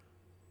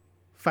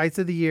 fights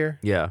of the year.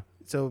 Yeah.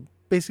 So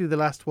basically the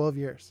last 12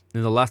 years.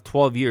 In the last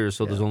 12 years,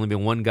 so there's only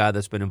been one guy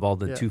that's been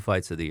involved in 2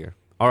 fights of the year.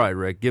 All right,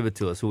 Rick, give it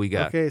to us. Who we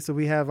got? Okay, so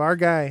we have our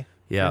guy,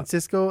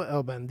 Francisco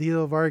El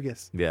Bandido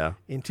Vargas. Yeah.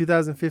 In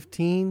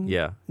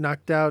 2015,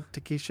 knocked out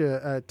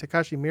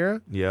Takashi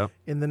Miura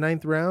in the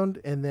 9th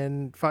round, and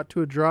then fought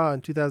to a draw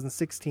in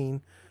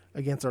 2016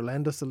 against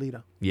Orlando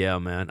Salido. Yeah,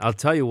 man. I'll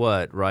tell you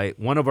what, right?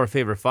 One of our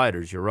favorite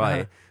fighters, you're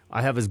right.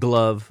 I have his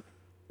glove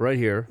right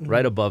here,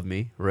 right above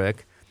me,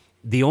 Rick.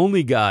 The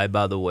only guy,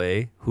 by the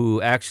way,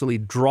 who actually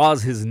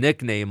draws his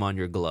nickname on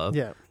your glove.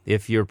 Yeah.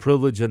 If you're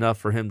privileged enough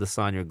for him to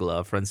sign your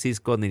glove.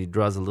 Francisco, and then he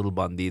draws a little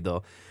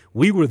bandido.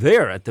 We were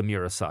there at the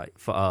Miura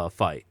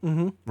fight,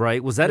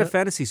 right? Was that at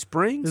Fantasy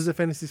Springs? It was at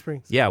Fantasy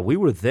Springs. Yeah, we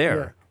were there.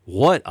 Yeah.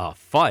 What a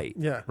fight.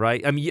 Yeah.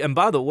 Right? I mean, and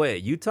by the way,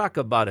 you talk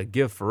about a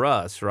gift for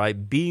us,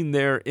 right? Being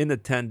there in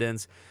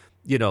attendance,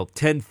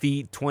 10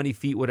 feet, 20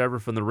 feet, whatever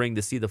from the ring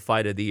to see the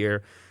fight of the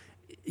year.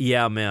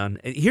 Yeah, man.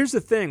 And here's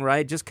the thing,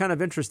 right? Just kind of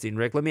interesting,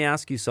 Rick. Let me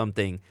ask you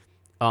something.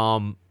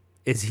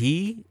 Is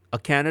he a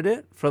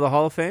candidate for the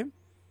Hall of Fame?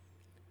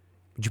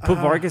 Would you put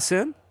Vargas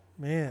in?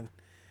 Man.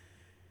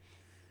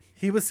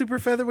 He was super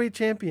featherweight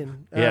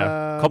champion.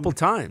 Yeah, a couple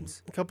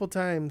times.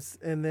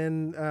 And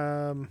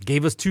then...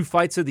 gave us 2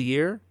 fights of the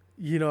year.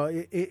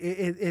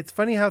 It's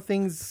funny how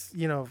things,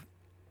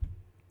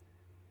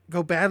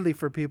 go badly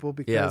for people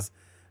because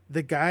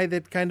the guy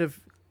that kind of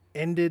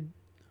ended...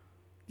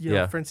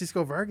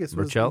 Francisco Vargas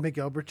was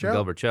Miguel Burchell.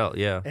 Miguel Burchell,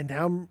 yeah. And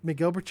now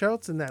Miguel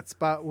Burchell's in that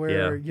spot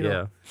where,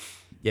 Yeah,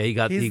 he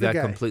got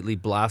completely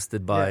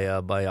blasted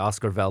by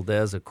Oscar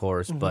Valdez, of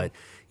course. But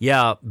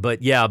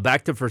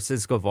back to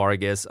Francisco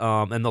Vargas.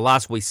 And the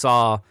last we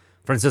saw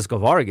Francisco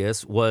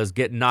Vargas was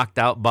get knocked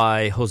out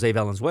by Jose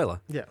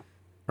Valenzuela. Yeah.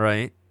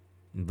 Right?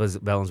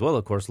 Valenzuela,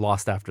 of course,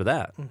 lost after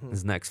that,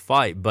 his next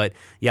fight. But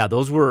yeah,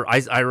 those were,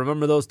 I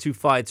remember those 2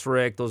 fights,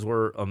 Rick. Those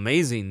were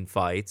amazing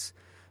fights.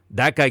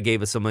 That guy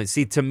gave us some.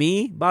 See, to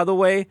me, by the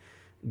way,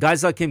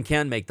 guys like him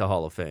can make the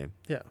Hall of Fame.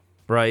 Yeah.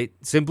 Right?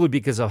 Simply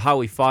because of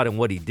how he fought and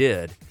what he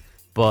did.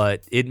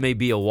 But it may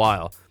be a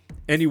while.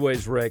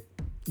 Anyways, Rick,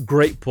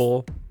 great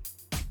pull.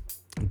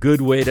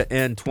 Good way to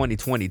end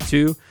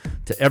 2022.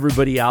 To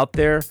everybody out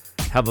there,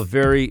 have a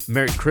very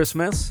Merry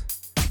Christmas.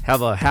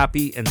 Have a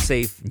happy and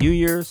safe New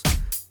Year's.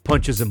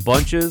 Punches and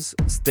bunches.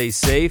 Stay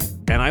safe.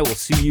 And I will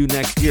see you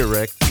next year,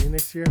 Rick. See you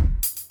next year.